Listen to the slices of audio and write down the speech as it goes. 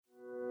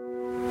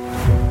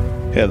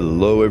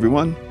Hello,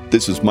 everyone.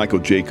 This is Michael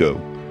Jaco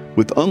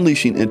with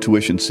Unleashing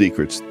Intuition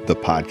Secrets, the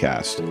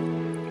podcast.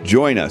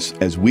 Join us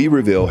as we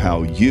reveal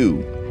how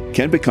you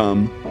can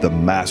become the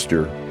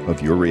master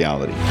of your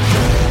reality.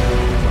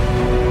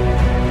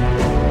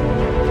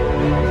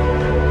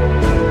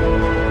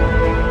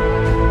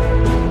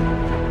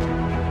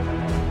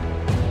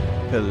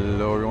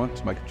 Hello, everyone.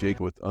 It's Michael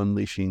Jaco with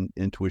Unleashing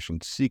Intuition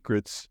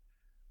Secrets.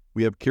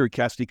 We have Carrie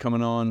Cassidy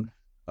coming on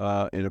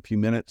in a few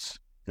minutes.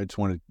 I just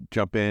want to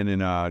jump in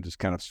and just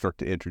kind of start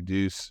to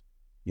introduce,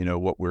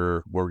 what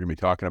we're going to be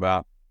talking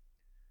about.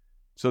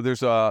 So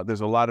there's a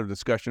lot of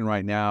discussion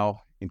right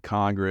now in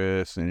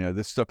Congress, and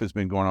this stuff has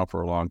been going on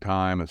for a long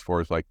time as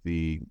far as like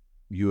the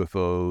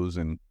UFOs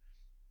and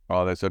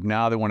all that stuff.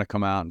 Now they want to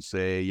come out and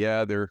say,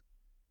 yeah, there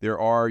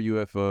are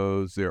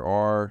UFOs, there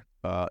are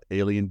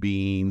alien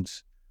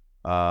beings,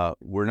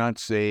 we're not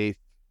safe,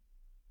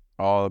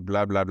 all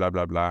blah blah blah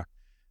blah blah.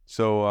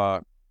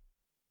 So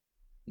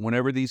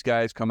whenever these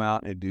guys come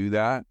out and do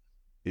that,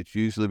 it's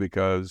usually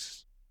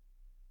because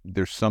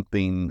there's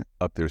something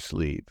up their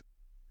sleeve,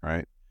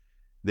 right?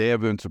 They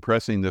have been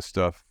suppressing this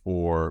stuff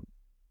for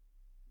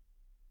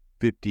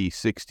 50,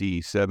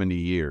 60, 70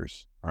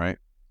 years, right?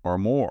 Or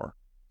more.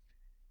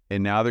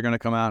 And now they're going to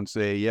come out and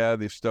say, yeah,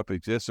 this stuff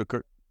exists.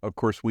 Of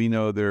course, we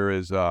know there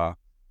is a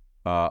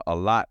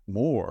lot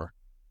more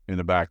in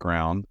the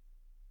background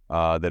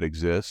that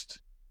exists,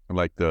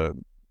 like the,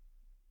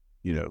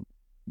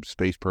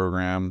 space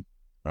program.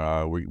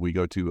 We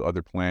go to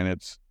other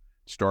planets.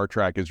 Star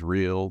Trek is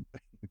real.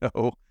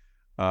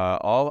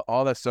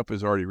 All that stuff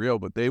is already real,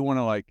 but they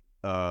want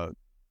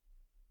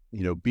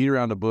to beat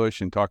around the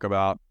bush and talk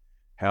about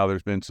how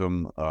there's been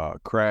some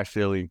crashed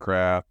alien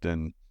craft,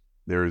 and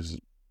there's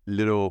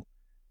little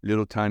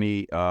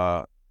tiny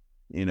round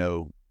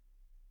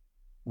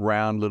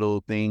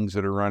little things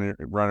that are run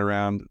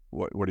around.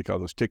 What do you call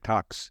those?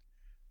 TikToks.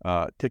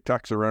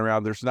 TikToks are running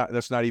around.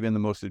 That's not even the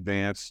most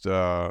advanced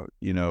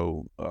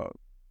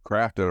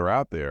craft that are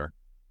out there.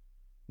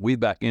 We've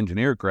back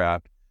engineered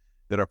craft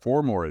that are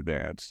far more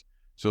advanced.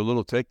 So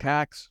little Tic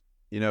Tacs,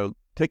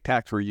 Tic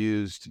Tacs were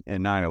used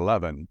in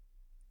 9/11.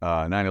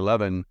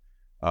 9/11,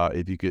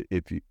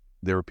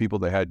 there were people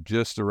that had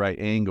just the right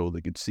angle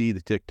that could see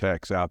the Tic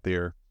Tacs out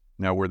there.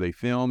 Now, were they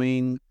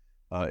filming?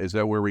 Is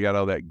that where we got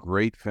all that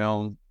great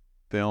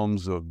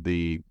films of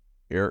the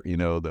air,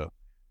 the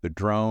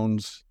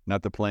drones,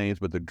 not the planes,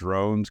 but the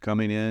drones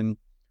coming in?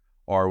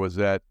 Or was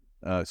that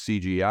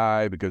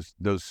CGI, because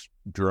those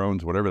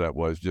drones, whatever that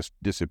was, just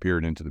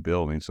disappeared into the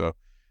building? So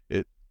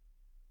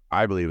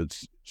I believe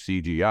it's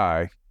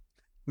CGI.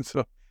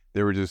 So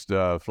they were just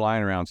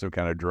flying around some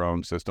kind of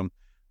drone system.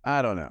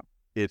 I don't know.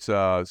 It's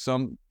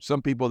some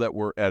people that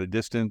were at a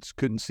distance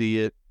couldn't see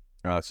it.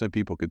 Some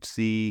people could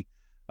see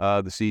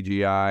the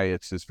CGI.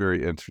 It's just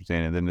very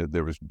interesting. And then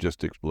there was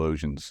just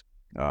explosions.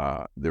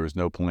 There was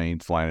no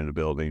planes flying into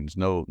buildings,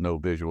 no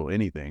visual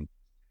anything.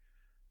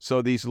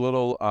 So these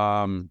little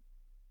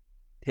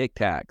Tic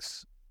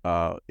Tacs.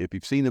 If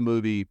you've seen the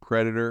movie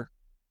Predator,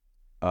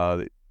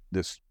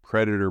 this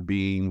Predator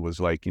being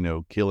was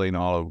killing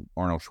all of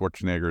Arnold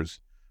Schwarzenegger's,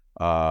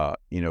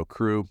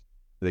 crew.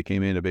 They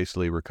came in to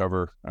basically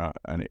recover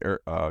an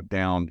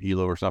downed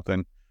helo or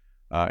something,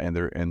 and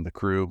the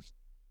crew,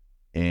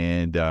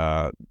 and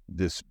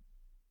this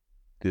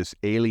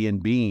alien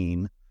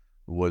being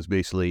was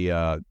basically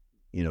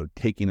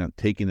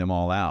taking them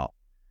all out.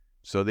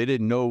 So they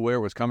didn't know where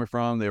it was coming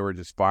from. They were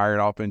just fired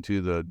off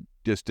into the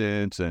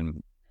distance,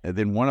 and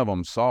then one of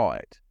them saw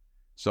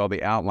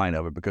the outline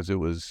of it because it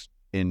was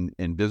in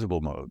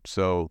invisible mode.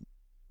 So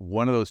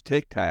one of those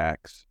Tic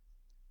Tacs,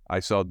 I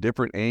saw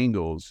different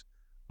angles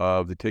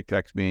of the Tic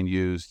Tacs being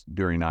used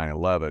during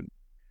 9/11.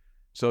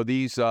 So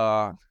these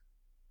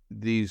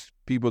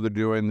people that are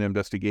doing the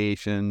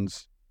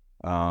investigations,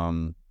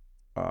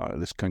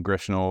 this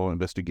congressional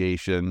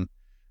investigation,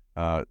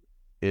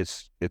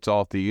 it's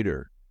all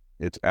theater.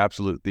 It's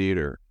absolute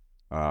theater.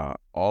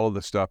 All of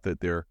the stuff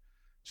that they're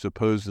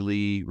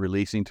supposedly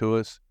releasing to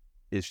us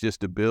is just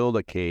to build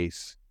a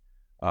case.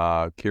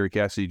 Carrie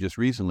Cassidy just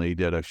recently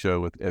did a show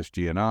with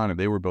SG and On, and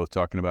they were both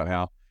talking about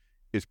how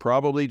it's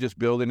probably just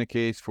building a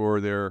case for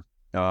their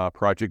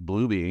Project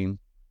Bluebeam.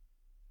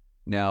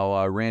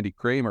 Now, Randy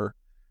Kramer,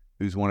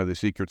 who's one of the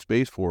secret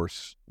Space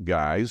Force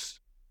guys,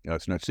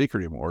 it's not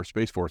secret anymore,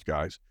 Space Force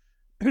guys,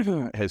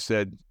 has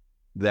said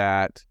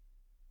that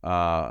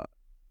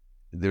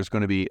there's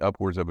going to be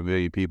upwards of 1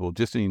 million people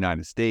just in the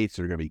United States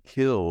that are going to be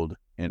killed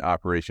in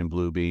Operation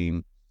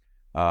Bluebeam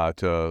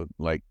to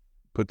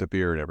put the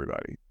fear in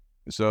everybody.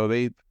 So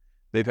they've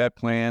had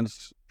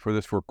plans for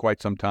this for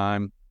quite some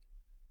time.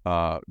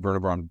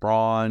 Werner von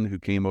Braun, who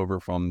came over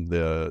from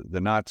the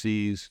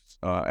Nazis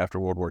after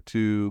World War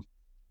II,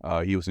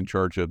 he was in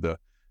charge of the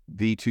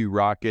V2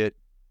 rocket,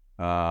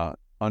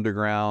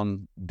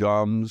 underground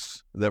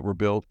domes that were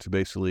built to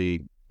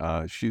basically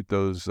shoot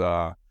those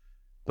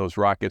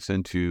rockets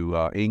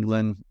into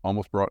England,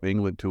 almost brought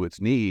England to its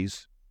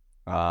knees.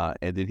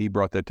 And then he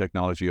brought that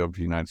technology over to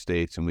the United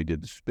States, and we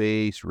did the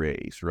space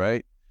race,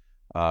 right?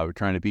 We're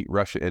trying to beat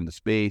Russia into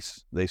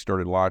space. They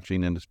started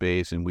launching into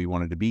space, and we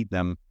wanted to beat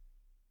them.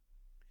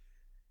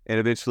 And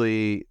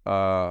eventually,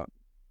 whether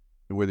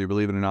you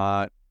believe it or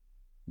not,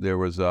 there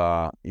was,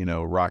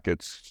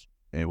 rockets,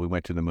 and we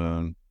went to the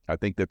moon.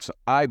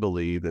 I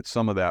believe that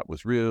some of that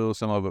was real.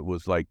 Some of it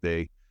was like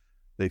they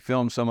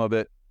filmed some of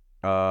it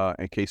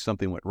in case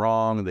something went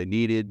wrong. They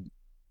needed,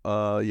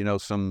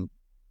 some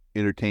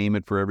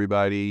entertainment for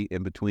everybody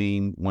in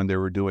between when they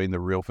were doing the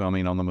real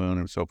filming on the moon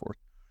and so forth.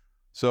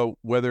 So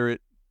whether it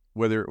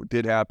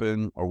did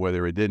happen or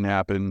whether it didn't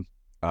happen,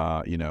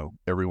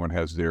 everyone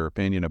has their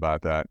opinion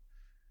about that.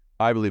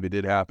 I believe it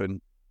did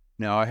happen.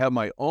 Now, I have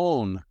my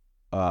own,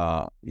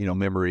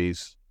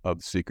 memories of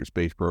the secret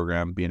space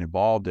program, being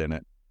involved in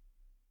it.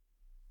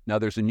 Now,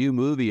 there's a new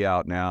movie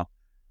out now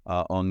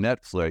on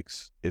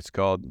Netflix. It's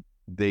called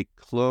They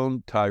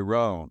Cloned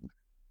Tyrone.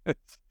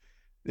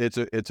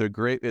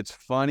 It's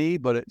funny,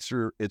 but it's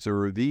a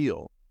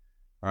reveal.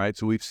 All right,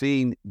 so we've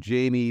seen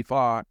Jamie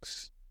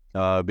Foxx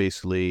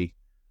basically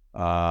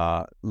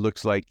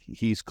looks like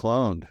he's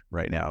cloned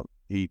right now.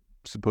 He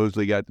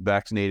supposedly got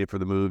vaccinated for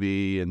the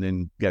movie and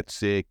then got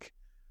sick,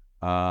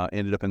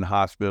 ended up in the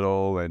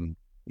hospital, and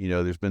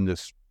there's been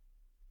this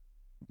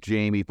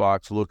Jamie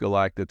Foxx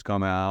lookalike that's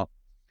come out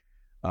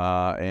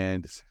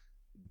and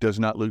does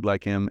not look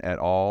like him at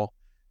all.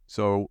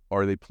 So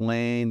are they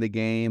playing the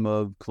game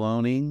of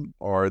cloning,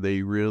 or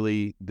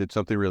did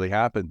something really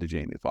happen to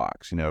Jamie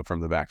Foxx,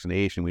 from the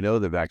vaccination? We know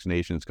the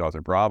vaccination is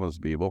causing problems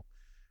to people.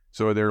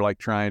 So they're like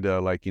trying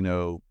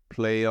to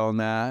play on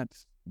that,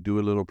 do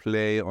a little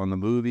play on the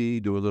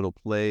movie, do a little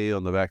play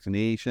on the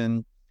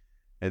vaccination.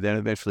 And then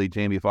eventually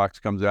Jamie Foxx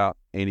comes out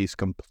and he's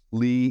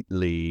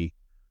completely,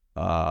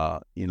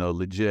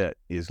 legit.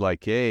 He's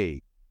like,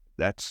 hey,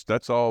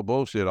 that's all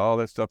bullshit. All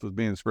that stuff was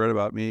being spread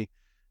about me.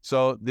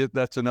 So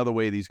that's another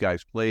way these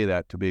guys play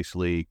that, to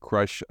basically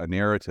crush a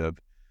narrative.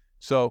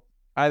 So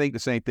I think the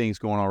same thing's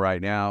going on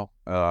right now.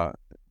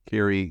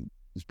 Kerry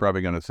is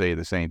probably going to say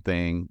the same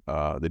thing.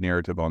 The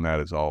narrative on that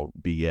is all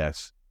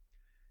BS.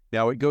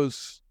 Now it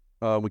goes,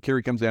 when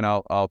Kerry comes in,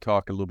 I'll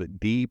talk a little bit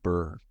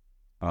deeper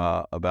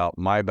about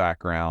my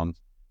background.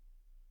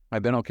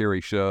 I've been on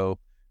Kerry's show.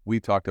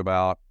 We've talked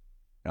about,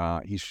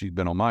 she's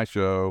been on my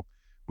show.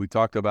 We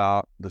talked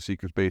about the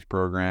secret space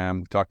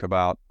program. We talked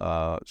about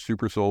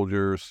super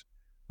soldiers,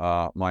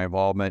 my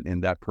involvement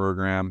in that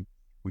program.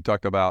 We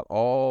talked about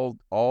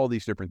all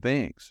these different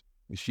things.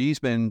 She's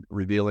been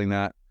revealing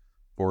that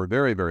for a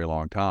very, very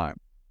long time.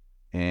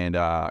 And,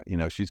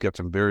 she's got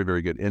some very,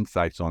 very good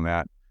insights on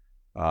that.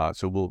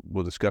 So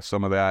we'll discuss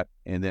some of that.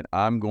 And then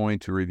I'm going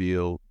to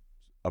reveal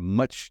a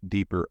much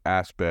deeper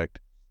aspect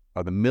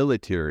of the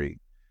military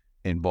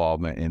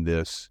involvement in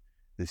this,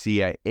 the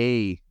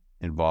CIA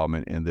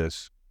involvement in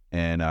this,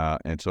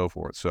 and so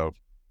forth. So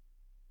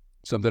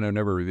something I've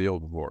never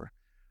revealed before.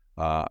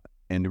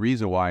 And the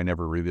reason why I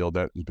never revealed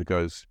that is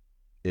because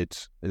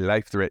it's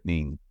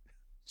life-threatening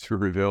to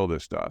reveal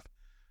this stuff.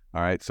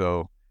 All right,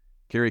 so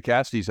Kerry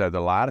Cassidy's had a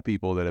lot of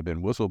people that have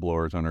been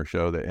whistleblowers on her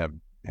show that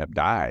have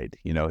died,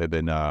 have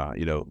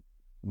been,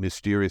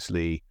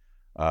 mysteriously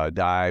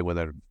die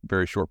within a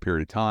very short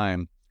period of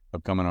time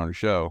of coming on her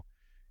show.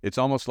 It's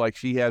almost like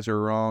she has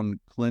her own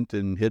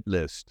Clinton hit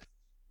list,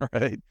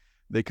 right?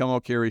 They come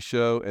on Kerry's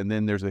show, and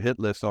then there's a hit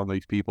list on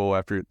these people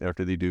after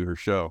they do her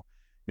show.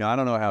 I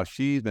don't know how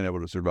she's been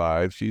able to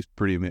survive. She's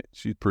pretty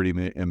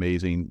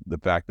amazing, the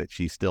fact that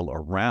she's still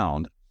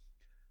around.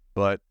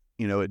 But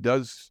it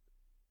does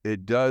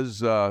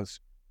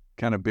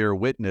kind of bear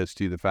witness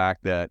to the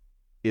fact that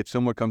if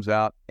someone comes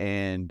out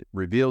and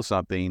reveals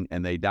something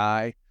and they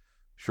die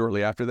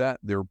shortly after that,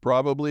 they're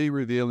probably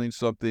revealing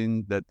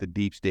something that the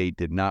deep state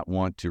did not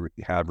want to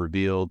have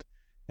revealed,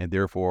 and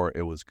therefore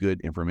it was good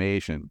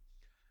information.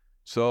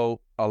 So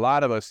a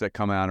lot of us that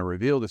come out and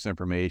reveal this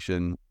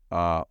information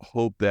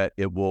hope that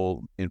it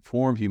will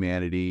inform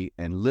humanity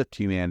and lift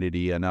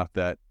humanity enough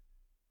that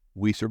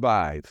we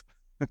survive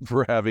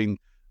for having,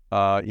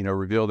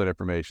 revealed that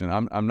information.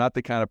 I'm not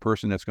the kind of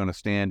person that's going to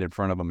stand in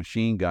front of a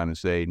machine gun and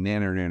say,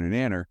 nanner, nanner,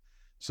 nanner.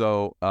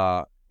 So,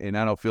 and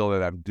I don't feel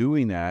that I'm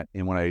doing that.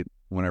 And when I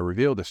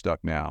reveal this stuff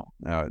now,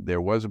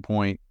 there was a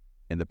point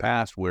in the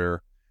past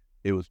where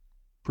it was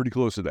pretty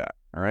close to that.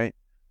 All right.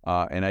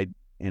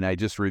 And I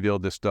just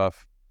revealed this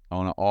stuff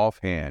on an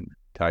offhand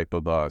type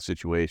of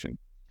situation.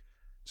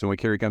 So when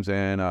Kerry comes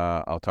in,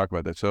 I'll talk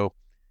about that. So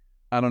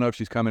I don't know if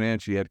she's coming in.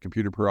 She had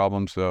computer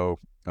problems, so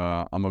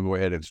I'm going to go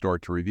ahead and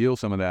start to reveal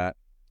some of that.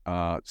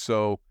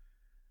 So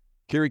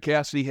Kerry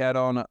Cassidy had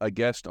on a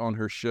guest on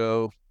her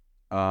show.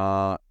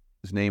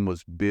 His name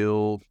was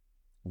Bill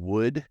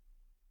Wood.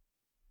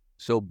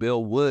 So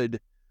Bill Wood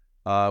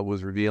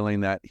was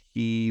revealing that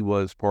he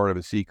was part of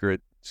a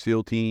secret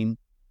SEAL team.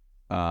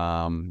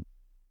 I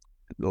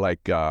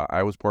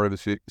was part of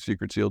a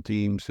secret SEAL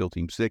Team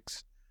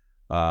 6.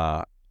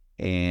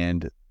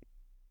 And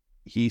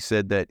he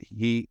said that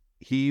he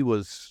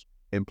was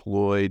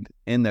employed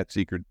in that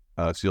secret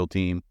SEAL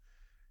team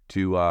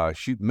to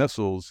shoot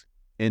missiles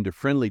into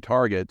friendly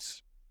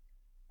targets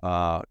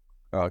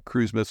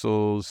cruise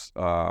missiles,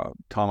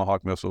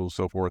 Tomahawk missiles,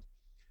 so forth,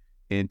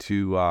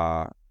 into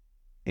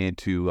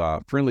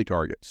friendly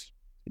targets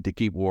to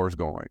keep wars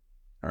going.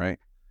 All right.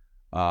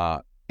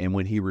 And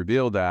when he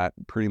revealed that,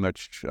 pretty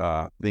much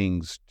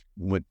things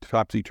went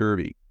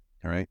topsy-turvy.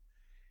 All right.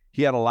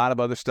 He had a lot of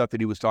other stuff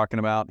that he was talking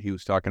about. He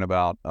was talking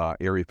about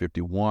Area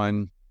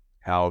 51,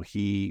 how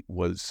he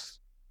was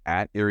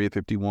at Area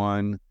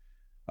 51,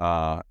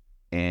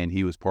 and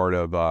he was part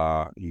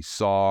of, he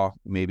saw,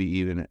 maybe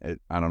even,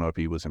 I don't know if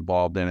he was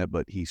involved in it,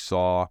 but he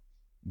saw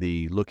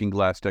the looking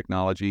glass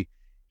technology.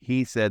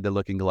 He said the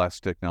looking glass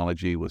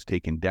technology was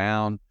taken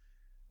down,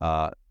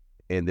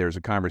 and there's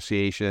a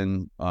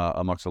conversation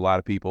amongst a lot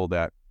of people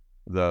that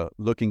the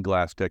looking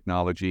glass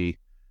technology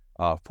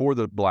for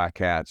the black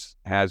hats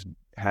has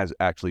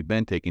actually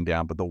been taken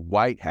down, but the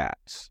white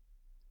hats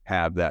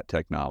have that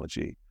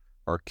technology,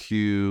 or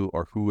Q,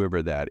 or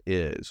whoever that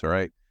is. All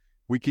right,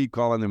 we keep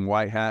calling them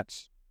white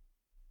hats.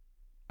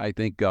 I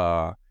think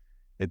at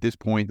this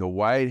point, the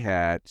white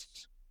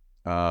hats,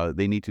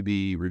 they need to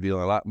be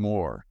revealing a lot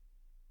more.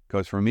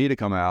 Because for me to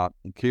come out,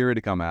 and Kira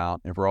to come out,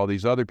 and for all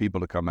these other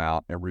people to come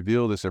out and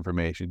reveal this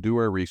information, do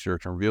our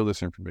research and reveal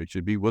this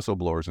information, be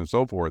whistleblowers and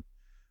so forth,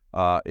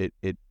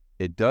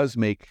 it does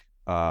make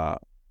a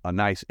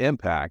nice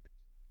impact.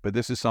 But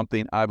this is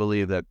something I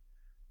believe that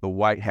the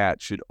white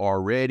hat should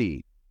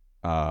already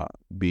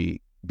be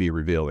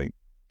revealing.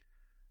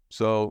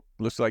 So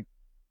looks like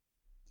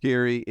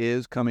Kiri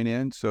is coming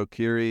in. So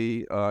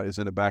Kiri is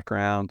in the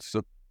background.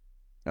 So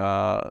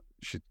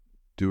should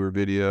do her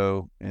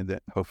video, and then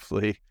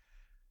hopefully.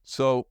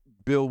 So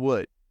Bill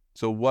Wood.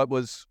 So what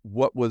was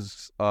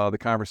the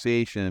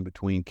conversation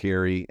between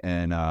Kiri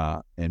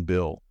and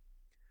Bill?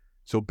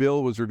 So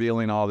Bill was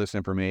revealing all this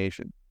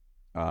information.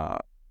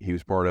 He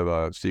was part of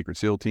a secret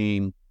SEAL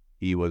team.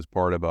 He was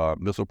part of a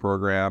missile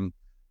program,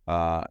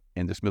 and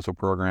this missile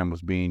program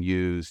was being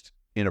used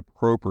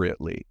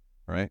inappropriately,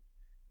 right?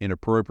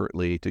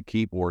 Inappropriately to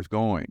keep wars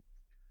going.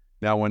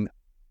 Now, when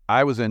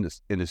I was in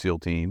the SEAL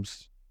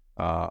teams,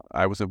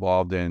 I was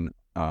involved in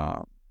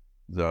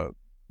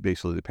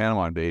basically the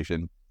Panama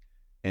invasion,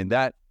 and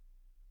that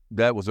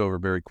was over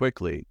very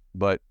quickly.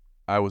 But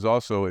I was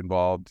also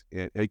involved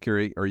in, hey,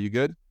 Kiri, are you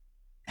good?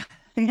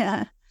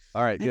 Yeah.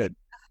 All right, good.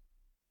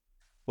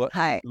 Well,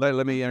 Hi.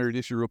 let me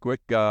introduce you real quick.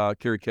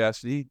 Kiri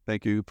Cassidy,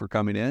 thank you for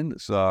coming in.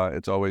 It's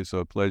always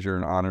a pleasure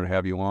and honor to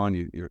have you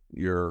on.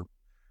 You're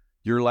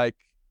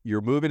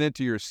moving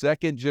into your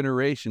second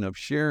generation of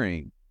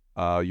sharing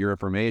your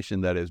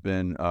information that has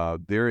been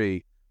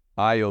very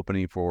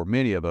eye-opening for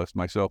many of us,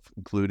 myself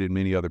included,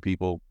 many other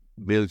people,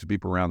 millions of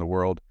people around the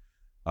world.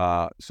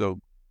 So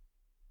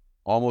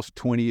almost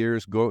 20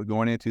 years,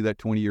 going into that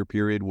 20-year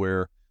period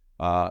where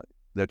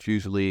that's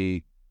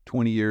usually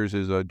 20 years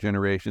is a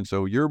generation.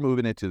 So you're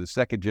moving into the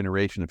second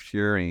generation of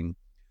sharing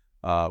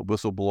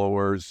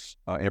whistleblowers,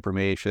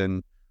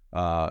 information,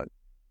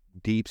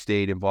 deep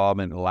state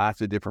involvement,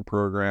 lots of different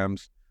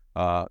programs.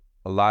 I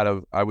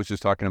was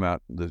just talking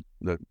about the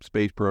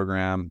space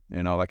program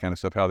and all that kind of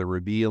stuff, how they're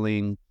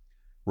revealing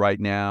right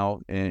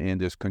now in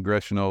this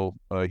congressional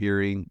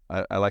hearing.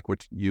 I like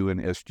what you and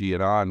SG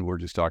and On were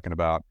just talking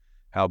about,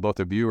 how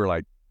both of you are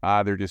like,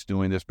 they're just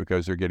doing this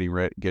because they're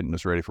getting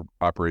us ready for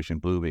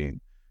Operation Bluebeam.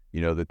 You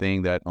know, the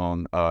thing that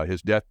on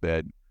his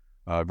deathbed,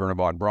 Werner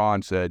von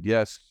Braun said,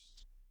 yes,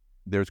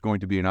 there's going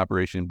to be an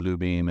Operation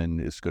Bluebeam,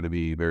 and it's going to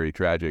be very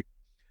tragic.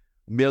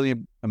 A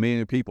million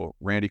people.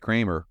 Randy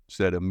Kramer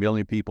said 1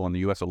 million people in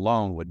the U.S.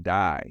 alone would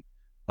die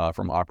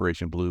from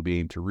Operation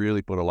Bluebeam, to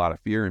really put a lot of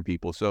fear in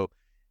people. So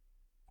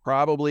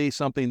probably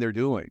something they're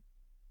doing.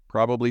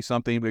 Probably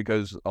something,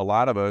 because a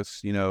lot of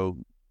us, you know,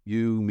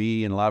 you,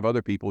 me, and a lot of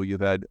other people,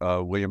 you've had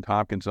William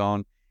Tompkins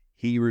on.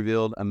 He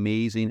revealed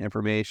amazing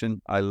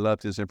information. I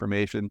loved his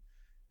information.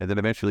 And then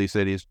eventually he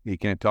said he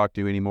can't talk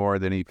to you anymore.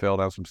 Then he fell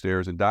down some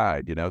stairs and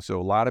died, you know.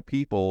 So a lot of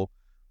people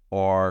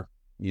are,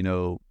 you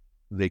know,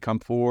 they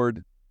come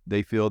forward.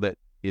 They feel that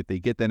if they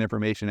get that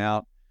information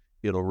out,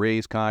 it'll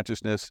raise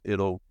consciousness.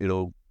 It'll,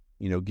 you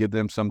know, give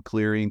them some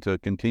clearing to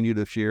continue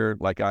to share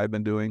like I've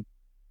been doing.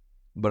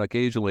 But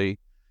occasionally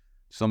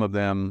some of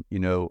them, you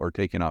know, are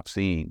taken off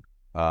scene.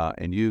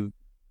 And you've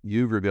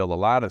revealed a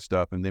lot of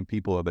stuff, and then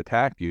people have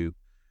attacked you.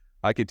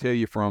 I could tell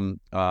you from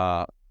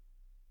my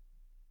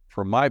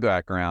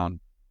background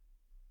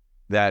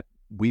that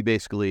we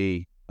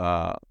basically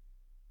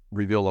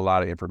reveal a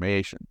lot of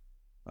information.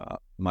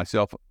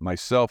 Myself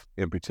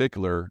in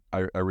particular,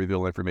 I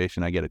reveal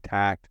information. I get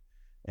attacked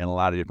in a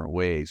lot of different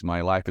ways.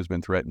 My life has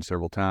been threatened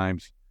several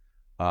times.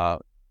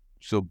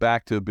 So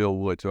back to Bill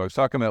Wood. So I was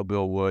talking about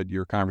Bill Wood,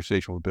 your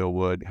conversation with Bill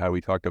Wood, how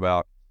we talked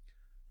about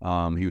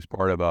he was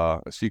part of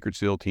a secret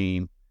SEAL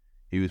team.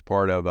 He was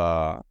part of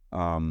a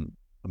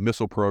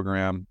missile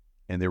program,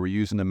 and they were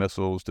using the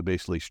missiles to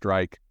basically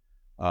strike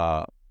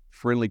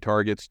friendly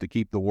targets to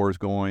keep the wars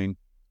going.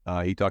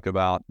 He talked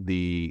about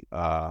the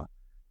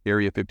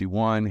Area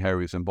 51, how he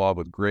was involved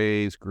with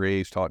Graves.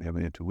 Graves taught him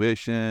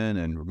intuition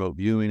and remote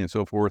viewing and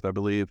so forth, I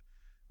believe.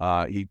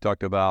 He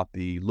talked about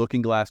the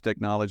looking glass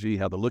technology,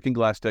 how the looking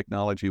glass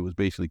technology was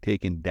basically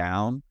taken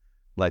down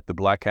Like the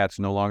black hats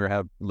no longer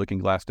have looking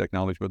glass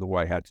technology, but the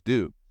white hats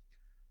do.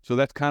 So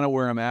that's kind of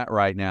where I'm at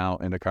right now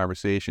in the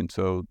conversation.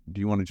 So do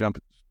you want to jump?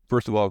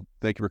 First of all,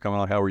 thank you for coming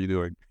on. How are you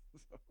doing?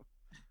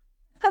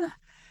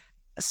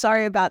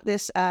 Sorry about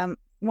this.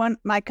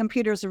 My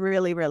computer's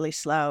really, really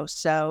slow.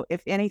 So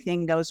if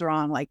anything goes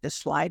wrong, like the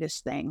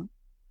slightest thing,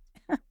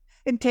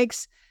 it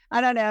takes,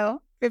 I don't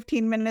know,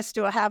 15 minutes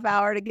to a half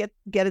hour to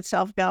get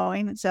itself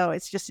going. So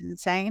it's just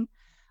insane.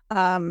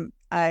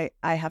 I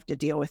have to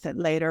deal with it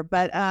later,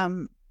 but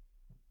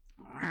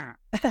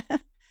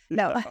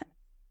no,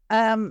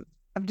 I'm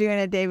doing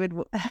a David,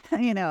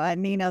 a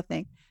Nino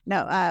thing.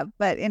 No,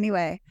 but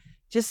anyway,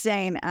 just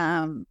saying,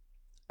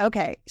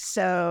 okay,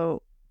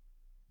 so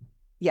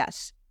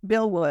yes,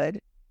 Bill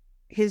Wood,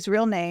 his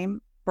real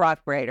name,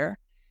 Brock Brader.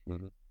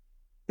 Mm-hmm.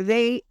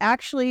 They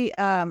actually,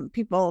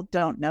 people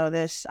don't know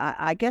this.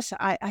 I guess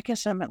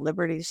I'm at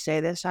liberty to say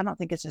this. I don't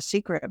think it's a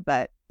secret,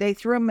 but they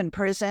threw him in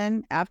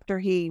prison after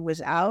he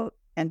was out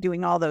and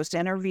doing all those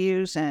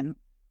interviews, and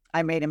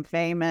I made him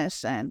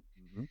famous, and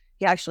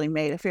he actually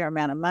made a fair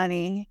amount of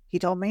money, he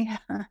told me.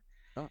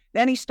 Oh.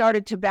 Then he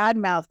started to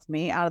badmouth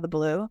me out of the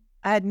blue.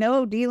 I had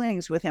no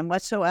dealings with him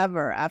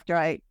whatsoever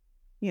after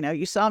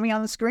you saw me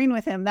on the screen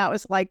with him. That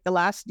was like the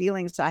last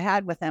dealings I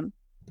had with him.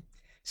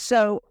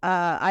 So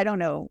I don't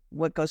know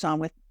what goes on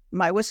with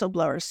my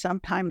whistleblowers.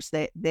 Sometimes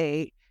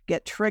they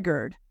get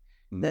triggered.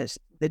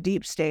 The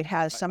deep state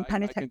has some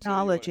kind of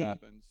technology.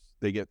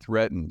 They get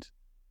threatened.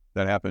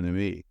 That happened to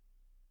me.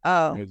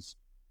 Oh.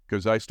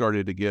 Because I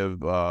started to give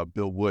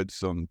Bill Wood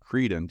some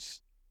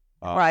credence.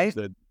 Right.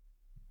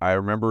 I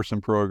remember some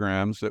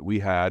programs that we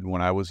had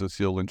when I was a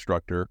SEAL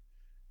instructor,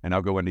 and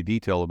I'll go into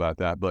detail about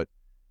that. But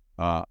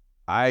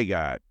I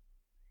got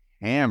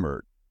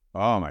hammered.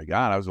 Oh, my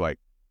God. I was like,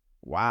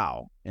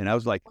 wow. And I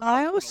was like, well,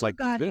 I also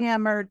got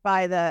hammered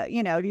by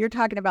you're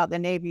talking about the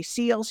Navy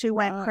SEALs who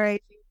went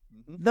crazy.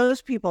 Mm-hmm.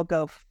 Those people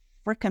go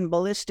freaking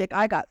ballistic.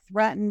 I got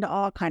threatened,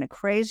 all kind of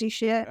crazy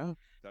shit. Yeah.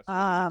 That's what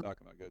I'm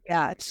talking about. Good.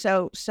 Yeah,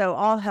 so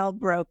all hell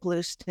broke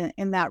loose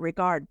in that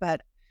regard.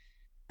 But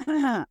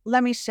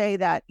let me say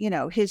that,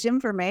 his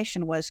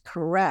information was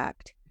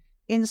correct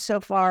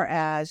insofar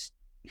as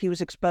he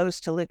was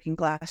exposed to looking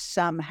glass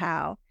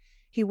somehow.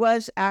 He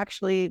was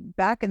actually,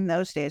 back in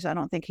those days, I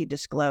don't think he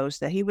disclosed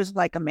that he was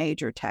like a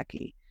major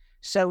techie.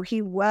 So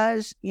he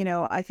was,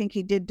 I think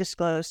he did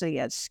disclose that he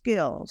had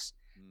skills,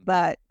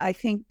 but I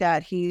think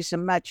that he's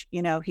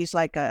he's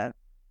like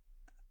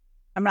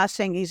I'm not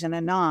saying he's an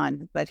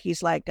anon, but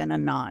he's like an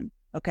anon,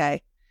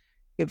 okay?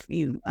 If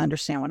you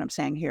understand what I'm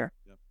saying here.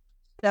 Yep.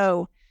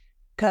 So,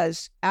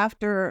 because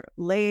after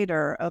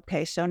later,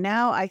 okay, so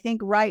now I think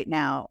right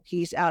now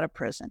he's out of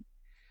prison.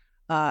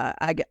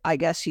 I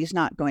guess he's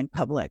not going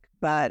public,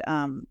 but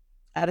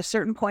at a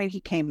certain point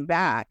he came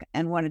back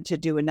and wanted to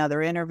do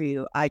another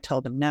interview. I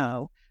told him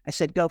no. I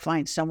said, go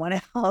find someone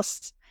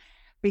else,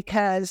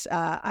 because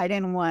I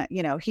didn't want,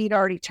 he'd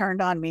already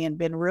turned on me and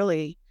been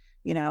really,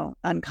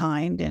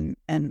 unkind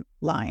and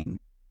lying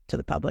to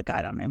the public.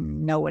 I don't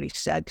even know what he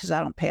said because I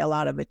don't pay a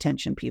lot of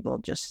attention. People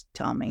just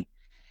tell me.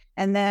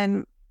 And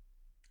then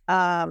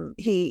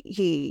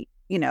he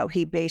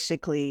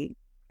basically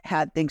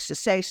had things to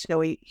say.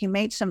 So he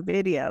made some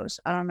videos.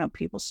 I don't know if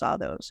people saw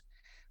those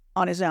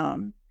on his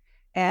own.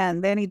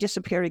 And then he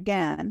disappeared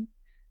again.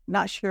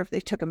 Not sure if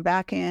they took him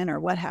back in or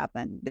what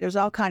happened. There's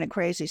all kind of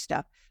crazy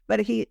stuff.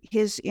 But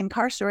his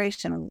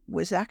incarceration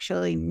was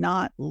actually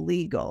not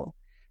legal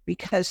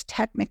because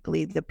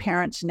technically the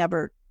parents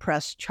never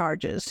pressed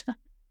charges.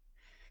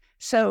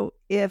 So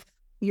if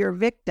your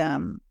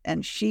victim,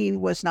 and she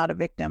was not a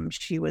victim,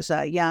 she was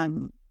a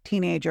young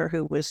teenager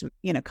who was,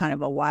 kind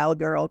of a wild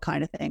girl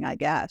kind of thing, I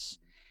guess.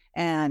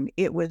 And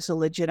it was a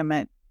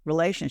legitimate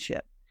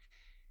relationship.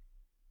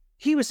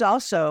 He was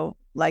also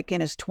like in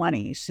his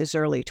 20s, his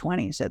early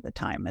 20s at the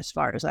time, as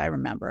far as I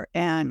remember.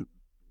 And,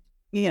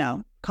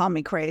 call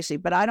me crazy,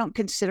 but I don't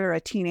consider a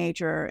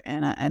teenager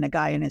and a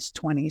guy in his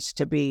 20s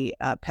to be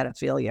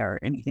pedophilia or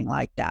anything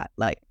like that,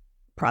 like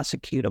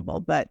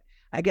prosecutable. But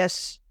I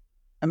guess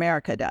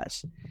America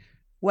does.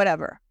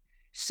 Whatever.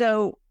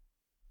 So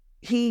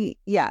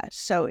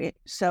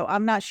so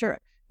I'm not sure,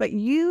 but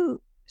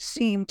you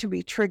seem to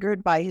be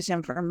triggered by his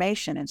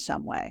information in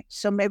some way.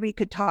 So maybe you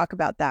could talk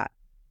about that.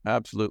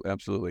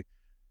 Absolutely.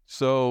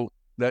 So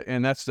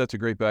that's a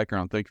great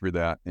background. Thank you for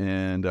that.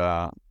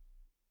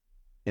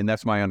 And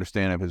that's my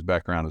understanding of his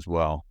background as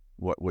well,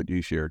 what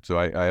you shared. So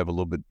I have a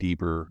little bit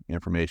deeper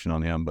information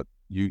on him, but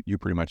you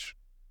pretty much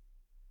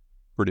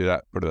put it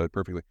out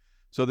perfectly.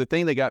 So the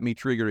thing that got me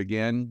triggered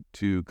again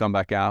to come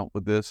back out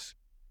with this,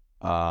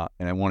 and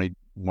I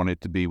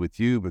wanted to be with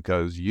you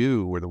because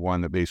you were the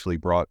one that basically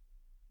brought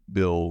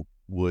Bill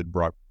Wood,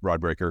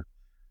 Broadbreaker,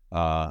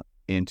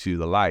 into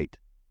the light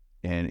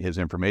and his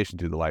information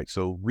to the light.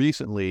 So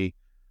recently,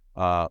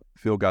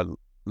 Phil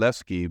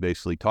Godlewski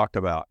basically talked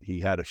about, he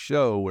had a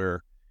show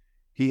where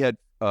he had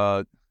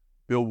Bill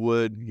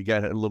Wood, he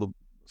got a little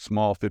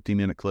small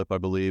 15-minute clip, I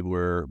believe,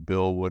 where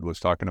Bill Wood was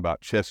talking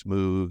about chess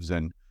moves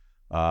and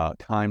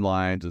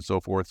timelines and so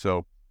forth.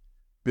 So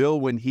Bill,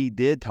 when he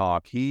did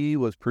talk, he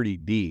was pretty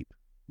deep,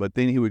 but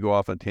then he would go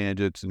off on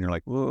tangents, and you're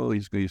like, well,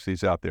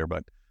 he's out there.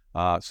 But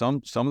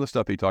some of the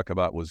stuff he talked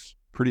about was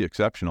pretty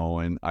exceptional,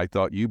 and I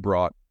thought you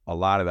brought a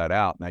lot of that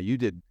out. Now, you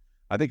did,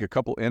 I think, a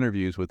couple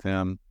interviews with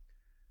him,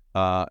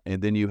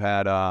 and then you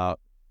had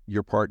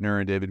your partner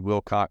and David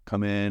Wilcock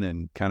come in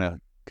and kind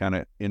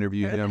of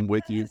interview him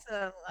with you. It's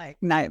a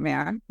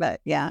nightmare, but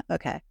yeah,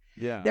 okay.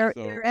 Yeah,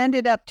 there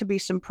ended up to be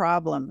some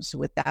problems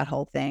with that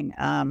whole thing.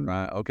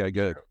 Right. Okay.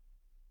 Good.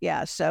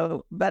 Yeah.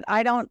 So, but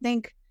I don't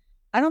think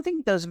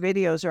those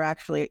videos are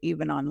actually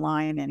even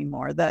online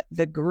anymore.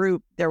 The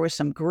group, there was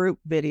some group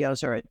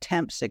videos or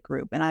attempts at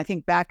group, and I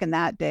think back in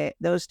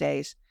those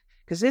days,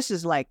 because this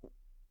is like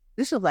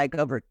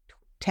over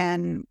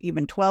 10,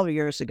 even 12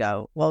 years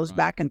ago. Well, it was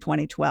back in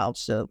 2012.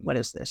 So what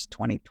is this?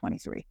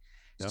 2023.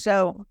 Yep.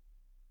 So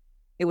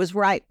it was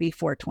right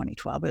before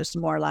 2012. It was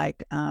more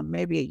like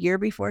maybe a year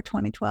before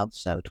 2012.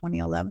 So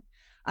 2011.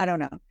 I don't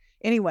know.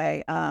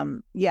 Anyway,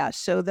 yeah.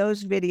 So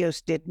those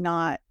videos did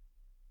not,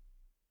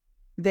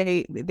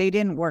 they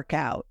didn't work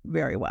out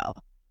very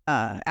well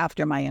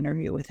after my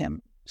interview with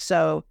him.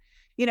 So,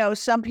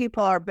 some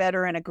people are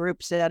better in a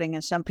group setting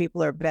and some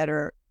people are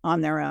better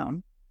on their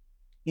own,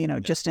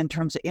 just in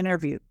terms of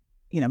interview,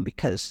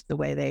 because the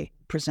way they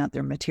present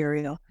their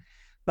material.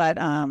 But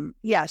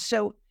yeah,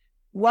 so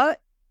what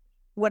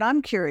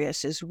I'm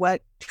curious is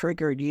what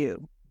triggered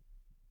you?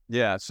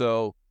 Yeah,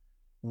 so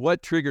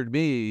what triggered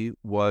me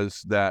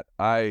was that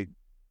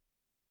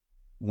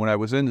when I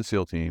was in the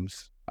SEAL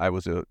teams, I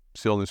was a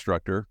SEAL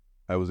instructor.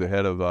 I was the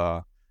head of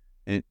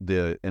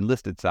the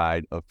enlisted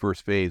side of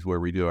first phase, where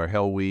we do our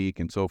Hell Week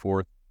and so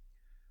forth.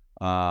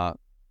 On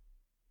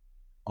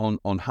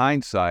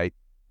hindsight,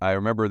 I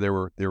remember there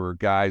were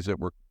guys that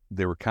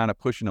were kind of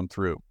pushing them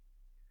through.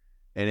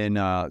 And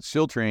in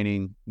SEAL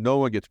training, no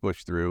one gets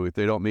pushed through. If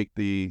they don't meet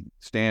the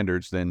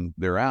standards, then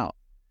they're out.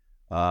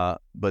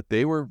 But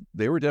they were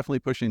definitely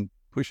pushing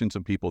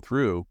some people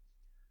through.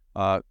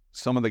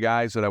 Some of the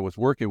guys that I was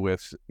working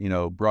with,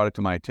 brought it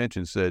to my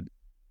attention, said,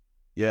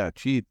 yeah,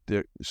 Chief,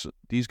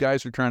 these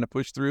guys are trying to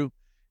push through.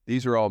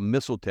 These are all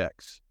missile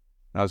techs.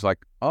 And I was like,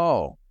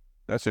 oh,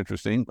 that's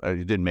interesting.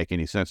 It didn't make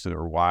any sense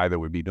or why they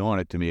would be doing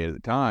it to me at the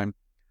time.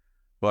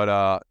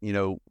 But,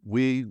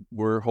 we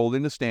were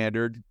holding the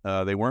standard.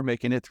 They weren't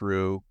making it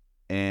through.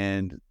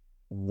 And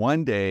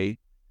one day,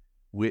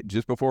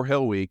 just before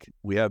Hell Week,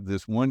 we have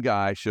this one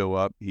guy show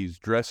up. He's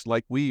dressed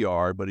like we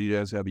are, but he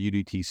does have a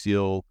UDT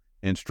SEAL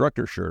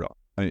instructor shirt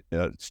on,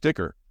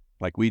 sticker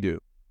like we do.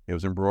 It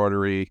was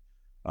embroidery.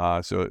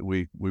 So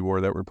we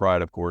wore that with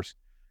pride, of course.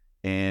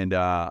 And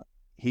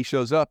he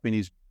shows up, and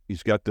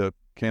he's got the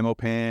camo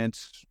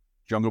pants,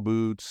 jungle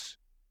boots,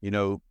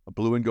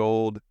 blue and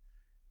gold.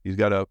 He's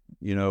got a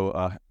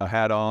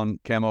hat on,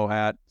 camo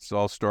hat. It's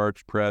all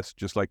starched, pressed,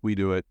 just like we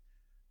do it.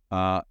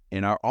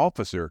 And our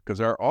officer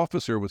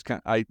was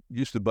I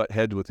used to butt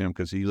heads with him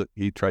because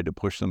he tried to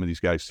push some of these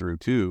guys through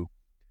too.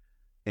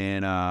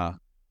 And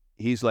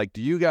he's like,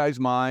 do you guys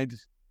mind?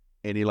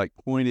 And he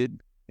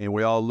pointed, and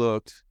we all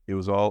looked. It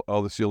was all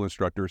the SEAL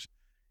instructors.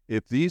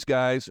 If these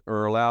guys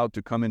are allowed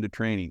to come into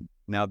training.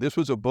 Now, this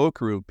was a boat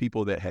crew of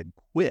people that had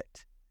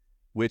quit,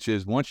 which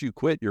is once you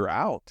quit, you're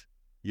out.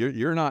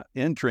 You're not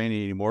in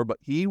training anymore, but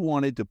he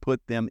wanted to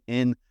put them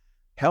in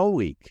Hell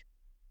Week.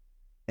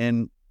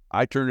 And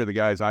I turned to the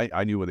guys,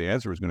 I knew what the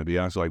answer was going to be.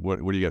 I was like, what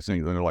do you guys think?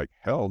 And they're like,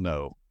 hell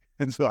no.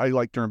 And so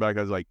I turned back.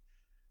 I was like,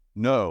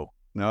 no,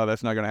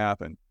 that's not going to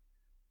happen.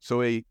 So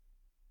he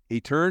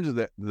turns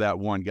to that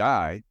one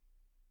guy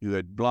who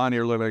had blonde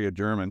hair, looked like a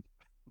German,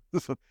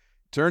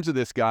 turns to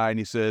this guy and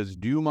he says,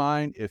 do you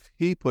mind if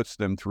he puts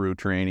them through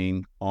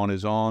training on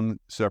his own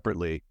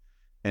separately?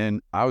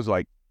 And I was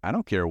like, I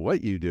don't care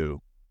what you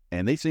do.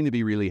 And they seem to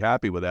be really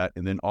happy with that.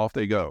 And then off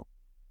they go.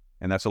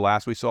 And that's the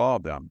last we saw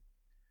of them.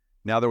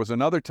 Now, there was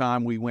another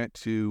time we went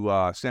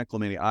to San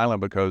Clemente Island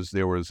because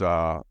there was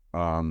a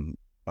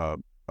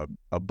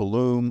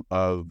bloom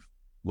of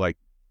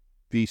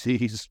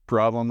feces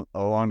problem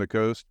along the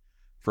coast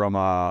from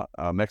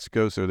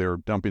Mexico. So they were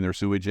dumping their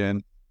sewage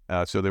in.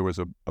 So there was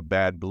a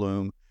bad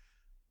bloom,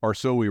 or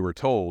so we were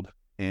told.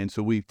 And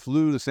so we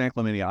flew to San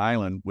Clemente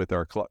Island with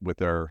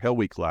our Hell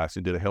Week class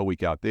and did a Hell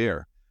Week out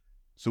there.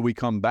 So we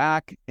come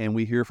back and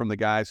we hear from the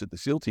guys at the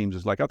SEAL teams.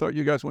 It's like, I thought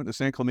you guys went to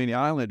San Clemente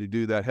Island to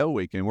do that Hell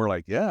Week. And we're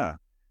like, yeah.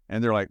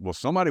 And they're like, well,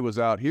 somebody was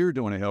out here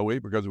doing a Hell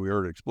Week because we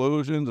heard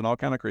explosions and all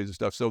kind of crazy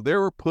stuff. So they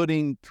were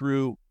putting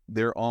through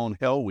their own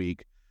Hell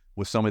Week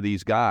with some of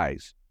these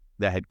guys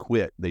that had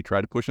quit. They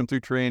tried to push them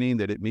through training.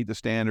 They didn't meet the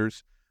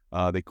standards.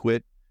 They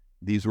quit.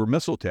 These were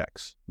missile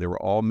techs. They were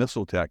all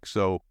missile techs.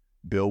 So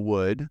Bill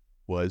Wood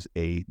was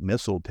a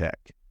missile tech.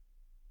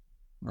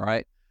 All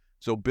right.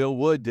 So Bill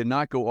Wood did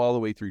not go all the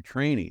way through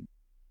training.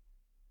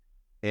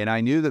 And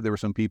I knew that there were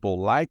some people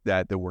like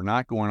that were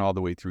not going all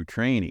the way through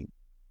training.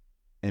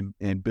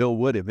 And Bill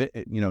Wood,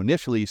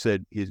 initially he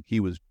said he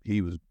was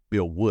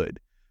Bill Wood.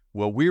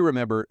 Well, we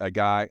remember a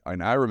guy,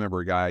 and I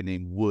remember a guy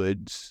named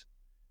Woods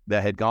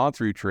that had gone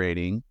through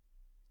training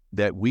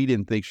that we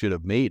didn't think should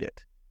have made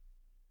it.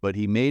 but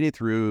he made it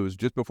through. It was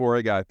just before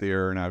I got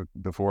there, and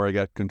before I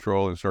got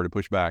control and started to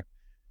push back.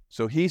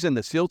 So he's in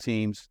the SEAL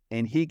teams,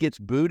 and he gets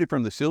booted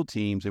from the SEAL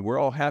teams, and we're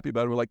all happy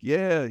about it. We're like,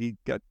 yeah,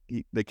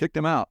 they kicked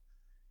him out.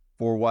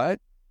 For what?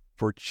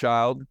 For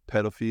child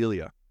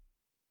pedophilia.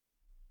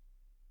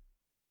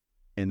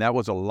 And that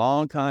was a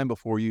long time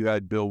before you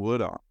had Bill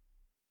Wood on,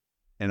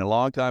 and a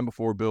long time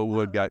before Bill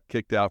Wood got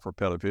kicked out for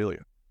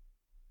pedophilia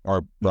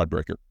or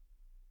bloodbreaker.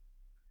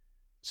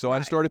 So I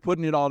started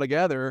putting it all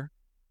together,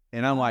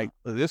 and I'm like,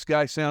 this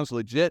guy sounds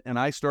legit, and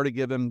I started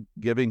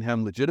giving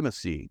him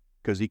legitimacy.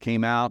 Because he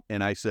came out,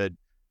 and I said,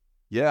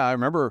 yeah, I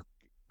remember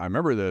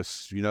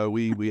this. You know,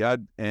 we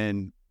had,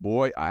 and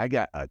boy, I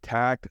got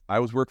attacked. I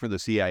was working for the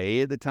CIA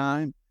at the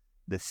time.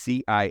 The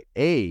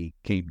CIA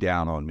came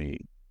down on me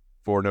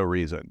for no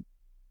reason.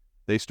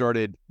 They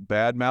started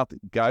badmouth.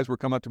 Guys were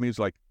coming up to me. It's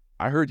like,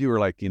 I heard you were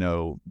like,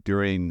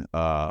 during,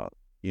 the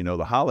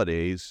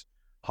holidays,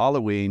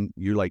 Halloween,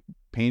 you like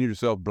painted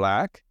yourself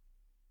black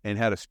and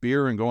had a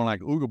spear and going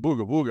like, ooga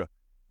booga booga.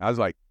 I was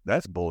like,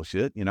 that's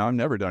bullshit. I've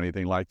never done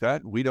anything like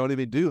that. We don't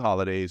even do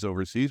holidays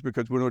overseas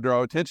because we don't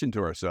draw attention to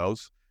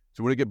ourselves.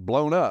 So we don't get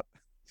blown up.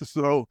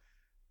 So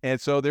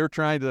they're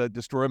trying to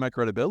destroy my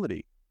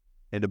credibility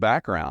and the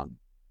background.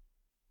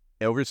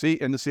 Overseas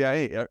in the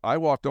CIA, I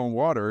walked on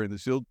water in the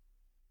SEAL.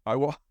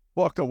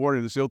 Walked on water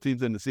in the SEAL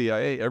teams in the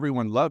CIA.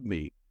 Everyone loved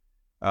me.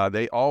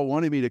 They all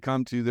wanted me to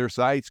come to their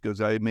sites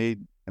because I made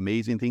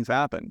amazing things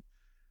happen.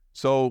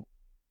 So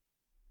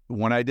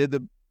when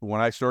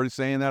I started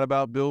saying that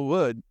about Bill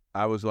Wood,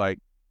 I was like,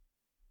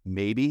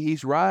 maybe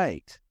he's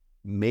right.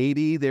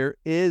 Maybe there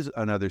is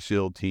another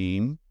SEAL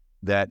team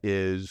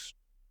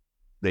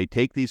they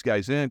take these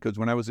guys in, because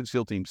when I was at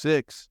SEAL Team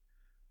 6,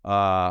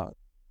 the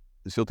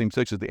SEAL Team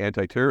 6 is the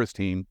anti-terrorist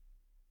team.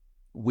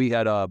 We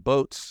had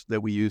boats that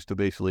we used to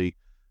basically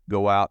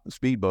go out,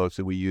 speedboats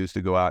that we used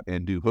to go out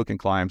and do hook and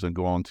climbs and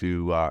go on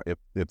to,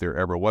 if there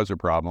ever was a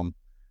problem,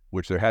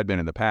 which there had been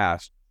in the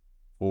past,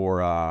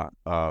 for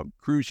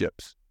cruise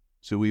ships.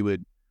 So we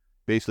would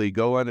basically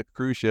go on the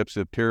cruise ships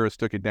if terrorists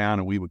took it down,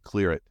 and we would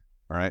clear it.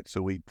 All right.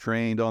 So we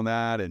trained on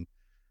that. And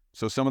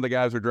so some of the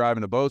guys who were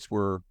driving the boats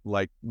were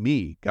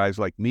guys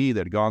like me that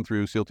had gone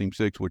through SEAL Team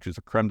 6, which is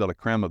a creme de la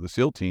creme of the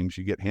SEAL teams.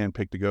 You get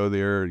handpicked to go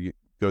there, you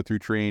go through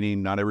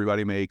training. Not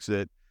everybody makes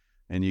it.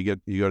 And you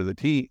go to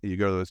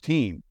this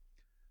team.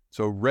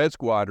 So Red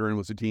Squadron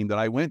was the team that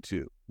I went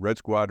to. Red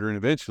Squadron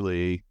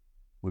eventually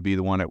would be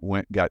the one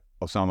that got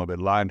Osama bin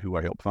Laden, who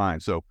I helped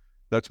find. So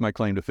that's my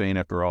claim to fame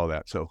after all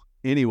that. So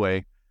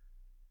anyway,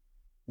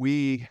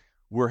 we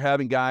were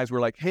having guys. We're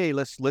like, hey,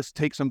 let's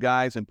take some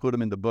guys and put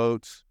them in the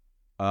boats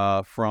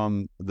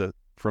from the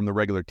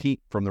regular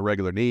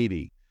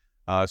Navy.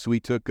 So we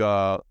took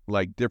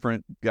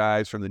different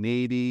guys from the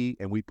Navy,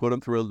 and we put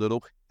them through a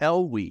little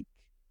hell week.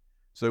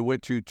 So we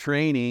went to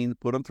training,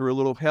 put them through a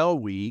little hell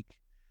week,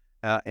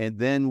 and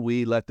then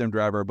we let them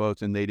drive our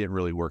boats, and they didn't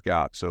really work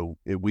out. So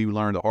we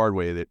learned the hard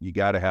way that you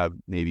got to have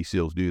Navy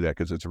SEALs do that,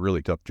 because it's a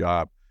really tough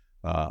job.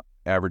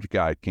 Average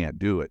guy can't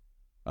do it.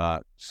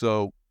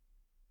 So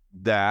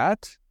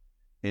that,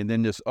 and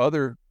then this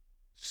other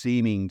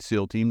seeming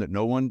SEAL team that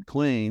no one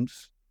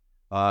claims,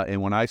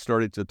 and when I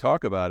started to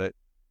talk about it,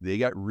 they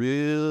got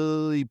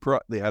really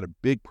they had a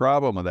big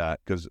problem with that,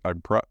 because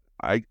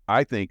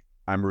I think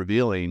I'm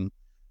revealing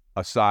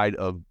a side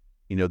of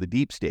the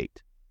deep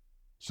state.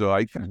 So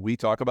we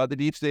talk about the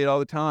deep state all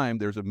the time.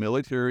 There's a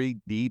military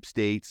deep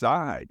state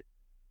side.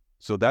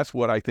 So that's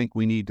what I think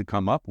we need to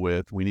come up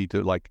with. We need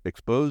to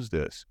expose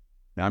this.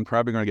 Now I'm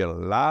probably going to get a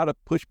lot of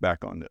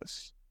pushback on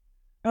this.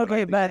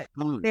 Okay, but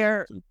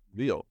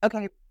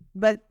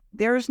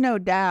there's no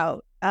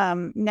doubt.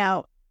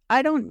 Now,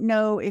 I don't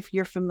know if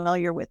you're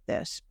familiar with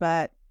this,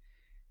 but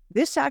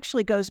this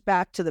actually goes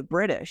back to the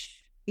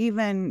British,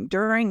 even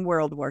during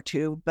World War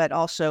II, but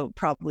also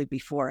probably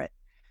before it,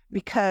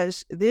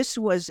 because this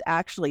was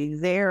actually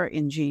their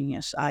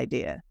ingenious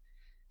idea.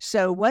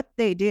 So what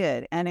they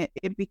did, and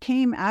it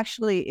became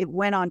it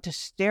went on to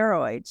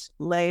steroids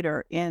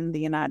later in the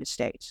United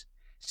States.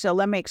 So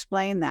let me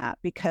explain that,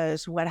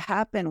 because what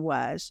happened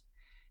was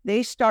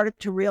they started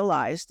to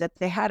realize that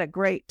they had a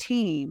great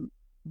team,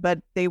 but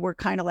they were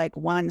kind of like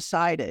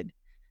one-sided.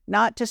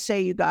 Not to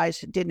say you guys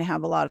didn't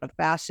have a lot of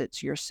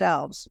facets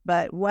yourselves,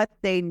 but what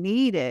they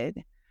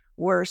needed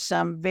were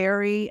some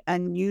very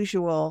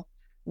unusual,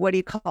 what do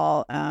you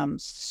call,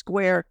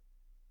 square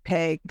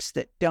pegs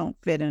that don't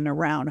fit in a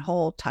round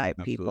hole type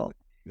people.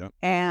 Yep.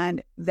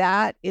 And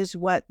that is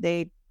what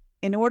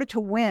in order to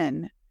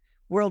win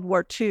World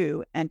War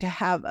II and to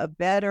have a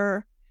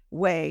better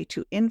way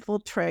to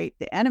infiltrate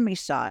the enemy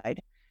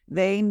side,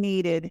 they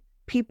needed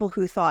people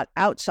who thought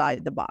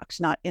outside the box,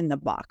 not in the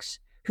box,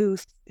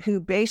 who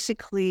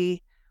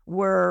basically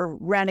were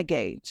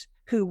renegades,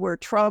 who were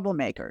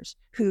troublemakers,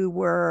 who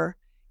were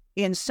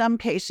in some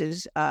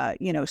cases,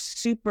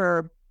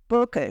 super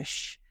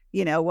bookish,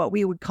 what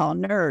we would call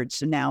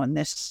nerds now in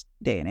this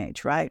day and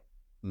age, right?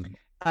 Mm-hmm.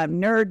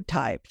 Nerd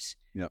types,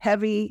 yep.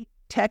 Heavy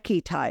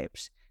techie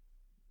types,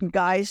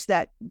 guys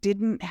that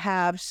didn't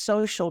have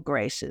social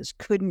graces,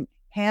 couldn't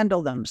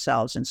handle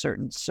themselves in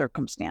certain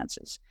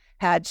circumstances,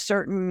 had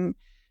certain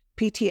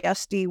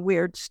PTSD,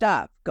 weird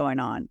stuff going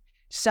on.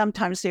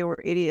 Sometimes they were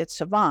idiot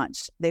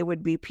savants. They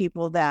would be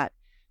people that,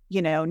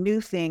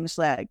 knew things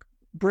like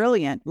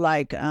brilliant,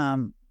 like,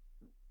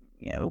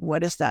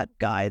 what is that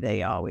guy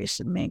they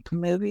always make a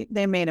movie?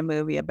 They made a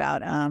movie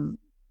about,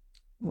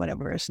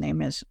 whatever his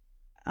name is.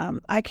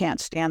 I can't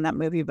stand that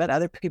movie, but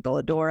other people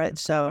adore it.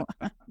 So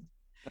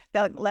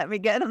don't let me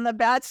get on the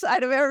bad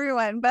side of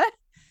everyone. But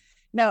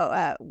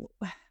no,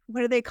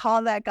 what do they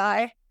call that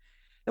guy?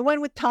 The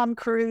one with Tom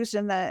Cruise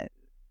and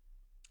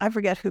I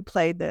forget who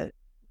played the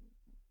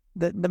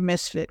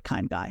misfit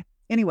kind guy.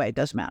 Anyway, it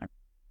doesn't matter.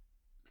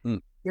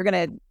 You're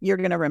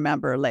gonna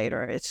remember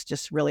later. It's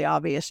just really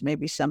obvious.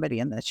 Maybe somebody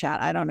in the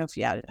chat. I don't know if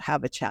you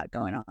have a chat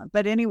going on,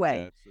 but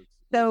anyway.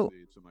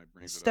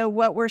 So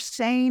what we're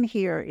saying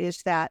here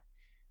is that,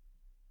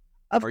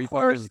 of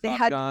course, they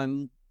had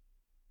Gun,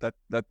 that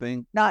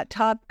thing. Not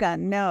Top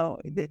Gun. No,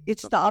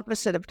 it's the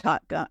opposite of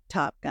Top Gun.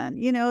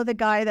 The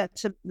guy that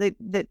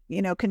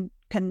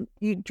can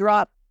you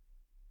drop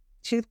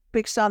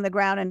toothpicks on the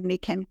ground and he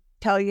can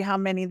tell you how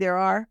many there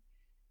are.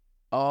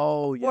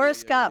 Oh, yeah.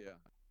 Forrest Gump.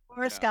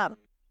 Forrest Gump.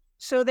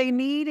 So they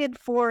needed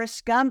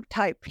Forrest Gump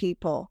type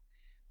people,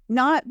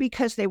 not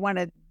because they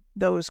wanted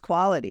those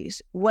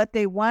qualities. What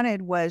they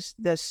wanted was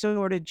the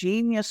sort of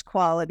genius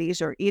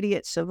qualities, or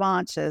idiot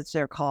savants, as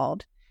they're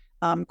called,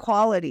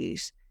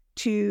 qualities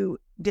to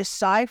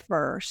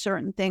decipher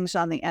certain things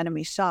on the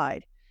enemy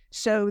side.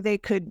 So they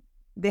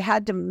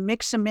had to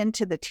mix them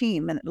into the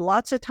team. And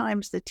lots of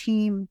times the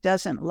team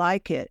doesn't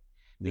like it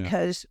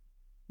because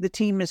the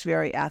team is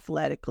very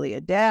athletically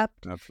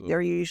adept. Absolutely.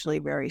 They're usually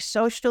very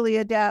socially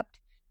adept.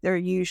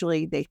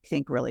 They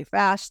think really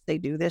fast. They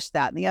do this,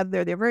 that, and the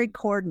other. They're very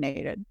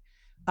coordinated.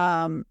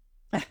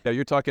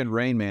 You're talking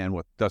Rain Man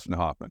with Dustin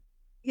Hoffman.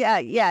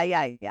 Yeah.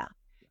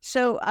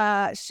 So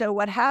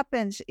what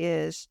happens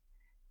is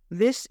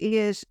this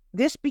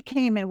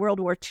became in World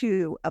War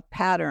II a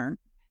pattern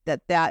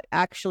that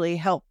actually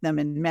helped them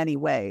in many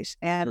ways.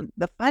 And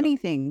the funny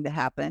thing that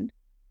happened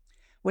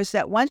was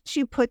that once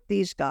you put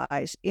these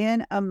guys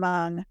in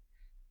among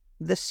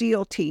the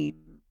SEAL team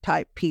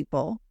type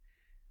people,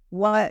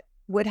 what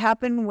would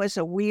happen was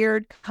a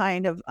weird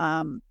kind of,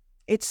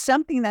 it's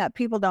something that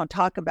people don't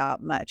talk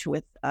about much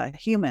with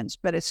humans,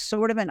 but it's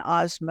sort of an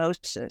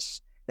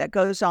osmosis that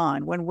goes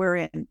on when we're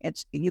in,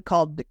 it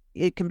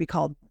can be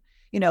called,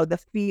 the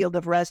field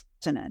of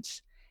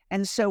resonance.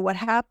 And so what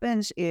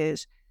happens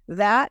is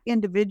that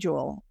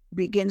individual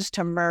begins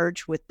to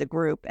merge with the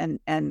group,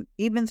 and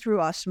even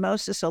through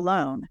osmosis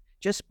alone,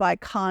 just by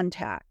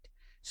contact,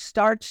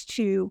 starts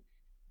to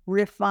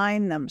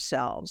refine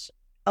themselves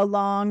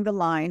along the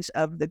lines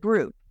of the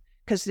group,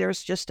 because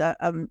there's just a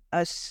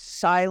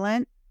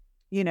silent,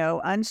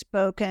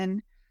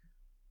 unspoken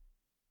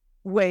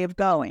way of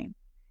going.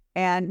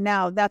 And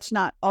now that's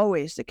not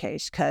always the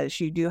case, because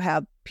you do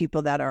have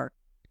people that are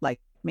like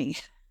me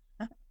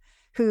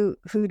who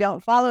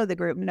don't follow the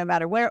group, no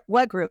matter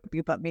what group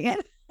you put me in.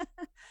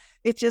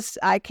 It's just,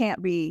 I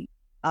can't be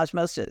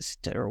osmosis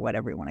or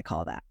whatever you want to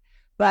call that.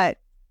 But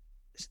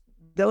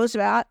those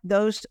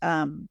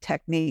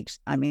techniques,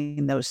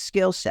 those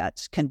skill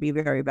sets can be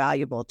very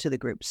valuable to the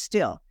group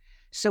still.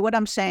 So what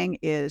I'm saying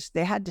is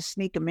they had to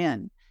sneak them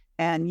in,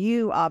 and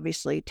you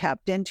obviously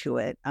tapped into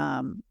it.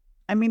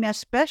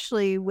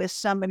 Especially with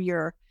some of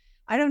your,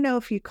 I don't know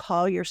if you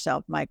call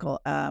yourself, Michael,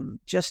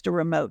 just a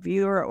remote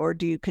viewer, or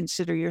do you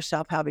consider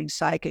yourself having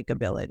psychic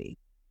ability?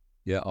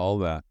 Yeah, all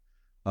that.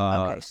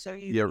 Okay, so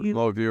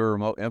remote viewer,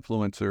 remote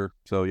influencer.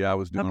 So I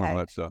was doing all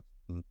that stuff.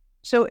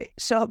 So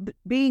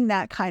being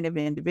that kind of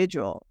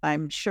individual,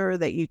 I'm sure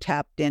that you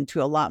tapped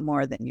into a lot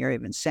more than you're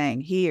even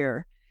saying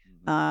here.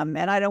 And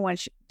I don't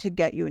want to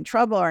get you in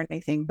trouble or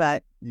anything,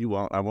 but you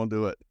won't. I won't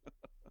do it.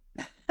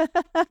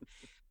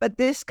 But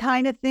this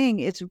kind of thing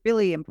is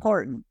really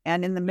important,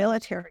 and in the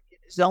military, it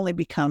has only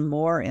become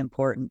more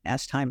important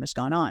as time has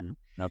gone on.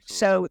 Absolutely.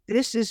 So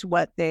this is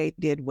what they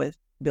did with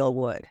Bill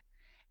Wood,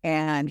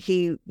 and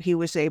he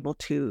was able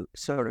to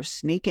sort of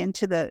sneak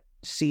into the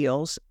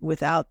SEALs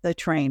without the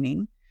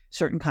training,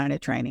 certain kind of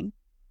training,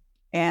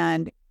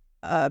 and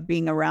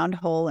being a round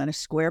hole in a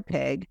square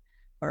peg,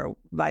 or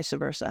vice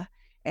versa.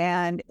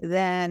 And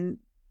then,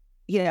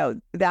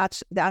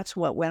 that's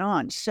what went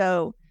on.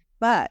 So,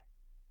 but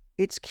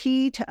it's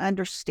key to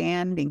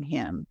understanding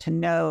him to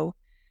know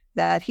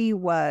that he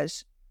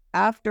was,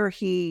 after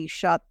he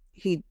shot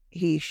the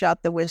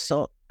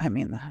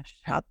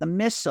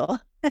missile.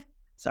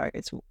 Sorry,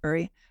 it's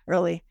very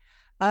early.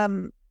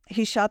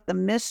 He shot the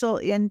missile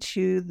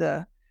into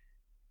the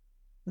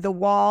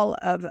wall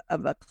of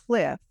a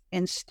cliff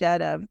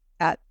instead of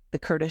at the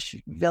Kurdish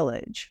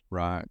village.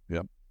 Right.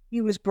 Yep.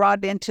 He was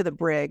brought into the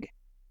brig,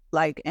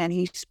 and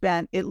he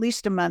spent at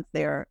least a month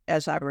there,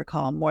 as I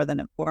recall, more than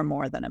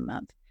a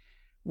month.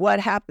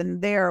 What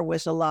happened there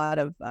was a lot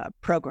of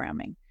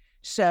programming.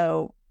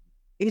 So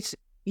it's,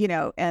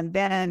 and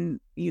then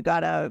you got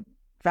to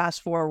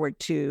fast forward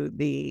to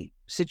the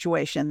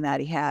situation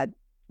that he had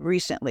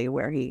recently,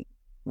 where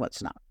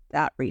it's not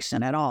that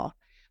recent at all,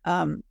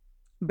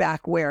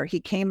 back where he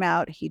came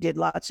out, he did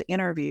lots of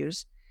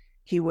interviews.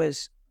 He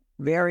was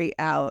very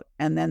out.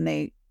 And then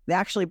they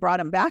actually brought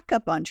him back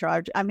up on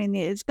charge. I mean,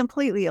 it's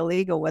completely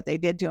illegal what they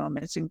did to him.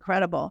 It's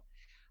incredible.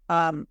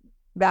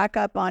 Back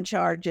up on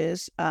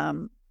charges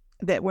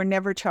that were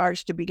never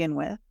charged to begin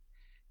with.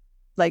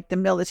 Like the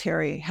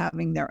military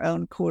having their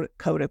own code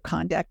of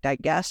conduct, I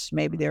guess.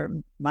 Maybe there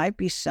might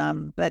be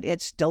some, but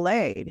it's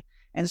delayed.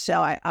 And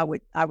so I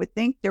would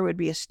think there would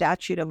be a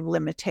statute of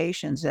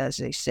limitations, as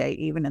they say,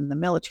 even in the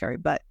military.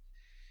 But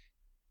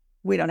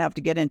we don't have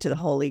to get into the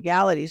whole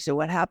legalities of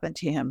what happened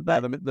to him.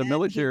 But the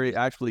military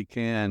actually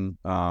can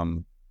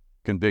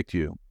convict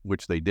you,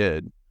 which they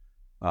did.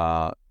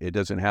 It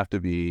doesn't have to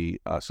be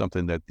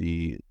something that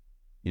the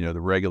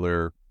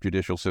regular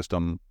judicial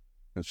system,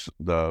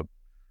 the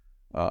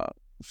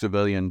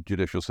civilian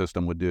judicial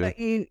system would do. But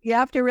you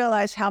have to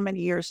realize how many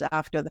years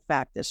after the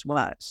fact this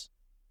was.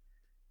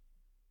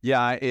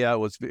 Yeah, it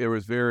was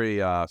very.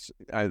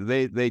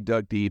 They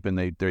dug deep and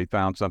they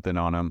found something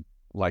on him.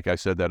 Like I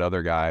said, that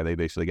other guy, they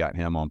basically got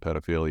him on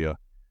pedophilia,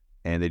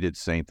 and they did the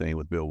same thing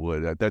with Bill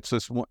Wood. That's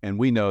just one, and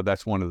we know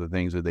that's one of the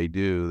things that they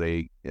do.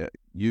 They,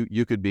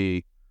 you could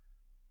be,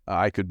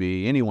 I could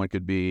be, anyone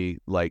could be,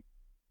 like,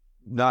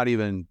 not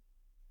even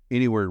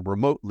anywhere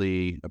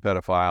remotely a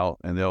pedophile,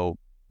 and they'll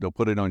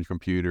put it on your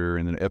computer,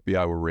 and then the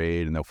FBI will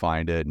raid, and they'll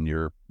find it, and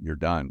you're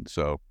done.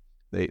 So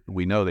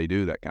we know they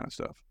do that kind of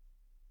stuff.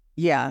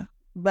 Yeah,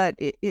 but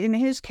in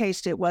his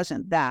case, it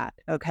wasn't that.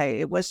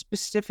 Okay, it was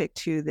specific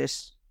to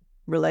this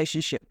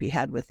relationship he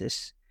had with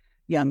this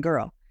young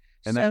girl.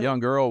 And that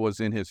young girl was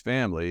in his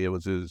family. It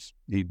was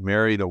he'd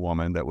married a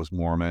woman that was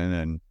Mormon.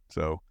 And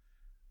so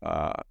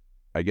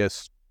I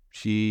guess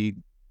she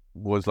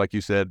was, like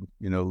you said,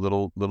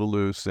 little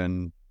loose,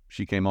 and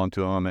she came on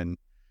to him, and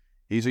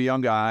he's a young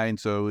guy. And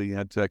so he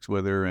had sex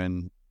with her,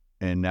 and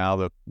now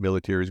the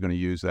military is going to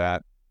use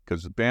that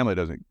because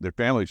their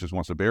family just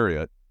wants to bury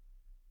it.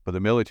 But the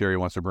military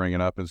wants to bring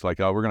it up. And it's like,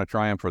 oh, we're going to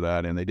try him for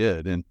that. And they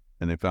did. And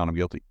they found him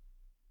guilty.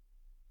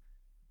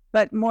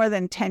 But more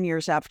than 10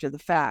 years after the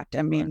fact,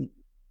 I mean,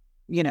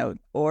 right.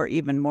 Or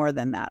even more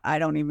than that. I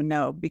don't even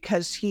know,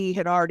 because he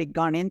had already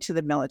gone into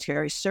the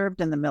military,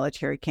 served in the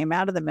military, came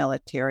out of the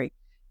military.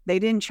 They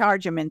didn't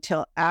charge him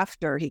until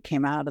after he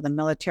came out of the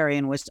military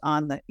and was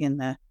in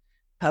the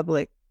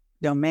public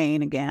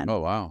domain again. Oh,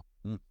 wow.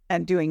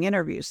 And doing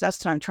interviews.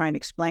 That's what I'm trying to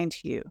explain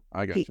to you.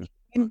 I got you.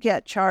 He didn't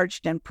get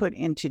charged and put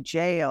into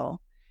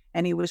jail,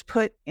 and he was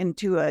put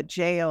into a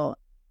jail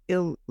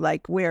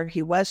like where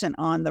he wasn't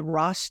on the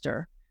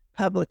roster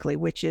publicly,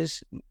 which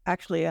is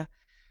actually a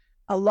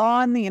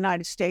law in the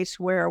United States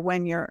where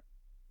when you're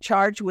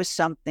charged with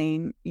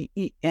something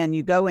and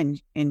you go in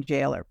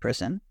jail or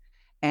prison,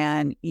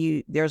 and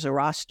there's a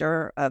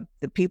roster of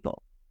the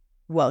people.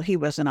 Well, he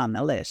wasn't on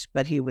the list,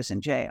 but he was in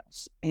jail.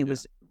 He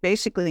was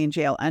basically in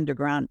jail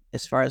underground,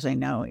 as far as I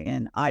know,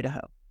 in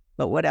Idaho.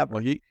 But whatever.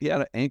 Well, he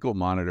had an ankle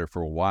monitor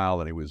for a while,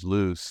 and he was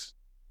loose.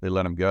 They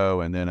let him go,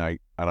 and then I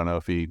don't know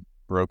if he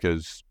broke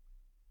his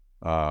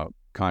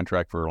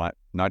contract for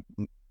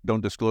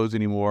don't disclose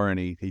anymore, and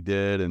he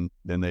did, and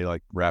then they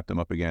wrapped him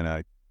up again.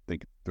 I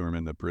think threw him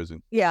into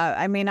prison. Yeah,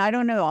 I mean, I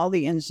don't know all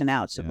the ins and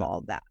outs of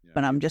all that,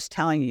 but I'm just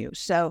telling you.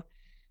 So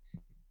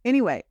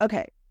anyway,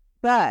 okay,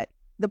 but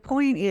the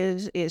point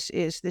is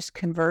this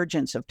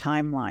convergence of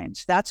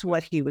timelines. That's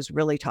what he was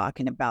really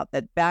talking about.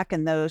 That back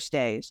in those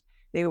days,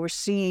 they were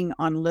seeing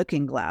on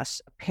Looking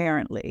Glass,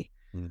 apparently,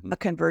 a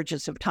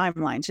convergence of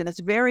timelines. And it's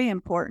very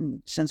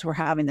important, since we're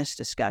having this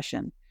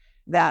discussion,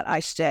 that I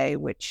say,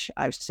 which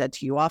I've said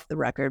to you off the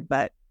record,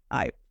 but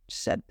I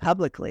said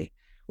publicly,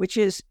 which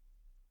is,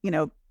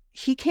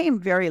 he came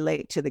very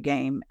late to the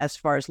game as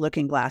far as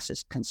Looking Glass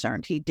is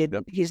concerned.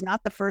 He's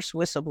not the first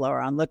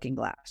whistleblower on Looking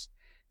Glass.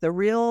 The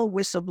real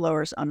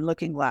whistleblowers on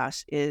Looking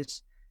Glass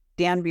is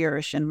Dan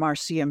Burish and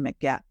Marcia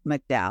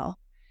McDowell.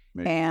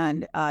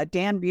 And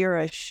Dan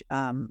Burish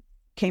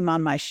came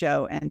on my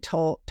show and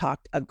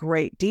talked a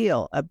great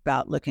deal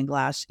about Looking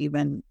Glass.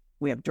 Even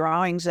we have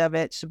drawings of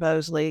it,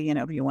 supposedly,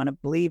 if you want to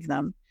believe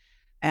them,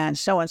 and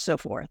so on and so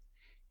forth.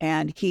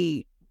 And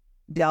he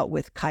dealt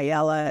with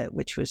Kyella,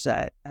 which was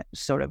a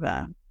sort of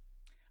I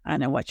don't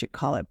know what you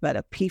call it, but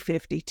a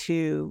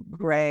P-52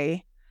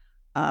 gray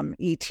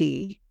ET.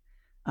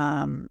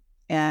 And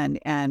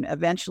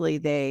eventually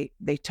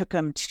they took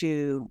him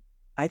to,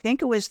 I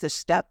think it was the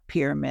Step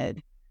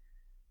Pyramid.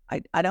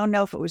 I don't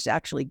know if it was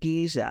actually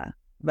Giza,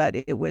 but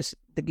it was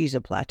the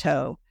Giza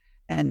Plateau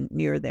and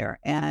near there.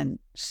 And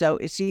so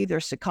it's either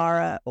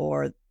Saqqara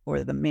or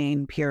the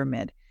main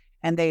pyramid.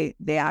 And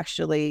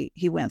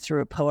he went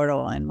through a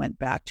portal and went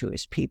back to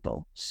his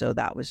people. So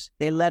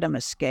they let him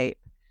escape.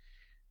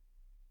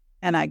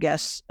 And I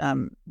guess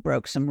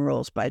broke some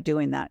rules by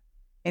doing that.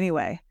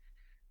 Anyway,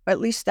 at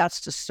least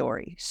that's the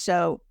story.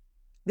 So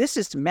this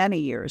is many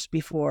years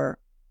before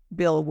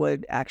Bill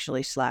Wood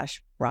actually /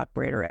 Rock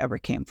Brader ever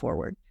came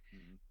forward.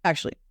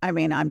 Actually, I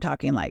mean, I'm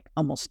talking like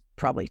almost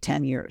probably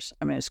 10 years.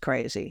 I mean, it's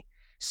crazy.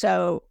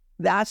 So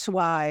that's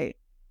why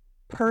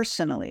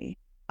personally,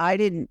 I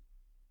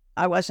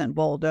I wasn't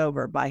bowled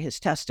over by his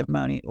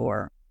testimony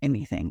or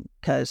anything,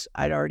 because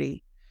I'd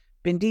already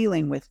been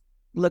dealing with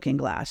Looking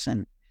Glass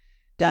and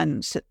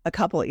done a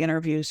couple of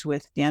interviews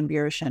with Dan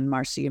Burish and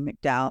Marcia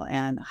McDowell,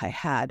 and I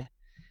had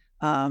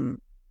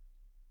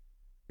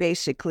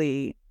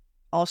basically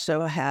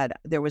also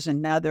there was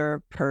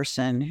another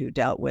person who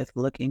dealt with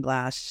Looking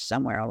Glass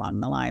somewhere along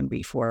the line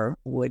before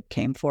Wood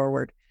came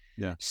forward.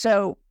 Yeah.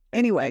 So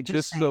anyway,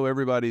 just so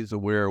everybody's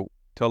aware,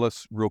 tell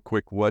us real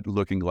quick what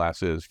Looking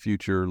Glass is,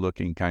 future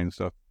looking kind of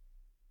stuff.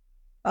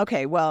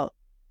 Okay, well,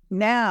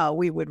 now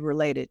we would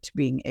relate it to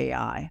being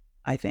AI,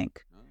 I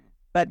think.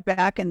 But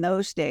back in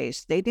those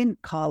days, they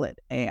didn't call it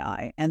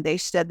AI, and they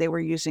said they were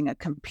using a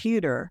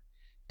computer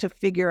to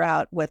figure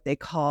out what they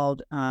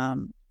called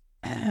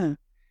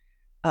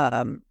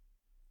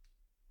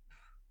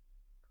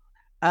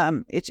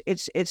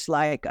it's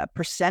like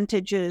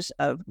percentages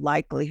of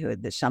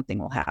likelihood that something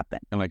will happen.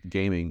 And like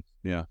gaming,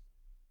 yeah.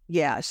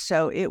 Yeah,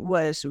 so it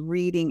was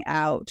reading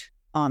out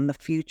on the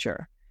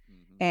future.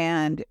 Mm-hmm.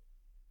 And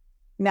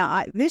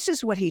now this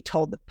is what he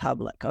told the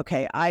public.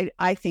 Okay,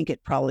 I think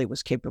it probably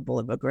was capable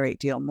of a great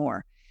deal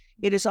more.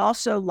 It is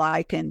also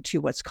likened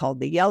to what's called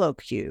the yellow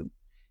cube.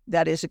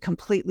 That is a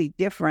completely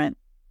different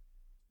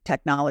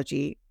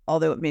technology,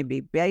 although it may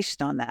be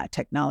based on that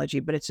technology,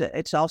 but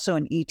it's also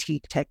an ET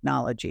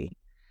technology,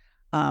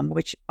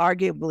 which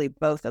arguably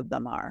both of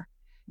them are.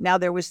 Now,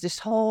 there was this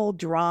whole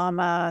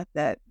drama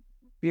that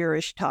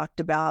Burish talked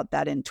about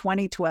that in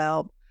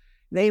 2012,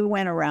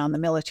 the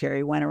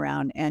military went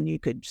around, and you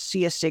could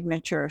see a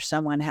signature if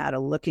someone had a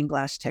Looking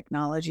Glass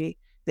technology.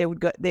 They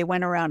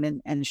went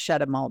around and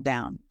shut them all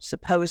down,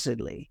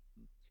 supposedly.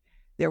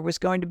 There was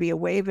going to be a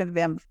wave of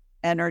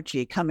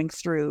energy coming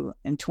through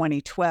in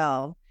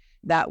 2012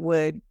 that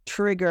would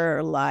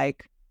trigger,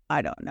 like,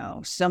 I don't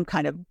know, some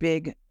kind of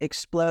big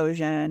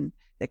explosion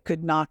that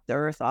could knock the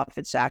Earth off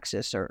its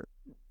axis, or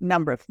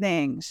number of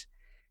things,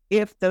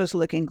 if those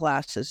Looking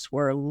Glasses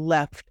were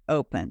left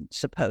open,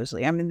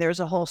 supposedly. I mean, there's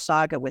a whole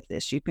saga with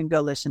this. You can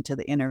go listen to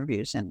the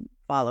interviews and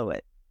follow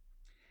it.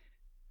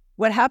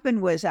 What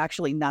happened was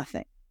actually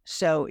nothing.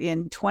 So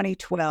in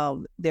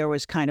 2012, there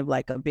was kind of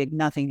like a big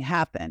nothing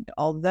happened,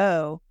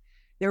 although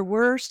there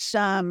were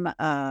some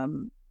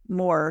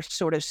more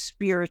sort of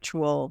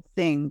spiritual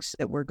things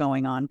that were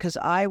going on, because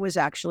I was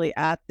actually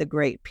at the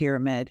Great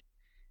Pyramid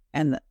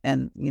and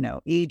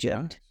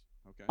Egypt.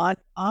 Okay.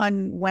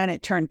 on when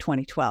it turned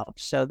 2012.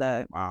 So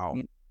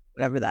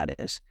whatever that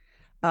is,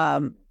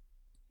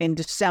 in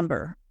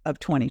December of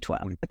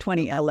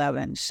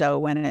 2011. So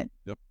when it,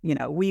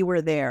 we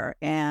were there,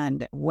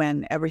 and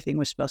when everything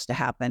was supposed to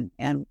happen,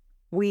 and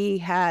we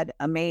had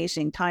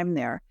amazing time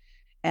there,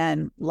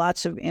 and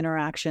lots of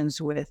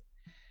interactions with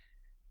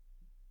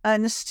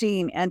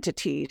unseen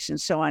entities and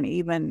so on.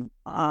 Even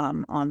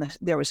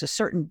there was a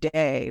certain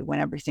day when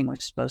everything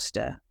was supposed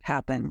to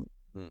happen,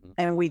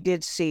 and we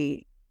did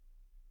see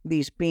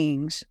these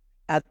beings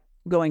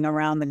going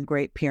around the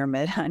Great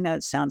Pyramid. I know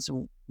it sounds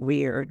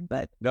weird,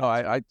 but no,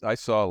 I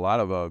saw a lot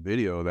of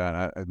video of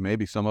that.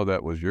 Maybe some of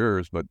that was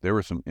yours, but there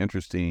were some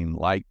interesting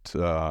light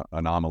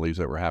anomalies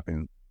that were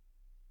happening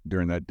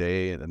during that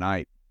day and the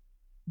night.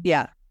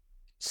 Yeah.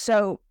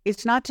 So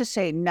it's not to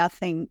say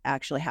nothing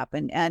actually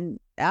happened. And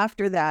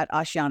after that,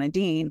 Ashana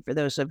Dean, for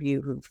those of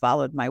you who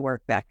followed my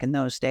work back in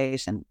those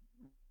days and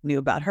knew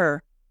about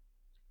her,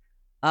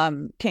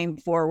 came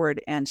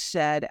forward and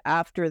said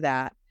after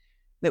that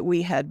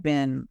we had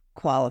been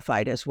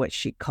qualified as what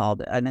she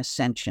called an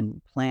ascension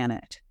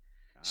planet.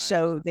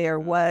 So there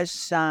was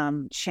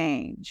some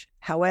change.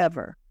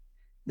 However,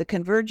 the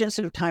convergence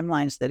of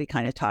timelines that he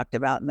kind of talked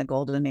about in the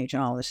Golden Age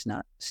and all this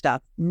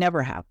stuff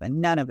never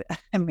happened. None of it.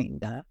 I mean,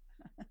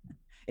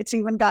 it's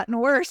even gotten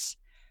worse.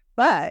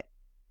 But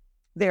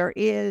there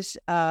is,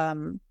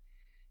 in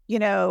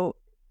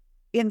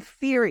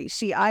theory,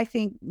 I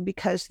think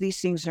because these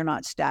things are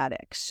not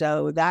static,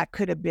 so that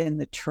could have been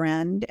the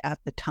trend at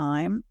the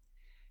time.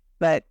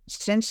 But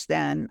since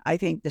then, I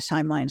think the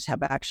timelines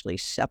have actually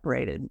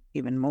separated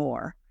even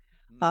more.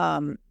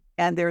 And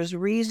there's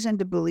reason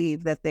to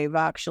believe that they've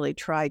actually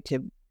tried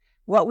to,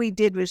 what we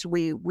did was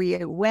we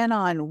went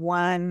on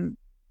one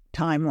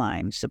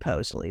timeline,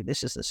 supposedly.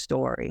 This is the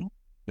story.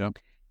 Yep.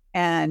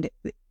 And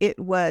it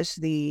was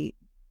the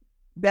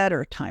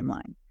better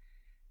timeline.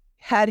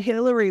 Had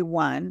Hillary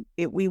won,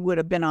 we would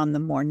have been on the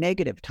more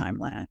negative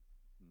timeline.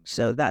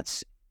 So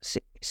that's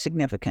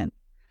significant.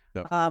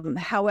 Yep.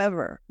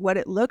 However, what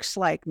it looks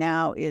like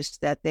now is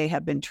that they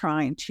have been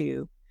trying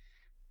to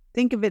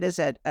think of it as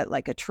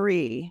like a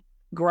tree,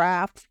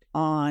 graft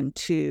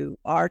onto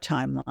our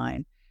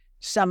timeline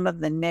some of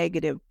the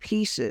negative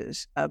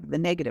pieces of the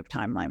negative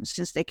timeline,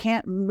 since they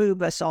can't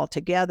move us all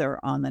together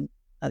on the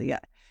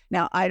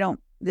now,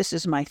 this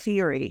is my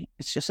theory.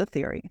 It's just a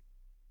theory.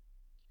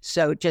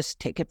 So just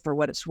take it for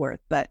what it's worth.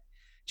 But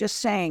just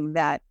saying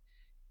that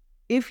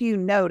if you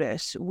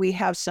notice, we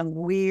have some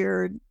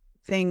weird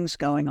things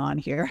going on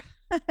here.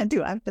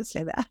 Do I have to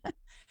say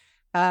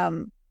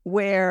that?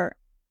 Where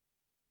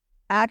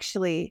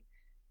actually,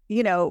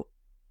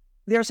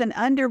 there's an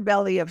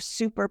underbelly of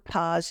super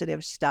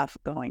positive stuff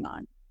going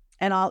on.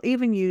 And I'll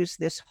even use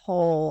this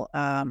whole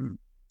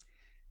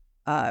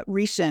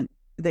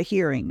the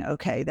hearing,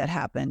 okay, that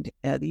happened,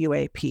 the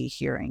UAP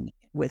hearing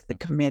with the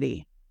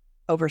committee,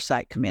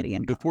 oversight committee.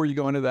 And before you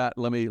go into that,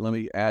 let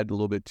me add a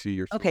little bit to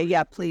your story. Okay,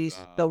 yeah, please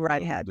go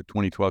right ahead. The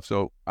 2012.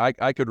 So I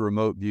could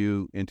remote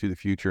view into the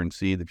future and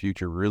see the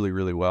future really,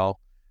 really well.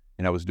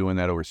 And I was doing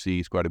that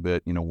overseas quite a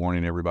bit,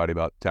 warning everybody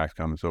about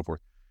TACSCOM and so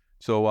forth.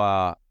 So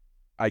I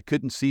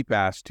couldn't see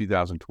past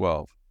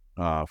 2012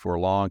 for a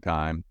long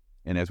time.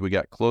 And as we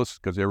got close,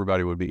 because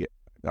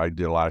I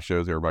did a lot of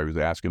shows, everybody was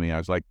asking me, I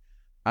was like,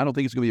 I don't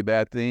think it's going to be a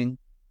bad thing,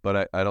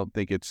 but I don't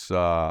think it's,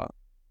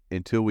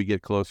 until we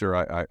get closer,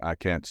 I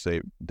can't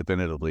say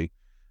definitively.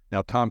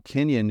 Now, Tom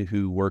Kenyon,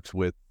 who works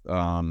with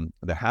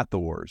the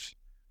Hathors,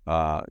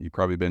 you've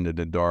probably been to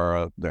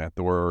Dendara. The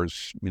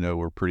Hathors,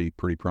 were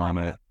pretty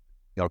prominent.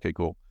 Okay,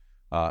 cool.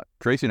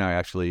 Tracy and I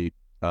actually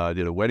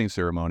did a wedding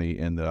ceremony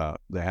in the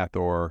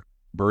Hathor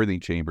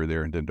birthing chamber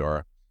there in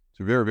Dendara. It's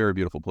a very, very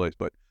beautiful place,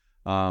 but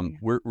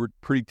we're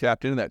pretty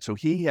tapped into that. So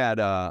he had,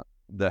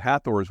 the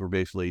Hathors were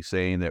basically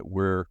saying that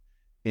we're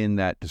in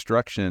that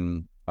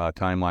destruction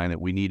timeline, that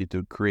we needed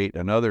to create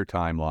another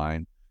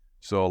timeline.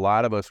 So a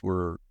lot of us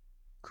were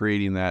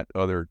creating that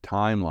other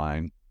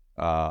timeline.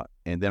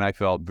 And then I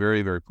felt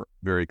very, very,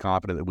 very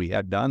confident that we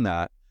had done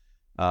that,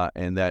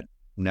 and that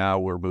now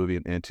we're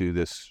moving into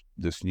this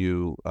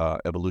new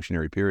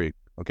evolutionary period.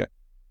 Okay.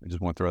 I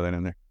just want to throw that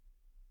in there.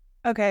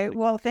 Okay.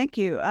 Well, thank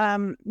you.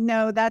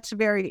 No, that's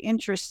very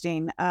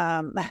interesting.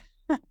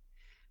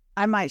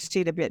 I might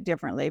see it a bit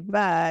differently,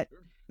 but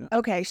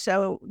okay.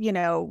 So,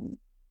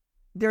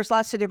 there's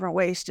lots of different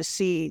ways to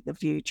see the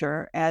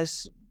future,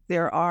 as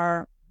there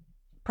are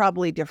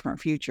probably different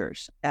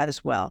futures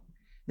as well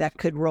that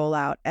could roll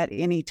out at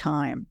any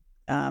time,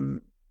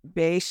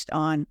 based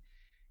on,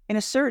 in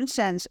a certain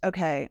sense,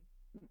 okay,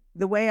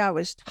 the way I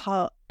was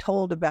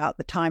told about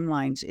the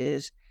timelines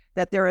is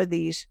that there are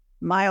these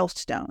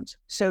milestones.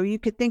 So you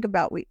could think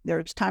about,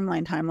 there's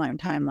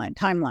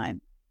timeline,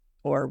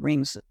 or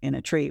rings in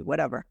a tree,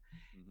 whatever.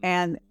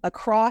 And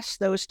across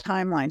those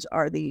timelines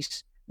are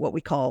these, what we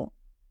call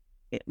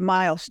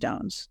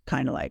milestones,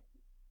 kind of like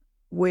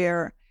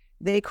where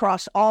they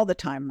cross all the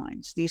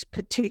timelines, these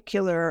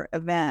particular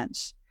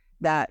events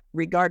that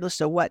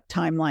regardless of what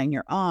timeline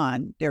you're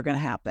on, they're going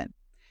to happen.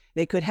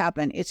 They could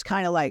happen. It's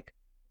kind of like,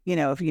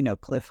 if you know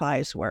Cliff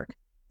High's work,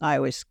 I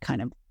always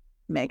kind of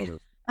make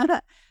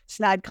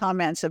snide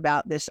comments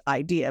about this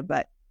idea,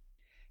 but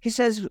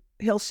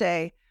he'll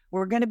say,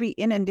 we're going to be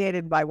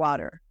inundated by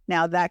water.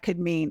 Now that could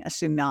mean a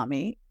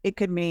tsunami. It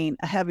could mean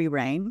a heavy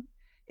rain.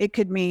 It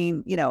could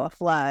mean, a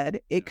flood.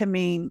 It could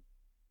mean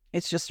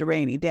it's just a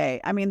rainy day.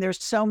 I mean,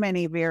 there's so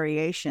many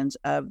variations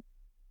of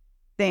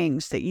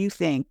things that you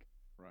think.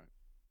 Right.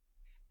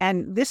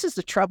 And this is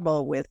the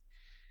trouble with,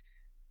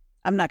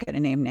 I'm not going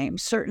to name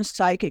names, certain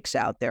psychics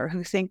out there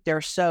who think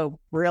they're so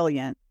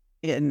brilliant,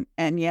 and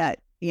yet,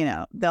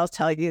 they'll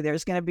tell you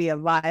there's going to be a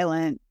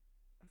violent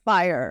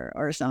fire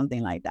or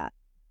something like that.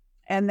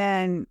 And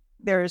then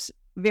there's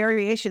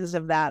variations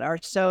of that are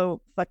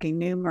so fucking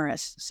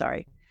numerous.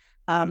 Sorry.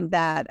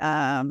 That,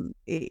 and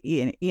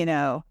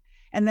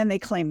then they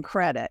claim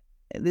credit.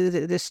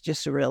 This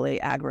just really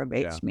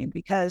aggravates me,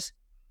 because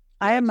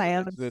I have my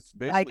own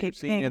psychic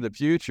thing in the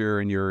future,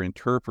 and you're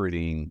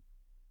interpreting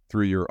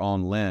through your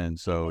own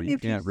lens. So you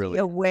can't really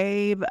a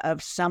wave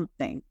of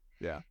something.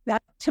 Yeah.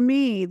 That, to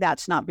me,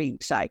 that's not being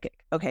psychic.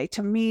 Okay.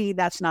 To me,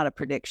 that's not a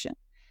prediction.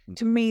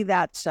 To me,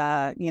 that's,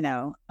 I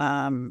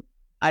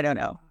don't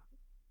know,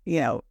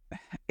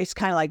 it's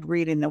kind of like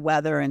reading the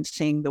weather and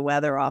seeing the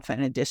weather off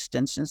in a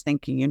distance and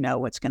thinking,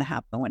 what's going to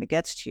happen when it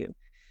gets to you.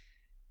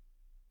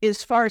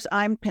 As far as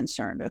I'm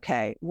concerned,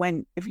 okay,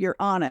 if you're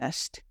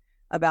honest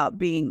about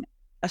being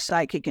a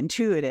psychic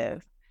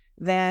intuitive,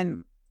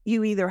 then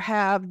you either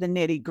have the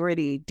nitty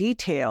gritty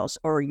details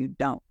or you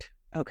don't.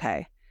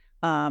 Okay.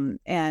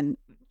 And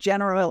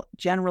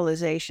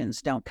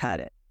generalizations don't cut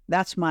it.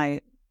 That's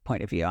my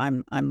point of view.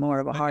 I'm more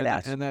of a hard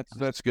ass. And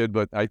that's good.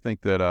 But I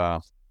think that,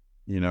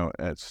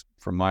 as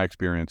from my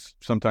experience,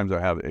 sometimes I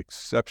have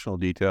exceptional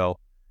detail,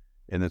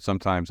 and then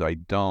sometimes I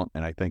don't.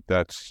 And I think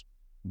that's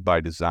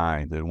by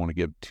design. They don't want to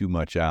give too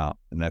much out.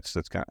 And that's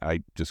kind of,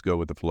 I just go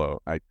with the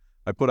flow. I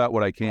put out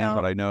what I can,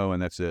 but I know,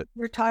 and that's it.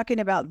 We're talking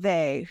about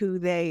who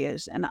they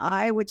is. And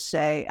I would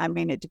say, I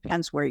mean, it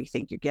depends where you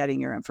think you're getting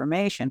your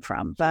information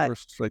from, but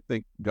source, I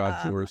think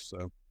God's source.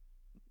 So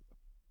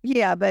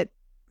yeah, but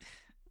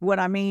what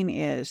I mean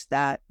is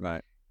that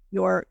right.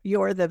 You're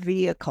the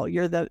vehicle,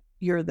 you're the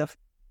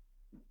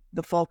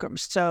fulcrum.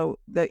 So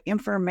the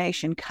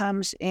information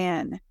comes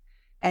in,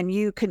 and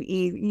you can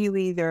you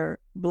either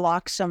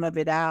block some of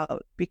it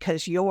out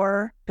because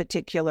your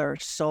particular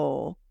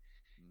soul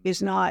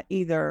is not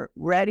either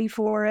ready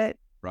for it,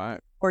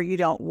 right, or you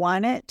don't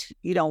want it.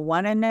 You don't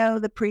want to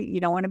know you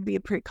don't want to be a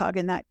precog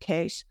in that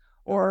case,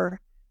 or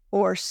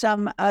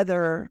some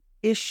other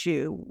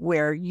issue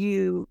where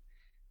you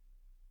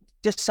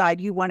decide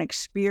you want to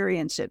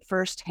experience it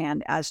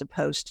firsthand, as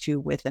opposed to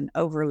with an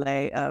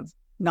overlay of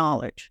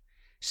knowledge.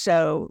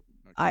 So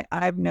Okay.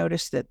 I've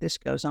noticed that this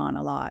goes on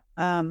a lot.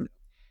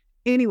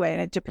 Anyway,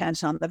 and it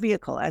depends on the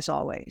vehicle, as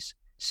always.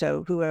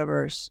 So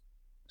whoever's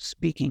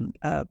speaking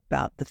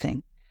about the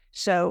thing.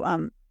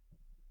 So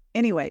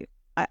anyway,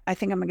 I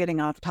think I'm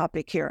getting off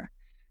topic here.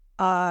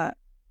 I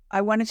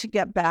wanted to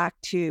get back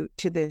to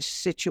this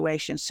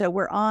situation. So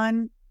we're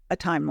on a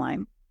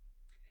timeline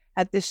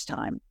at this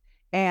time.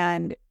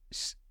 And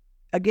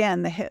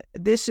again,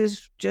 this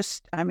is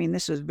just, I mean,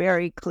 this was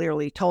very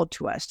clearly told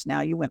to us.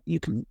 Now you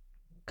can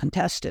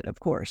contest it, of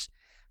course,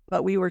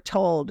 but we were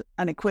told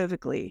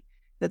unequivocally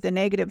that the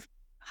negative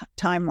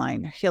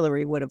timeline,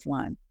 Hillary would have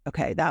won.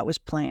 Okay, that was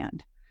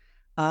planned.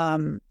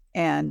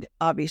 And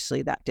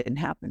obviously that didn't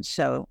happen.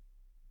 So,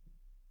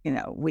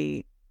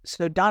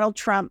 so Donald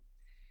Trump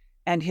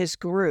and his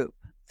group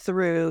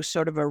threw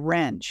sort of a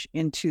wrench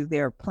into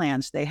their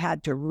plans. They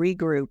had to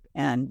regroup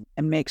and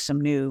make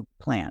some new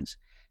plans.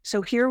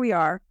 So here we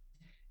are.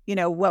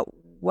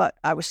 What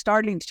I was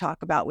starting to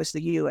talk about was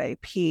the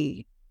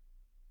UAP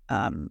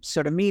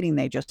sort of meeting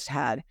they just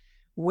had,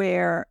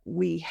 where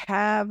we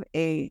have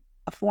a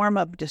form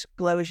of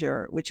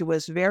disclosure, which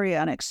was very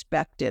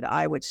unexpected,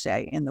 I would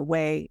say, in the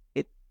way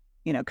it,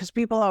 because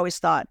people always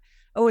thought,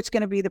 oh, it's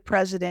going to be the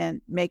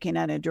president making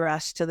an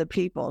address to the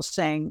people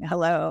saying,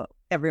 hello,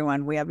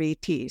 everyone, we have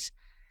ETs.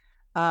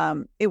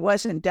 It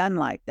wasn't done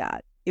like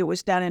that. It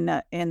was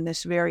done in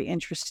this very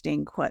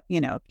interesting,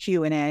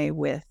 Q&A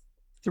with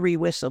 3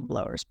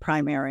 whistleblowers,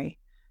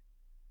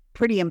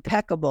 pretty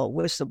impeccable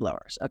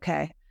whistleblowers.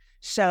 Okay.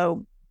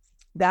 So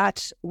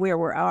that's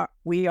where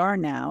we are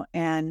now.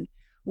 And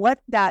what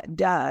that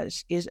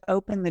does is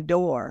open the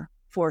door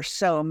for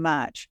so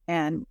much.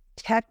 And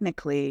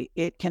technically,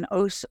 it can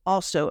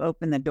also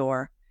open the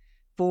door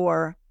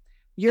for,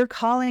 you're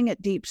calling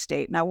it deep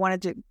state. And I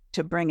wanted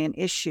to bring an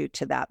issue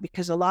to that,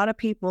 because a lot of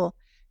people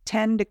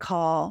tend to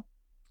call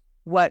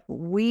what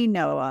we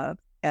know of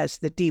as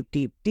the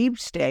deep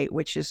state,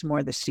 which is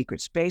more the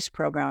secret space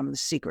program, the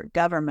secret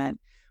government,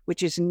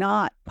 which is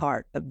not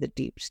part of the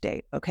deep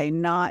state. Okay.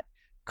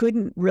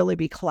 Couldn't really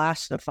be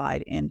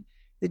classified in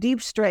the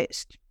deep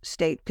state.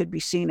 Could be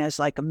seen as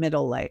like a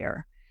middle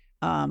layer.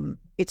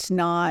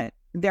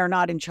 They're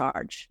not in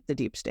charge, the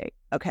deep state.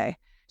 Okay.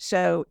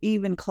 So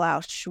even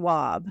Klaus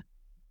Schwab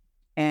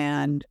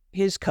and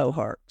his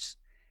cohorts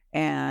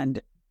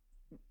and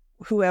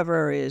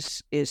whoever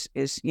is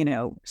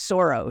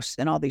Soros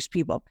and all these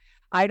people,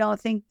 I don't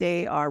think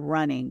they are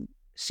running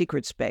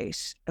secret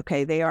space.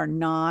 Okay. They are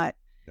not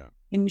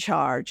in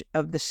charge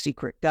of the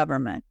secret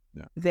government.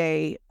 Yeah.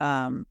 They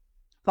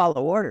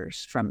follow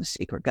orders from the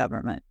secret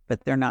government,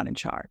 but they're not in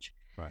charge.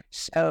 Right.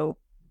 So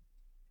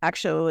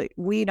actually,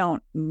 we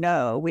don't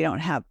know. We don't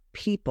have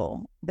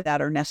people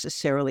that are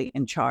necessarily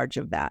in charge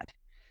of that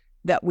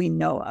we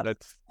know of.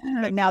 That's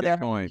now a good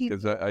point,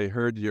 because I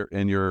heard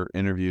in your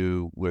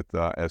interview with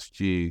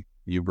SG,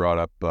 you brought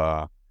up,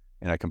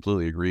 and I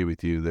completely agree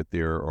with you, that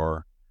there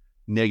are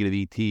negative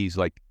ETs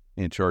like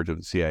in charge of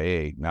the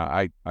CIA.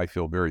 Now, I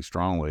feel very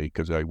strongly,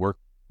 because I work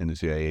in the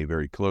CIA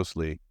very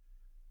closely,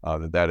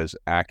 that is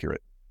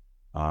accurate.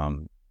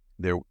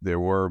 There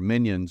were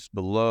minions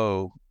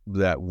below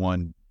that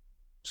one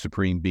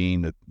supreme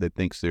being that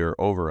thinks they're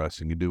over us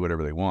and can do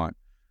whatever they want.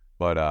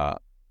 But,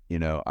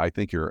 I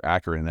think you're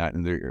accurate in that,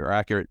 and you're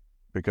accurate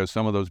because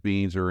some of those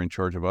beings are in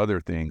charge of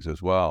other things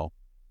as well.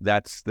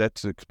 That's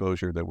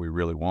exposure that we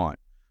really want.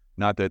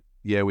 Not that,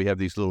 we have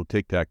these little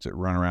Tic Tacs that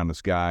run around the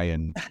sky,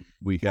 and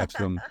we have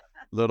some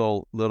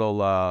little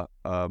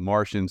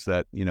Martians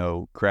that,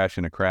 crash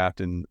in a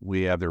craft, and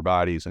we have their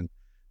bodies, and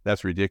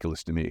that's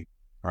ridiculous to me.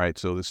 All right.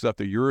 So the stuff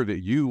that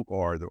you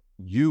are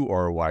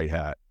a white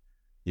hat,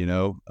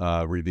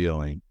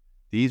 revealing.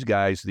 These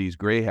guys, these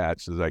gray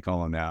hats, as I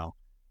call them now,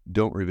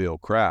 don't reveal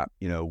crap.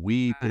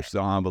 We push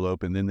the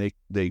envelope, and then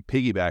they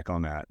piggyback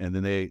on that, and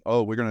then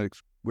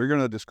we're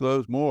gonna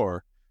disclose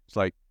more. It's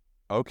like,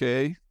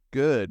 okay,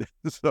 good.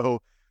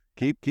 So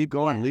keep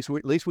going. At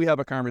least we have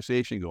a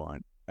conversation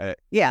going.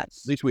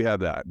 Yes. At least we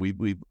have that.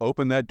 We've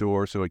opened that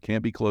door, so it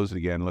can't be closed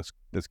again. Let's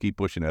keep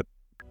pushing it.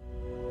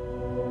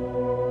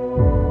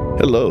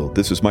 Hello,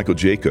 this is Michael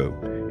Jaco.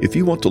 If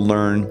you want to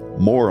learn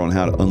more on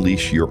how to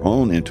unleash your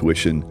own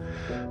intuition,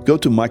 go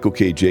to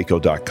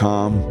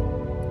michaelkjaco.com,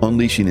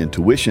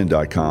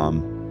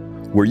 unleashingintuition.com,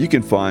 where you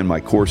can find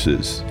my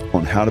courses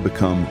on how to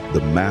become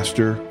the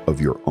master of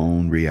your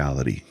own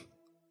reality.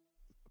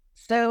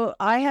 So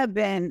I have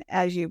been,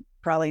 as you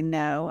probably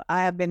know,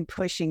 I have been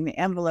pushing the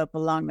envelope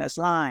along those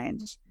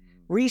lines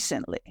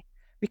recently,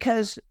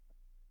 because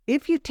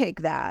if you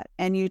take that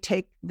and you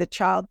take the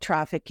child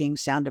trafficking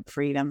Sound of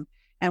Freedom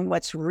and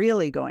what's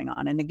really going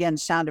on, and again,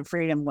 Sound of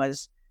Freedom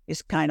is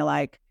kind of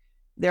like,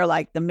 they're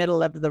like the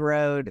middle of the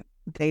road.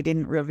 They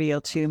didn't reveal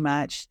too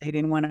much. They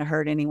didn't want to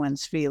hurt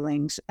anyone's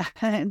feelings.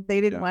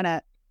 They didn't want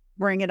to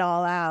bring it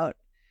all out.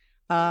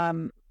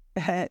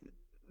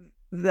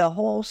 The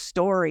whole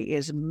story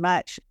is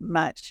much,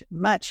 much,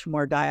 much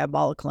more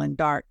diabolical and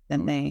dark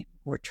than they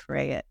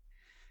portray it.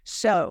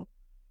 So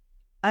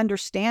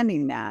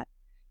understanding that,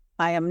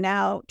 I am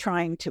now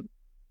trying to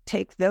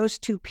take those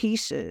two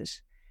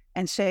pieces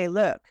and say,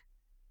 look,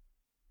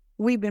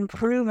 we've been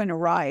proven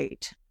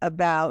right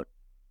about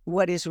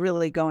what is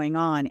really going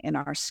on in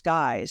our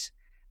skies.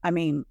 I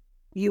mean,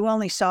 you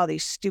only saw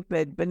these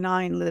stupid,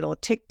 benign little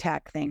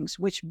tic-tac things,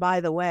 which,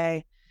 by the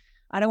way,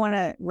 I don't want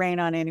to rain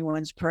on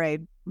anyone's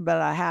parade,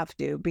 but I have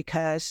to,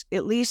 because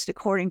at least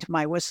according to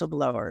my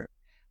whistleblower,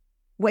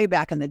 way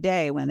back in the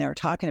day when they were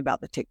talking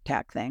about the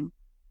tic-tac thing,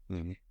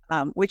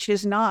 which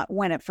is not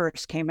when it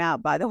first came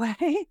out, by the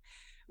way,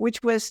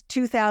 which was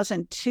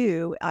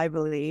 2002, I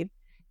believe.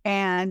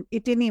 And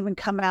it didn't even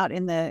come out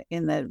in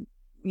the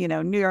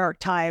New York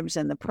Times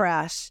and the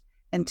press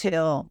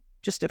until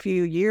just a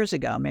few years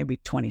ago, maybe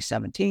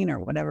 2017 or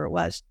whatever it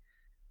was.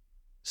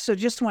 So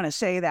just want to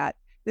say that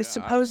this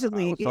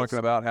supposedly I was talking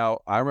about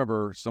how I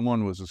remember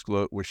someone was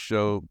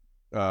show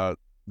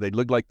they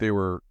looked like they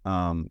were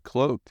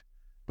cloaked,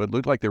 but it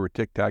looked like they were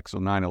Tic Tacs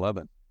on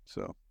 9/11.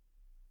 So,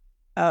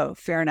 oh,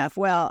 fair enough.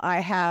 Well, I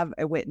have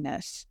a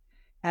witness.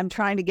 I'm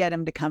trying to get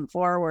him to come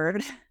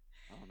forward.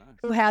 oh, nice.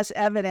 Who has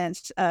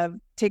evidence of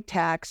Tic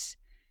Tacs.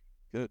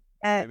 Good.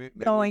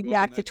 Going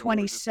back to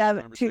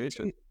 27,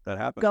 that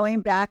happened.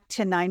 Going back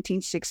to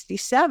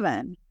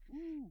 1967.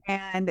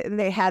 And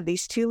they had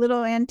these two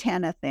little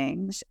antenna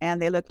things,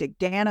 and they looked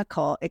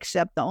identical,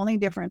 except the only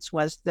difference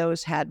was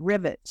those had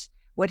rivets.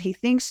 What he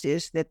thinks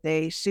is that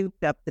they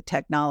souped up the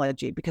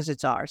technology because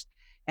it's ours,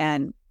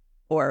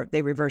 or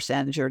they reverse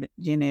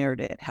engineered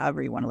it,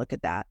 however you want to look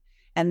at that.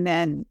 And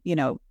then,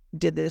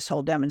 did this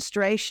whole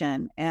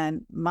demonstration.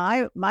 And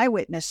my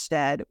witness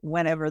said,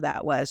 whenever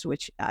that was,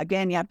 which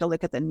again, you have to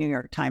look at the New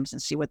York Times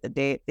and see what the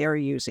date they're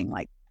using,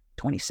 like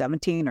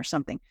 2017 or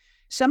something,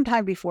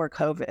 sometime before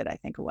COVID, I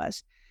think it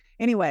was.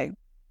 Anyway,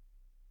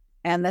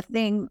 and the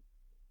thing,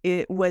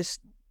 it was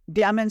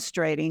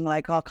demonstrating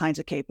like all kinds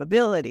of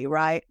capability,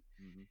 right?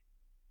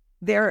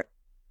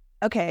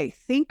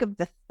 Think of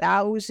the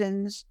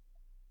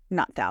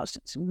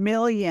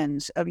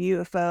millions of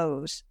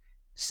UFOs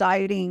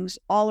sightings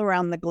all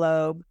around the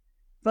globe,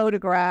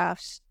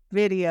 photographs,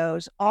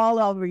 videos, all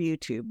over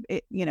YouTube.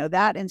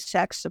 That and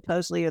sex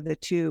supposedly are the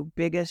two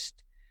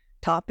biggest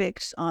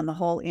topics on the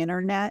whole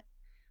internet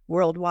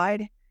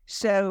worldwide.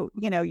 So,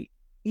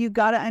 you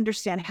got to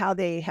understand how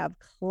they have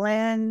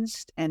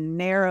cleansed and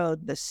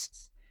narrowed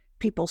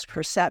people's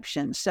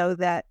perception, so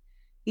that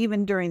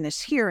even during this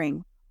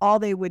hearing, all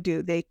they would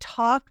do, they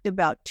talked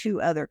about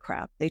two other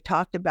craft. They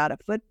talked about a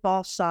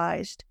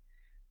football-sized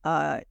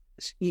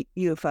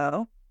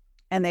UFO,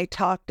 and they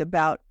talked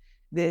about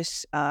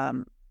this.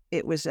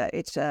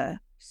 It's a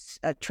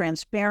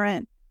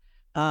transparent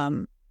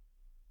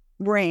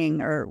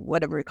ring, or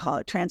whatever you call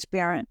it,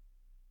 transparent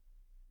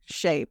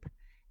shape,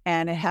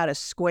 and it had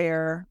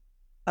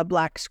a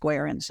black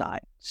square inside.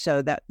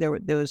 So that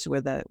those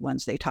were the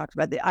ones they talked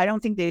about. I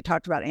don't think they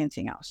talked about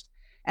anything else.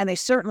 And they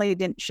certainly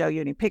didn't show you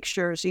any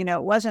pictures. It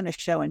wasn't a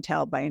show and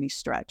tell by any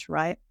stretch,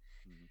 right?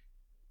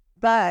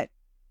 But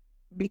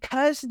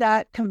because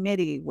that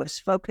committee was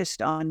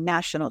focused on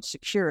national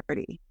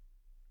security,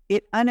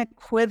 it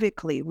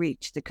unequivocally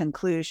reached the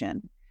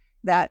conclusion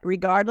that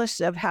regardless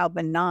of how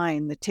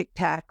benign the Tic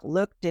Tac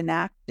looked and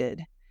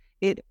acted,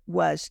 it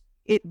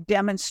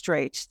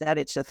demonstrates that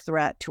it's a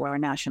threat to our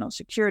national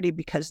security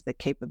because of the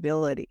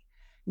capability.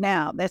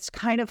 Now, that's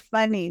kind of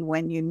funny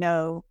when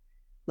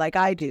like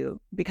I do,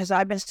 because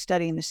I've been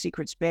studying the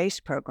secret space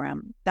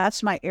program.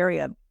 That's my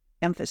area of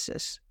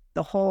emphasis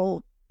the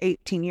whole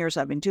 18 years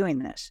I've been doing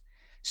this.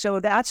 So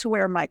that's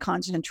where my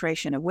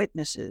concentration of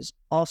witnesses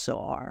also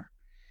are.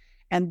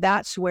 And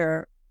that's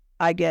where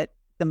I get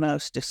the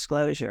most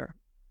disclosure.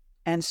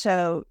 And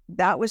so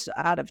that was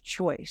out of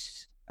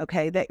choice.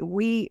 Okay, that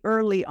we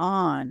early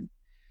on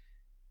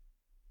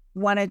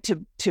wanted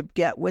to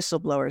get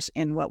whistleblowers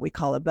in what we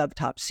call above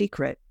top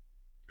secret,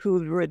 who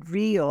would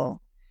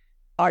reveal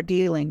our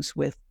dealings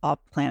with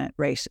off-planet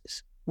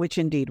races, which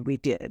indeed we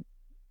did.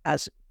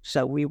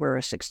 So we were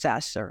a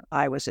success, or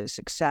I was a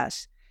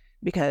success,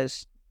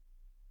 because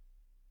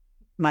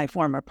my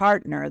former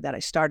partner that I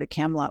started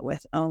Camelot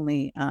with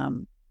only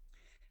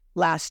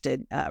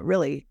lasted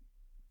really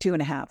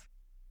 2.5,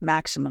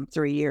 maximum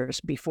 3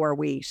 years before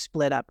we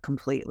split up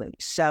completely.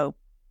 So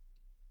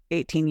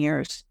 18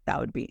 years, that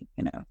would be,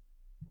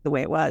 the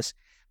way it was.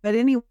 But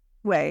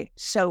anyway,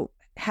 so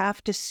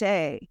have to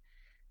say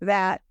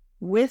that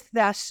with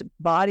this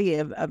body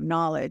of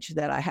knowledge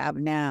that I have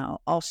now,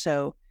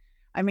 also,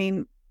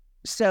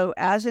 so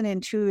as an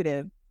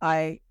intuitive,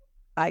 I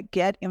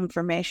get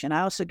information.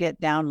 I also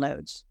get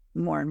downloads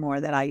more and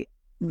more that I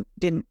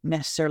didn't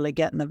necessarily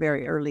get in the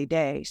very early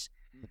days.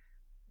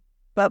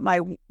 But my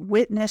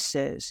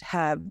witnesses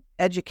have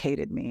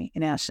educated me,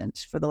 in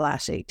essence, for the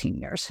last 18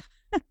 years.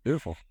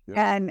 Beautiful.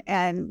 Yeah.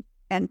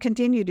 And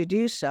continue to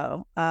do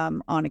so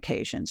on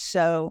occasion.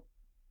 So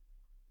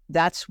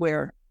that's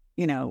where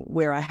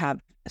I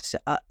have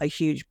a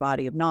huge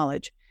body of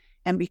knowledge.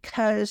 And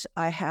because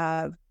I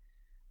have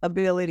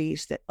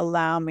abilities that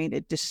allow me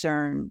to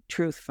discern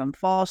truth from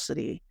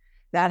falsity,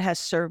 that has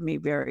served me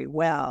very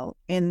well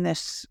in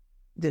this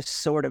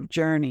sort of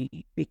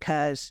journey,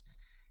 because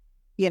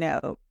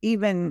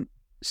even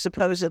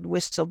supposed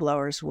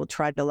whistleblowers will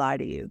try to lie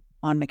to you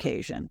on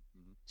occasion.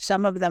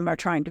 Some of them are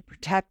trying to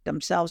protect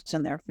themselves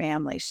and their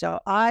family. So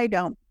I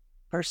don't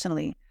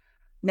personally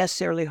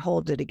necessarily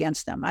hold it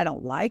against them. I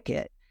don't like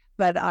it,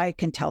 but I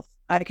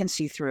can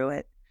see through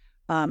it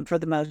for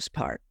the most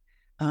part.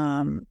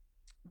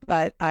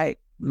 But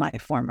my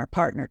former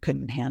partner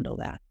couldn't handle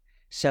that.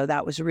 So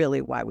that was really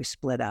why we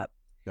split up.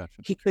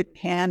 Gotcha. He couldn't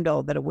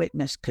handle that a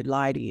witness could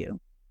lie to you.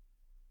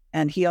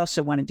 And he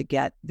also wanted to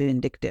get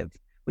vindictive,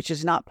 which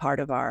is not part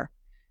of our,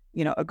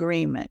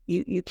 agreement.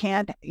 You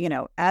can't,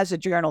 as a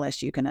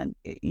journalist, you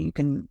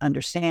can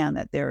understand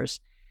that there's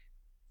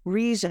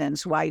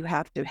reasons why you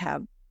have to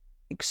have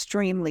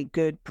extremely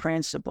good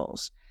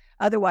principles.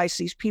 Otherwise,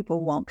 these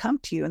people won't come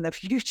to you in the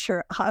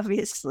future,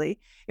 obviously.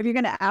 If you're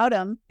going to out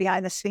them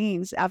behind the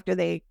scenes after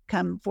they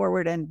come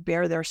forward and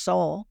bare their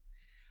soul,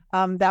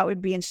 that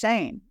would be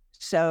insane.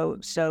 So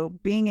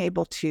being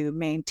able to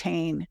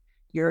maintain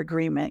your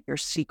agreement, your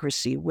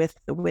secrecy with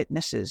the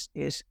witnesses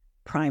is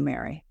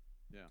primary.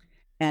 Yeah.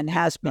 And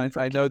has been.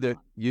 I know that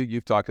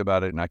you've talked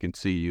about it, and I can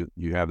see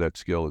you have that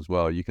skill as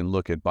well. You can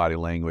look at body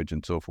language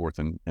and so forth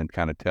and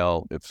kind of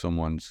tell if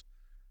someone's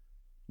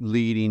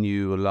leading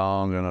you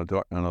along on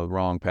a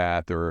wrong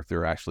path, or if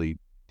they're actually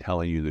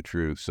telling you the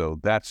truth. So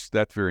that's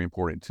very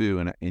important too.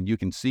 And you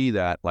can see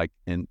that, like,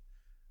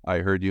 I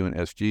heard you and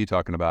SG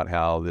talking about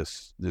how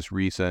this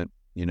recent,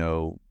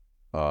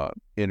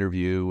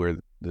 interview where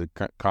the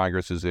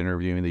Congress is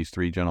interviewing these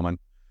three gentlemen,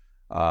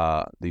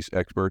 these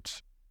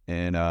experts,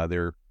 and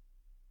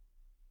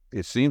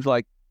it seems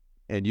like,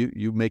 and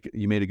you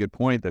made a good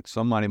point that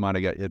somebody might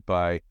have got hit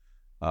by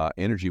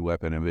energy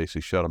weapon and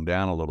basically shut them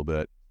down a little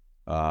bit.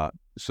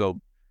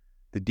 So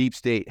the deep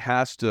state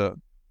has to,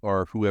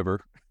 or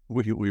whoever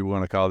we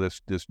want to call this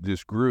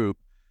group,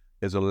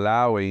 is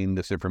allowing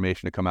this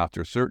information to come out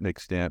to a certain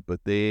extent, but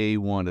they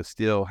want to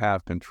still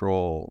have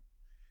control,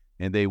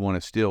 and they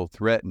want to still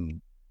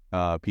threaten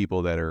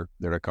people that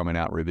are coming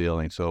out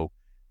revealing. So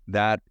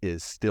that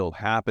is still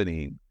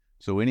happening.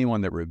 So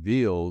anyone that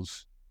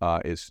reveals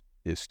is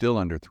still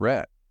under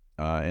threat,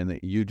 and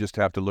that you just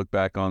have to look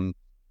back on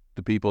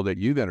the people that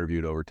you've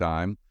interviewed over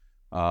time.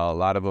 A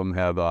lot of them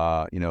have,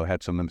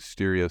 had some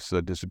mysterious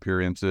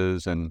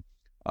disappearances, and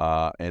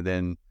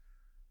then